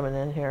tide's coming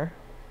in here.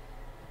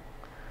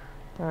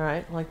 All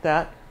right, like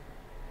that.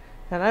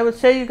 And I would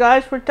say, you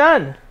guys, we're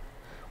done.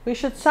 We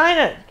should sign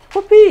it.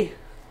 Whoopee!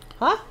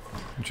 Huh?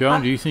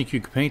 John, do you think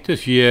you could paint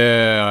this?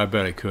 Yeah, I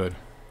bet I could.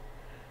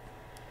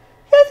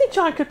 Yeah, I think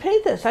John could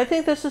paint this. I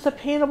think this is a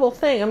paintable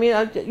thing. I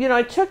mean, you know,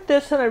 I took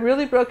this and I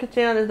really broke it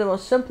down into the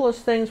most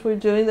simplest things we're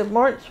doing. The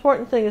more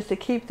important thing is to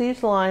keep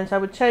these lines. I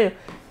would tell you,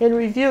 in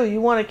review,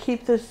 you want to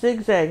keep this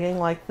zigzagging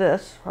like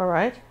this, all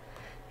right?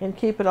 And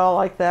keep it all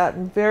like that,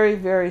 and very,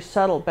 very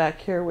subtle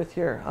back here with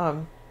your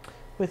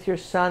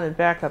sun, and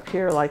back up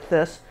here like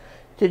this.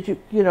 Did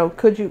you know,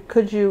 could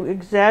you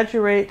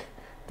exaggerate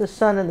the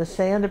sun and the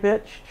sand a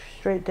bit,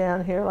 straight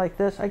down here like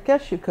this? I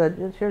guess you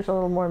could. Here's a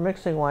little more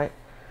mixing white.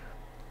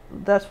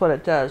 That's what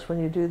it does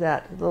when you do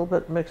that, a little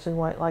bit mixing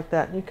white like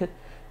that. And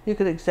you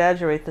could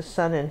exaggerate the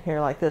sun in here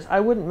like this. I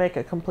wouldn't make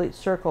a complete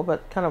circle,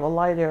 but kind of a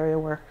light area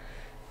where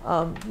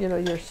you know,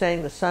 you're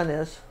saying the sun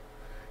is.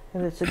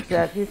 And it's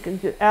exact. You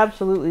can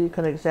absolutely, you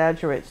can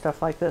exaggerate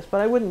stuff like this,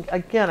 but I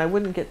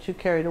wouldn't get too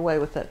carried away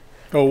with it.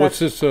 Oh, what's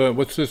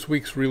this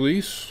week's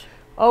release?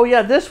 Oh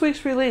yeah, this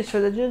week's release for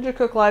the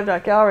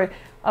gingercooklive.gallery.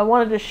 I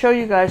wanted to show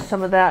you guys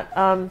some of that.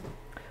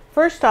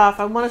 First off,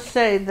 I want to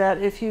say that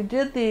if you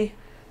did the,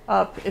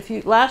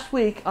 last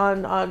week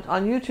on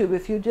YouTube,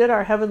 if you did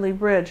our Heavenly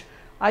Bridge,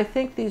 I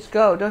think these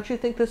go. Don't you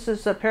think this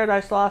is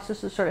Paradise Lost?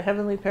 This is sort of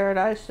Heavenly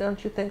Paradise.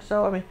 Don't you think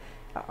so? I mean,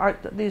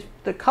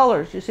 the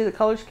colors, you see the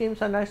color schemes,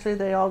 how nicely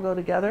they all go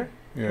together?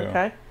 Yeah.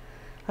 Okay.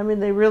 I mean,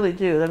 they really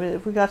do. I mean,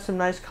 if we got some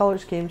nice color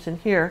schemes in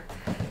here,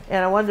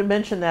 and I wanted to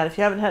mention that if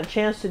you haven't had a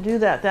chance to do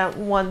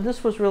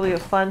this was really a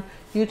fun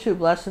YouTube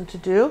lesson to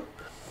do.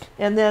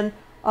 And then,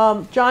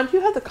 John, do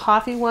you have the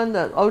coffee one,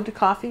 the Ode to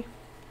Coffee?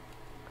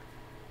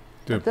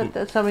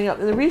 That's coming up.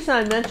 And the reason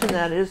I mention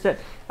that is that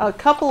a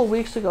few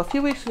weeks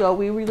ago,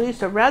 we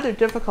released a rather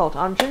difficult,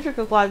 on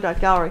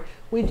gingercooklive.gallery,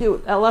 we do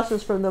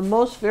lessons from the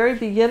most very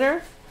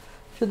beginner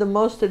to the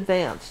most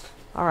advanced,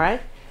 all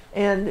right?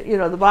 And, you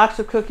know, the box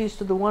of cookies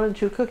to the 1 and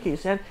 2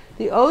 cookies. And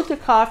the Ode to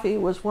Coffee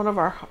was one of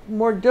our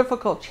more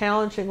difficult,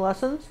 challenging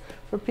lessons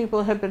for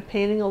people who have been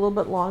painting a little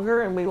bit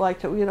longer, and we like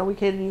to, you know, we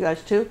cater to you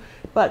guys too.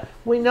 But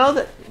we know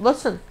that,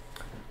 listen,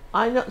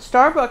 I know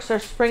Starbucks are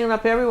springing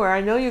up everywhere.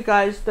 I know you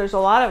guys, there's a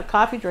lot of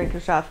coffee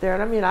drinkers out there.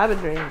 And I mean, I've been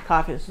drinking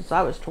coffee since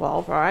I was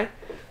 12, all right?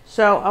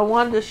 So I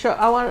wanted to show,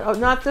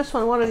 not this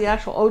one, one of the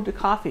actual Ode to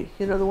Coffee,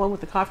 you know, the one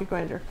with the coffee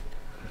grinder.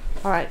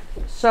 All right,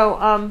 so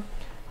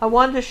I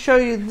wanted to show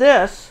you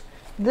this.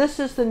 This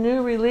is the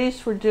new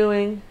release we're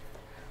doing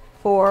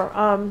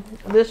for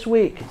this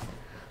week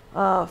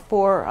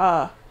for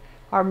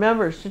our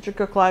members,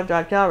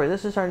 gingercooklive.gallery.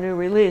 This is our new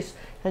release,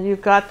 and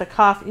you've got the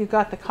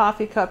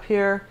coffee cup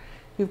here.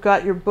 You've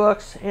got your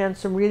books and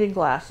some reading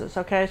glasses.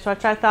 Okay, so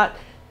which I thought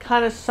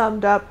kind of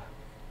summed up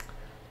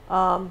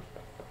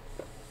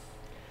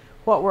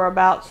what we're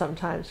about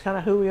sometimes, kind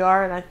of who we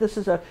are. And this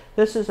is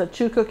a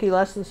 2 cookie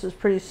lesson. This is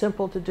pretty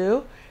simple to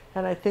do,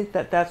 and I think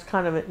that's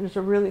kind of it's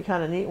a really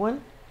kind of neat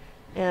one.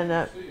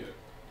 And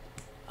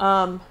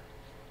so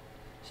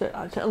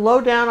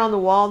low down on the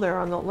wall there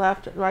on the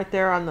left, right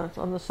there on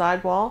the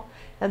side wall.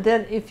 And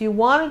then if you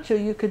wanted to,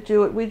 you could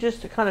do it. We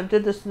just kind of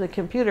did this in the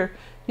computer.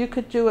 You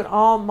could do it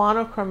all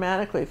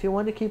monochromatically. If you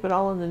wanted to keep it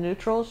all in the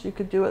neutrals, you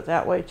could do it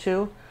that way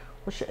too.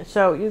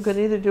 So you could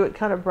either do it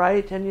kind of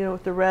bright and, you know,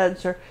 with the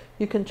reds, or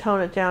you can tone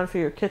it down for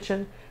your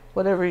kitchen,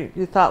 whatever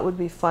you thought would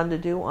be fun to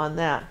do on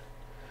that.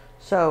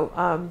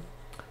 So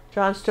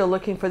John's still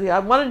looking for I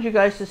wanted you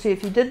guys to see,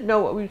 if you didn't know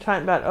what we were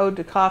talking about, Ode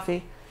to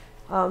Coffee,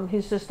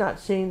 he's just not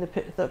seeing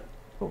the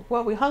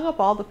Well, we hung up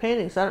all the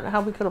paintings. I don't know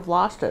how we could have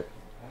lost it.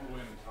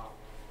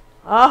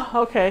 Oh,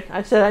 okay.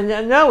 I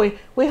said, no,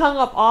 we hung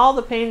up all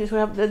the paintings.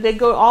 They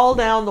go all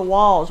down the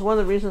walls. One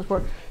of the reasons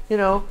we're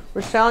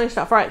selling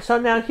stuff. All right. So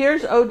now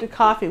here's Ode to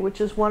Coffee,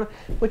 which is one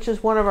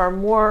of our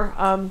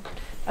more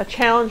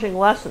challenging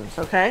lessons.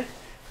 Okay,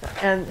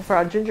 and for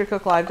our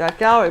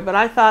gingercooklive.gallery. But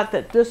I thought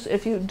that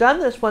if you'd done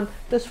this one,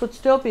 this would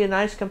still be a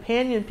nice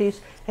companion piece,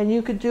 and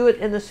you could do it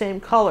in the same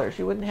colors.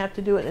 You wouldn't have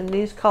to do it in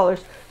these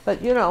colors,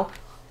 but there are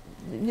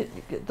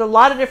a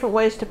lot of different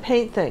ways to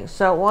paint things.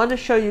 So I wanted to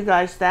show you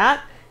guys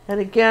that. And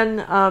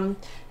again,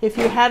 if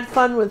you had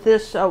fun with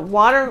this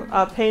water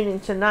painting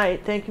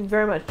tonight, thank you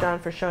very much, John,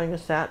 for showing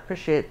us that.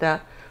 Appreciate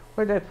that.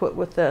 Where did I put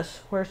with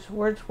this? Where's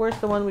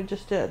the one we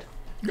just did?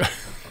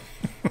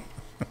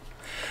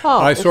 Oh,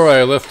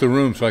 I left the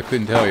room, so I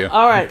couldn't tell you.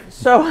 All right.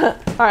 So, all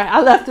right,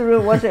 I left the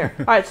room. Was there?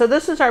 All right. So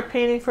this is our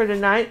painting for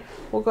tonight.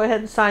 We'll go ahead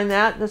and sign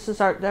that. This is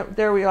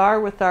there we are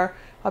with our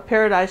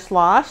Paradise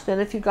Lost. And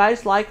if you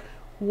guys like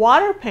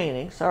water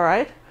paintings, all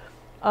right,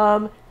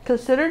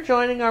 consider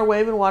joining our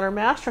Wave and Water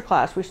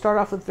Masterclass. We start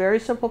off with very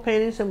simple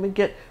paintings and we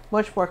get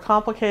much more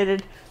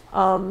complicated.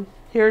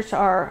 Here's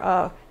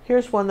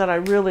one that I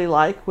really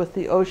like with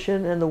the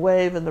ocean and the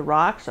wave and the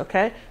rocks,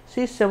 okay?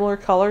 See, similar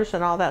colors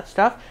and all that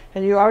stuff.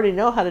 And you already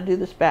know how to do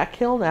this back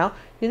hill now.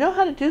 You know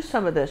how to do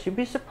some of this. You'd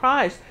be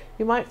surprised.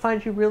 You might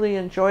find you really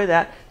enjoy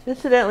that.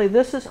 Incidentally,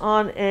 this is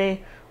on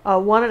a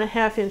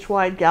 1.5 inch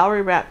wide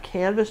gallery wrap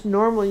canvas.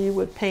 Normally you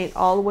would paint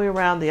all the way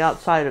around the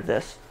outside of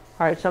this.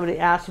 All right, somebody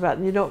asked about,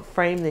 and you don't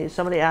frame these.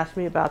 Somebody asked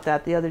me about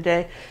that the other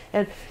day.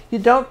 And you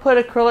don't put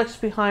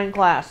acrylics behind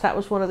glass. That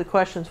was one of the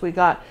questions we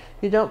got.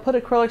 You don't put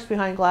acrylics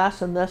behind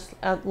glass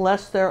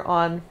unless they're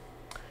on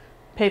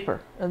paper,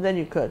 and then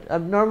you could.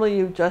 Normally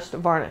you just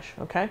varnish,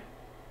 okay?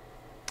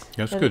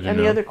 That's good to know.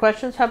 Any other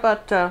questions? How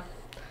about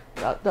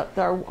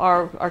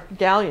our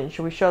galleon?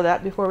 Should we show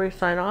that before we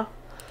sign off?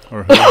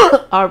 Or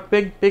our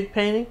big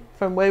painting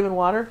from Wave and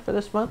Water for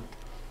this month.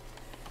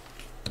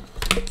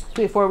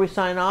 Before we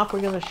sign off,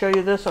 we're going to show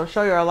you this. I'll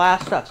show you our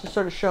last stuff. It's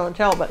sort of show and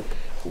tell, but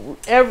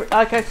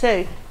like I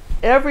say,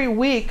 every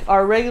week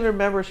our regular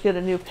members get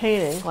a new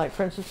painting. Like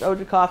for instance, Ode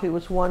to Coffee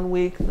was 1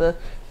 week. But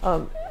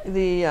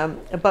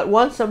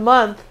once a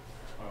month,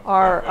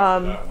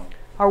 our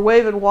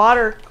Wave and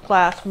Water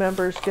class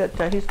members get.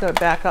 He's going to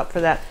back up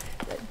for that.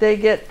 They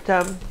get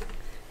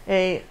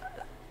a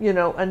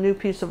new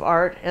piece of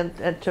art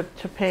and to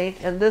paint.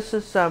 And this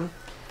is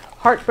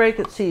Heartbreak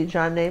at Sea.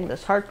 John named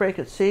this Heartbreak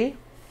at Sea.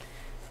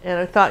 And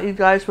I thought you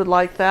guys would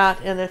like that.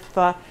 And if,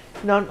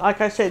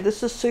 like I say,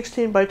 this is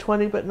 16 by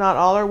 20, but not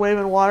all our Wave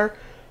and Water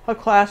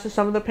classes.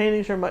 Some of the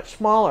paintings are much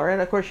smaller.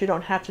 And of course, you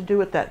don't have to do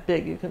it that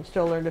big. You can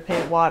still learn to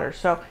paint water.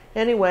 So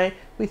anyway,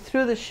 we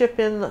threw the ship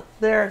in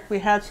there. We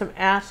had some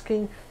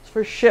asking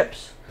for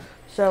ships.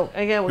 So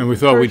again, we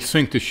thought we'd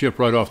sink the ship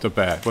right off the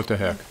bat. What the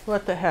heck?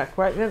 What the heck,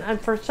 right? And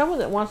for someone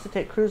that wants to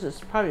take cruises,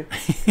 it's probably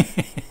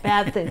a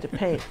bad thing to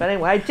paint. But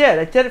anyway, I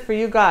did it for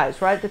you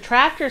guys, right? The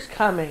tractor's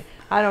coming.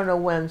 I don't know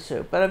when,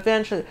 Sue, but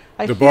eventually.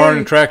 The barn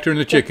and tractor and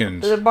the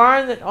chickens. The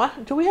barn.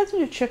 Do we have to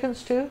do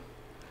chickens too?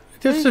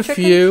 Just a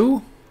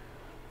few.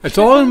 It's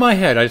all in my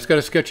head. I just got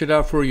to sketch it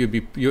out for you.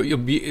 It'll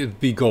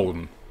be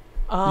golden.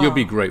 You'll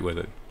be great with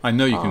it. I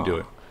know you can do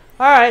it.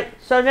 All right.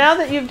 So now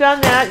that you've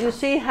done that, you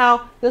see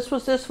how this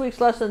was this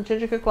week's lesson,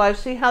 Ginger Cook Live.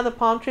 See how the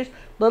palm trees,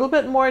 a little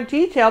bit more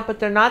detailed,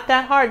 but they're not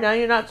that hard. Now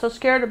you're not so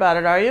scared about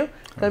it, are you?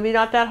 Going to be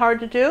not that hard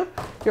to do.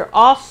 You're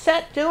all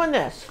set doing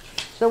this.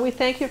 So we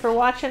thank you for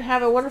watching.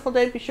 Have a wonderful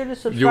day. Be sure to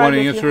subscribe. You want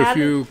to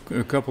answer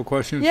a couple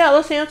questions? Yeah,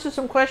 let's answer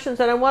some questions.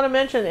 And I want to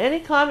mention any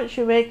comments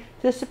you make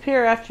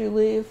disappear after you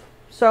leave.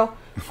 So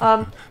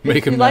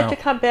if you'd like to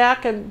come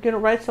back and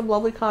write some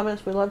lovely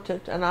comments, we love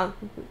to.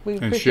 We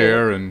appreciate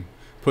share it. And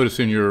put us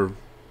in your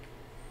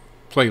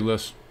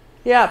playlist.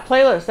 Yeah,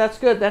 playlist. That's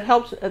good. That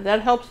helps the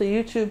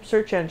YouTube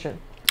search engine.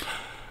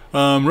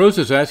 Rose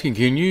is asking,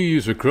 can you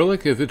use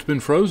acrylic if it's been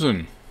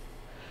frozen?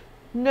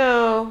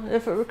 No,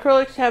 if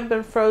acrylics have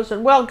been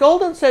frozen. Well,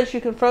 Golden says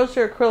you can froze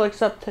your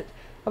acrylics up to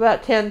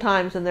about 10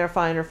 times and they're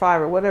fine, or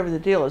 5, or whatever the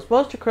deal is.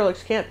 Most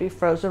acrylics can't be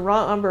frozen.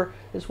 Raw umber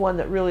is one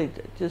that really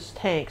just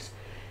tanks.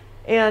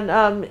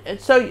 And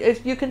so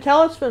if you can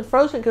tell it's been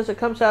frozen because it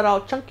comes out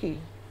all chunky.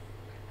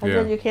 And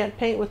then you can't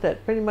paint with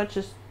it. Pretty much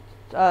just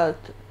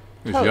it's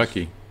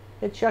yucky.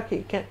 It's yucky.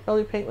 You can't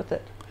really paint with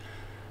it.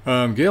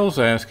 Gail's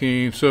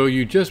asking, so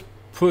you just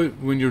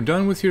when you're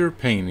done with your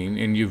painting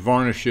and you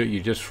varnish it, you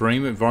just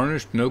frame it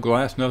varnished, no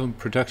glass, no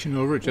protection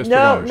over it, just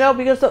varnish? No,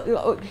 because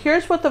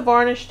here's what the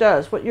varnish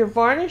does. What your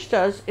varnish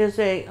does is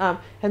and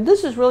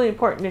this is really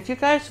important. If you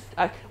guys,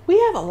 we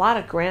have a lot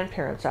of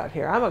grandparents out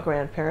here. I'm a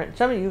grandparent.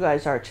 Some of you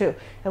guys are too.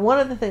 And one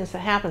of the things that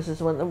happens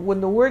is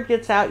when the word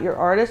gets out, you're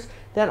artists,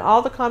 then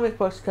all the comic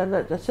books,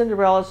 the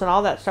Cinderellas and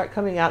all that start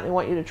coming out, and they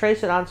want you to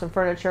trace it on some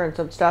furniture and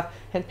some stuff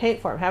and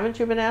paint for them. Haven't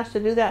you been asked to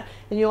do that?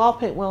 And you all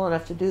paint well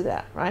enough to do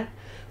that, right?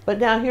 But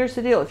now here's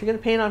the deal. If you're going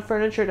to paint on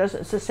furniture,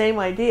 it's the same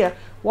idea.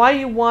 Why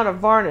you want a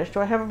varnish?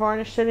 Do I have a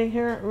varnish sitting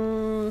here?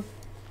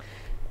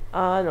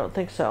 I don't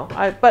think so.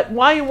 But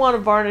why you want a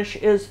varnish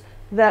is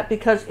that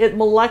because it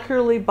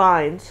molecularly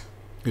binds.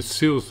 It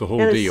seals the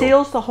whole And deal. it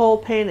seals the whole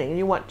painting. And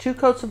you want 2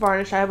 coats of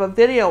varnish. I have a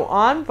video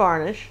on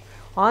varnish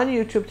on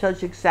YouTube,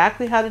 tells you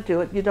exactly how to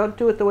do it. You don't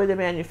do it the way the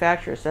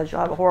manufacturer says.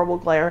 You'll have a horrible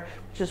glare,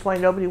 which is why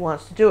nobody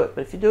wants to do it.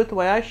 But if you do it the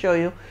way I show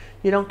you,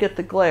 you don't get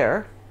the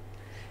glare.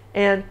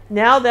 And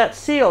now that's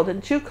sealed.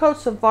 And 2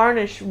 coats of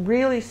varnish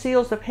really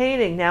seals the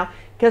painting now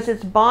because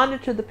it's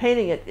bonded to the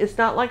painting. It's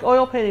not like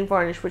oil painting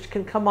varnish, which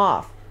can come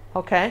off.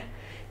 Okay?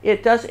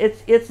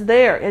 It's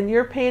there, and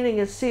your painting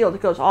is sealed.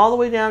 It goes all the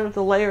way down to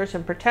the layers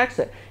and protects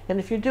it. And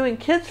if you're doing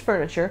kids'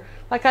 furniture,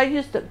 like I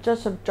used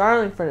just some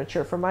darling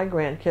furniture for my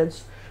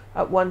grandkids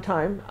at one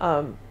time.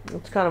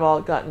 It's kind of all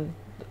gotten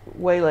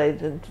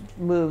waylaid and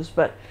moves,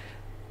 but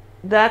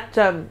that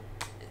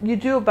you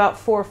do about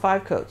 4 or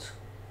 5 coats.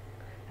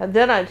 And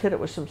then I'd hit it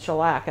with some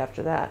shellac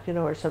after that,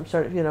 or some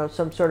sort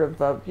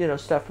of,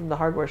 stuff from the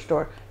hardware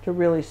store to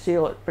really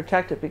seal it,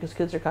 protect it, because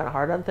kids are kind of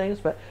hard on things.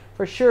 But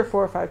for sure,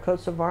 4 or 5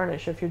 coats of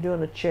varnish if you're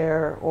doing a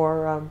chair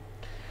or,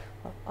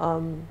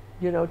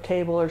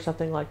 table or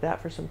something like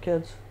that for some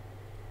kids.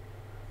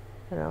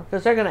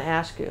 Because they're going to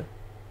ask you.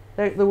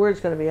 The word's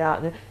going to be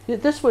out. And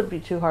this wouldn't be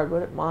too hard,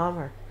 would it, Mom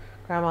or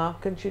Grandma?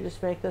 Couldn't you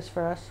just make this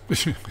for us?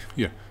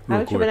 Yeah.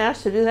 Haven't you been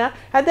asked to do that?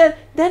 And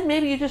then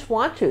maybe you just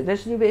want to.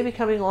 There's a new baby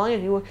coming along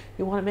and you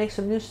want to make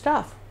some new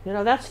stuff.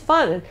 That's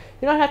fun. And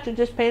you don't have to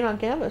just paint on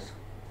canvas.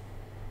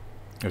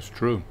 That's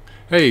true.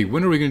 Hey,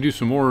 when are we going to do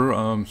some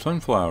more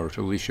sunflowers?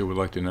 Alicia would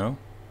like to know.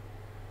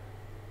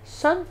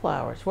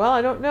 Sunflowers. Well,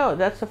 I don't know.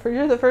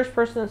 You're the first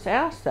person that's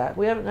asked that.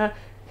 We haven't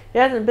it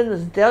hasn't been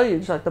this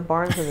deluge like the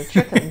barns and the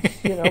chickens,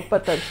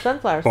 but the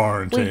sunflowers.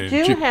 We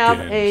do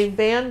have a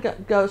Van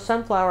Gogh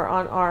sunflower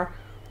on our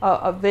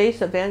a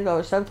vase of Van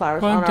Gogh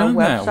sunflowers on our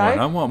website. That one.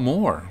 I want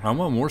more. I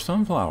want more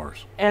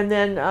sunflowers. And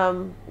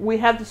then we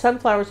have the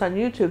sunflowers on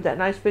YouTube, that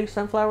nice big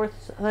sunflower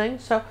thing.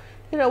 So,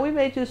 we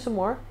may do some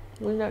more.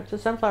 The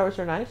sunflowers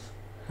are nice.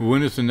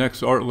 When is the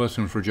next art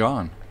lesson for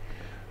John?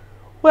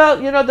 Well,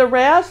 the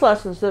RAS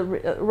lessons, the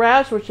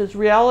RAS, which is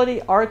Reality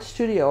Art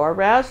Studio, our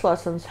RAS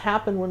lessons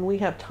happen when we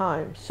have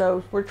time.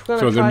 So we're going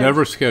to So they're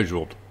never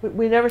scheduled?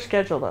 We never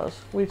schedule those.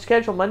 We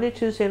schedule Monday,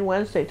 Tuesday, and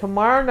Wednesday.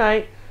 Tomorrow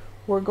night,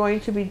 we're going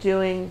to be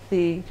doing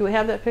do we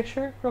have that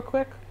picture real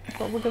quick?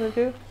 What we're going to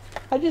do?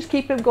 I just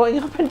keep him going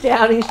up and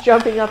down. He's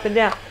jumping up and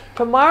down.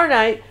 Tomorrow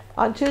night,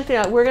 on Tuesday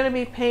night, we're going to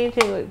be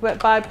painting,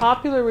 by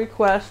popular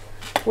request,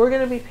 we're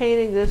going to be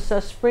painting this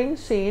spring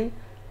scene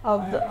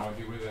of the...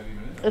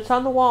 It's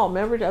on the wall,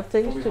 remember, of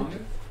things to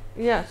do.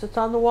 Yes, it's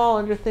on the wall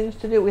under things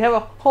to do. We have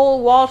a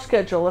whole wall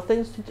schedule of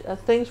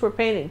things we're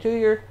painting.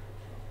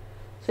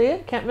 See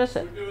it? Can't miss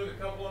it. We're doing the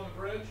couple on the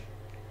bridge?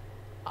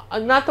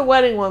 Not the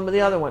wedding one, but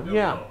the other one. No,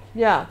 yeah. no.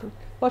 Yeah.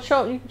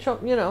 Well, you can show,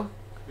 The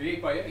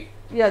 8x8.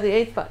 Yeah,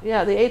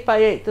 the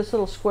 8x8, this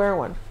little square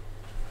one.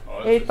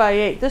 Oh,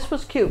 8x8. This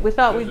was cute. We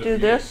thought we'd do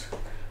this.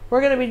 We're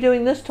going to be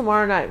doing this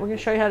tomorrow night. We're going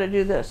to show you how to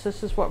do this.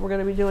 This is what we're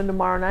going to be doing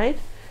tomorrow night.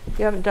 If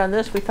you haven't done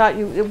this, we thought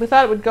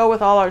it would go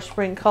with all our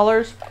spring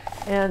colors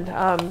and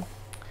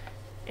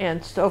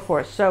so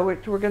forth. So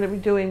we're going to be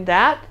doing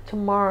that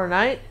tomorrow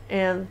night.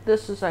 And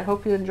I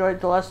hope you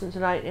enjoyed the lesson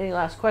tonight. Any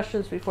last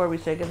questions before we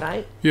say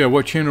goodnight? Yeah,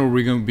 what channel are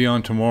we going to be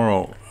on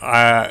tomorrow?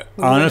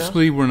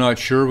 Honestly, we're not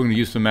sure. We're going to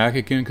use the Mac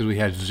again because we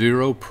had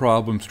 0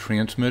 problems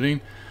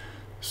transmitting.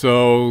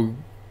 So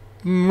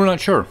we're not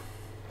sure.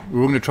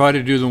 We're going to try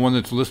to do the one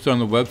that's listed on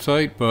the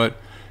website, but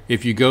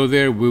if you go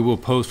there, we will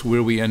post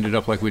where we ended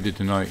up like we did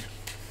tonight.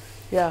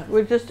 Yeah,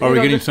 we're just... Are we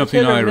getting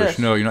something Irish?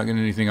 No, you're not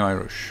getting anything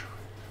Irish.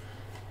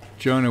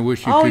 John, I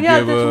wish you could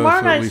give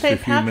us at least a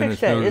few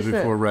minutes notice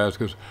before Raz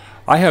goes.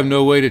 I have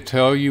no way to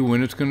tell you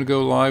when it's going to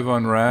go live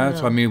on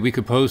Raz. No. I mean, we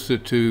could post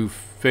it to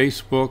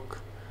Facebook.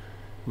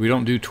 We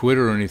don't do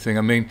Twitter or anything.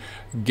 I mean,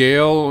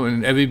 Gail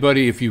and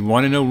everybody, if you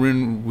want to know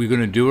when we're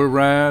going to do a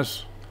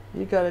Raz...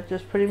 You got to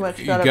just pretty much...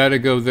 You got to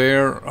go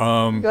there.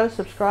 You got to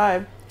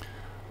subscribe.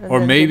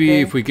 Or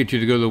maybe if we get you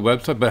to go to the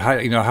website, but how are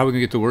we going to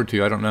get the word to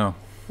you? I don't know.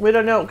 We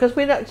don't know, because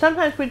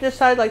sometimes we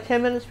decide like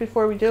 10 minutes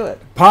before we do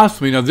it.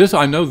 Possibly. Now,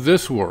 I know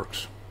this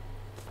works.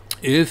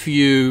 If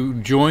you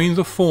join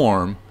the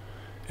form,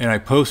 and I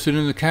post it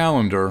in the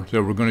calendar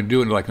that we're going to do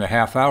it in like in a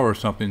half hour or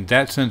something,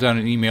 that sends out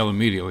an email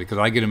immediately, because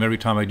I get them every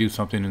time I do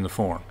something in the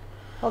form.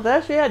 Oh, join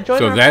our form.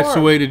 So that's the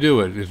way to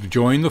do it, is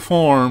join the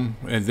form,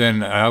 and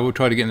then I will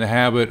try to get in the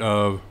habit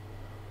of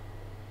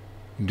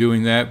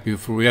doing that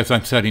before, yes,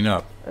 I'm setting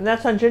up. And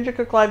that's on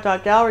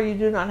gingercooklive.gallery. You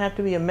do not have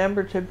to be a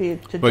member to join the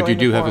form. But you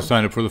do have to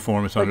sign up for the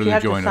form. It's under the join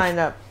us. But you have to sign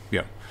up.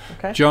 Yeah.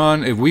 Okay.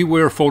 John, if we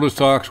wear folded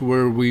socks,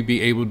 will we be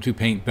able to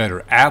paint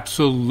better?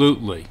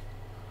 Absolutely.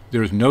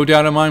 There's no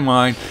doubt in my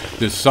mind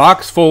that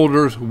socks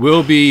folders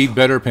will be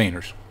better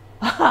painters.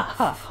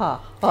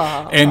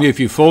 And if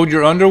you fold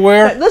your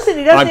underwear, listen,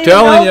 he doesn't even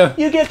know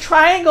you get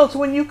triangles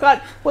when you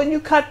cut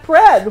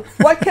bread.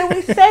 What can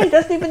we say? He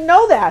doesn't even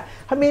know that.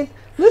 I mean,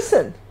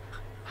 listen.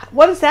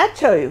 What does that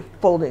tell you,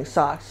 folding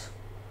socks?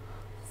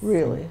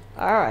 Really?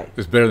 All right.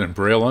 It's better than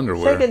Braille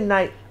underwear. Say good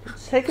night.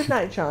 Say good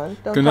night, John.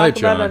 Don't talk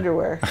about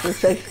underwear.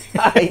 Just say good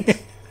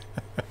night.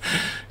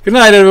 Good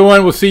night,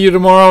 everyone. We'll see you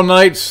tomorrow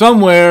night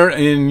somewhere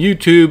in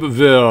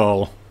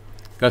YouTubeville.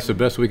 That's the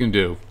best we can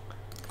do.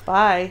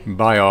 Bye.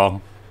 Bye,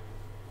 all.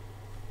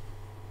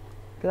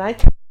 Good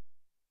night.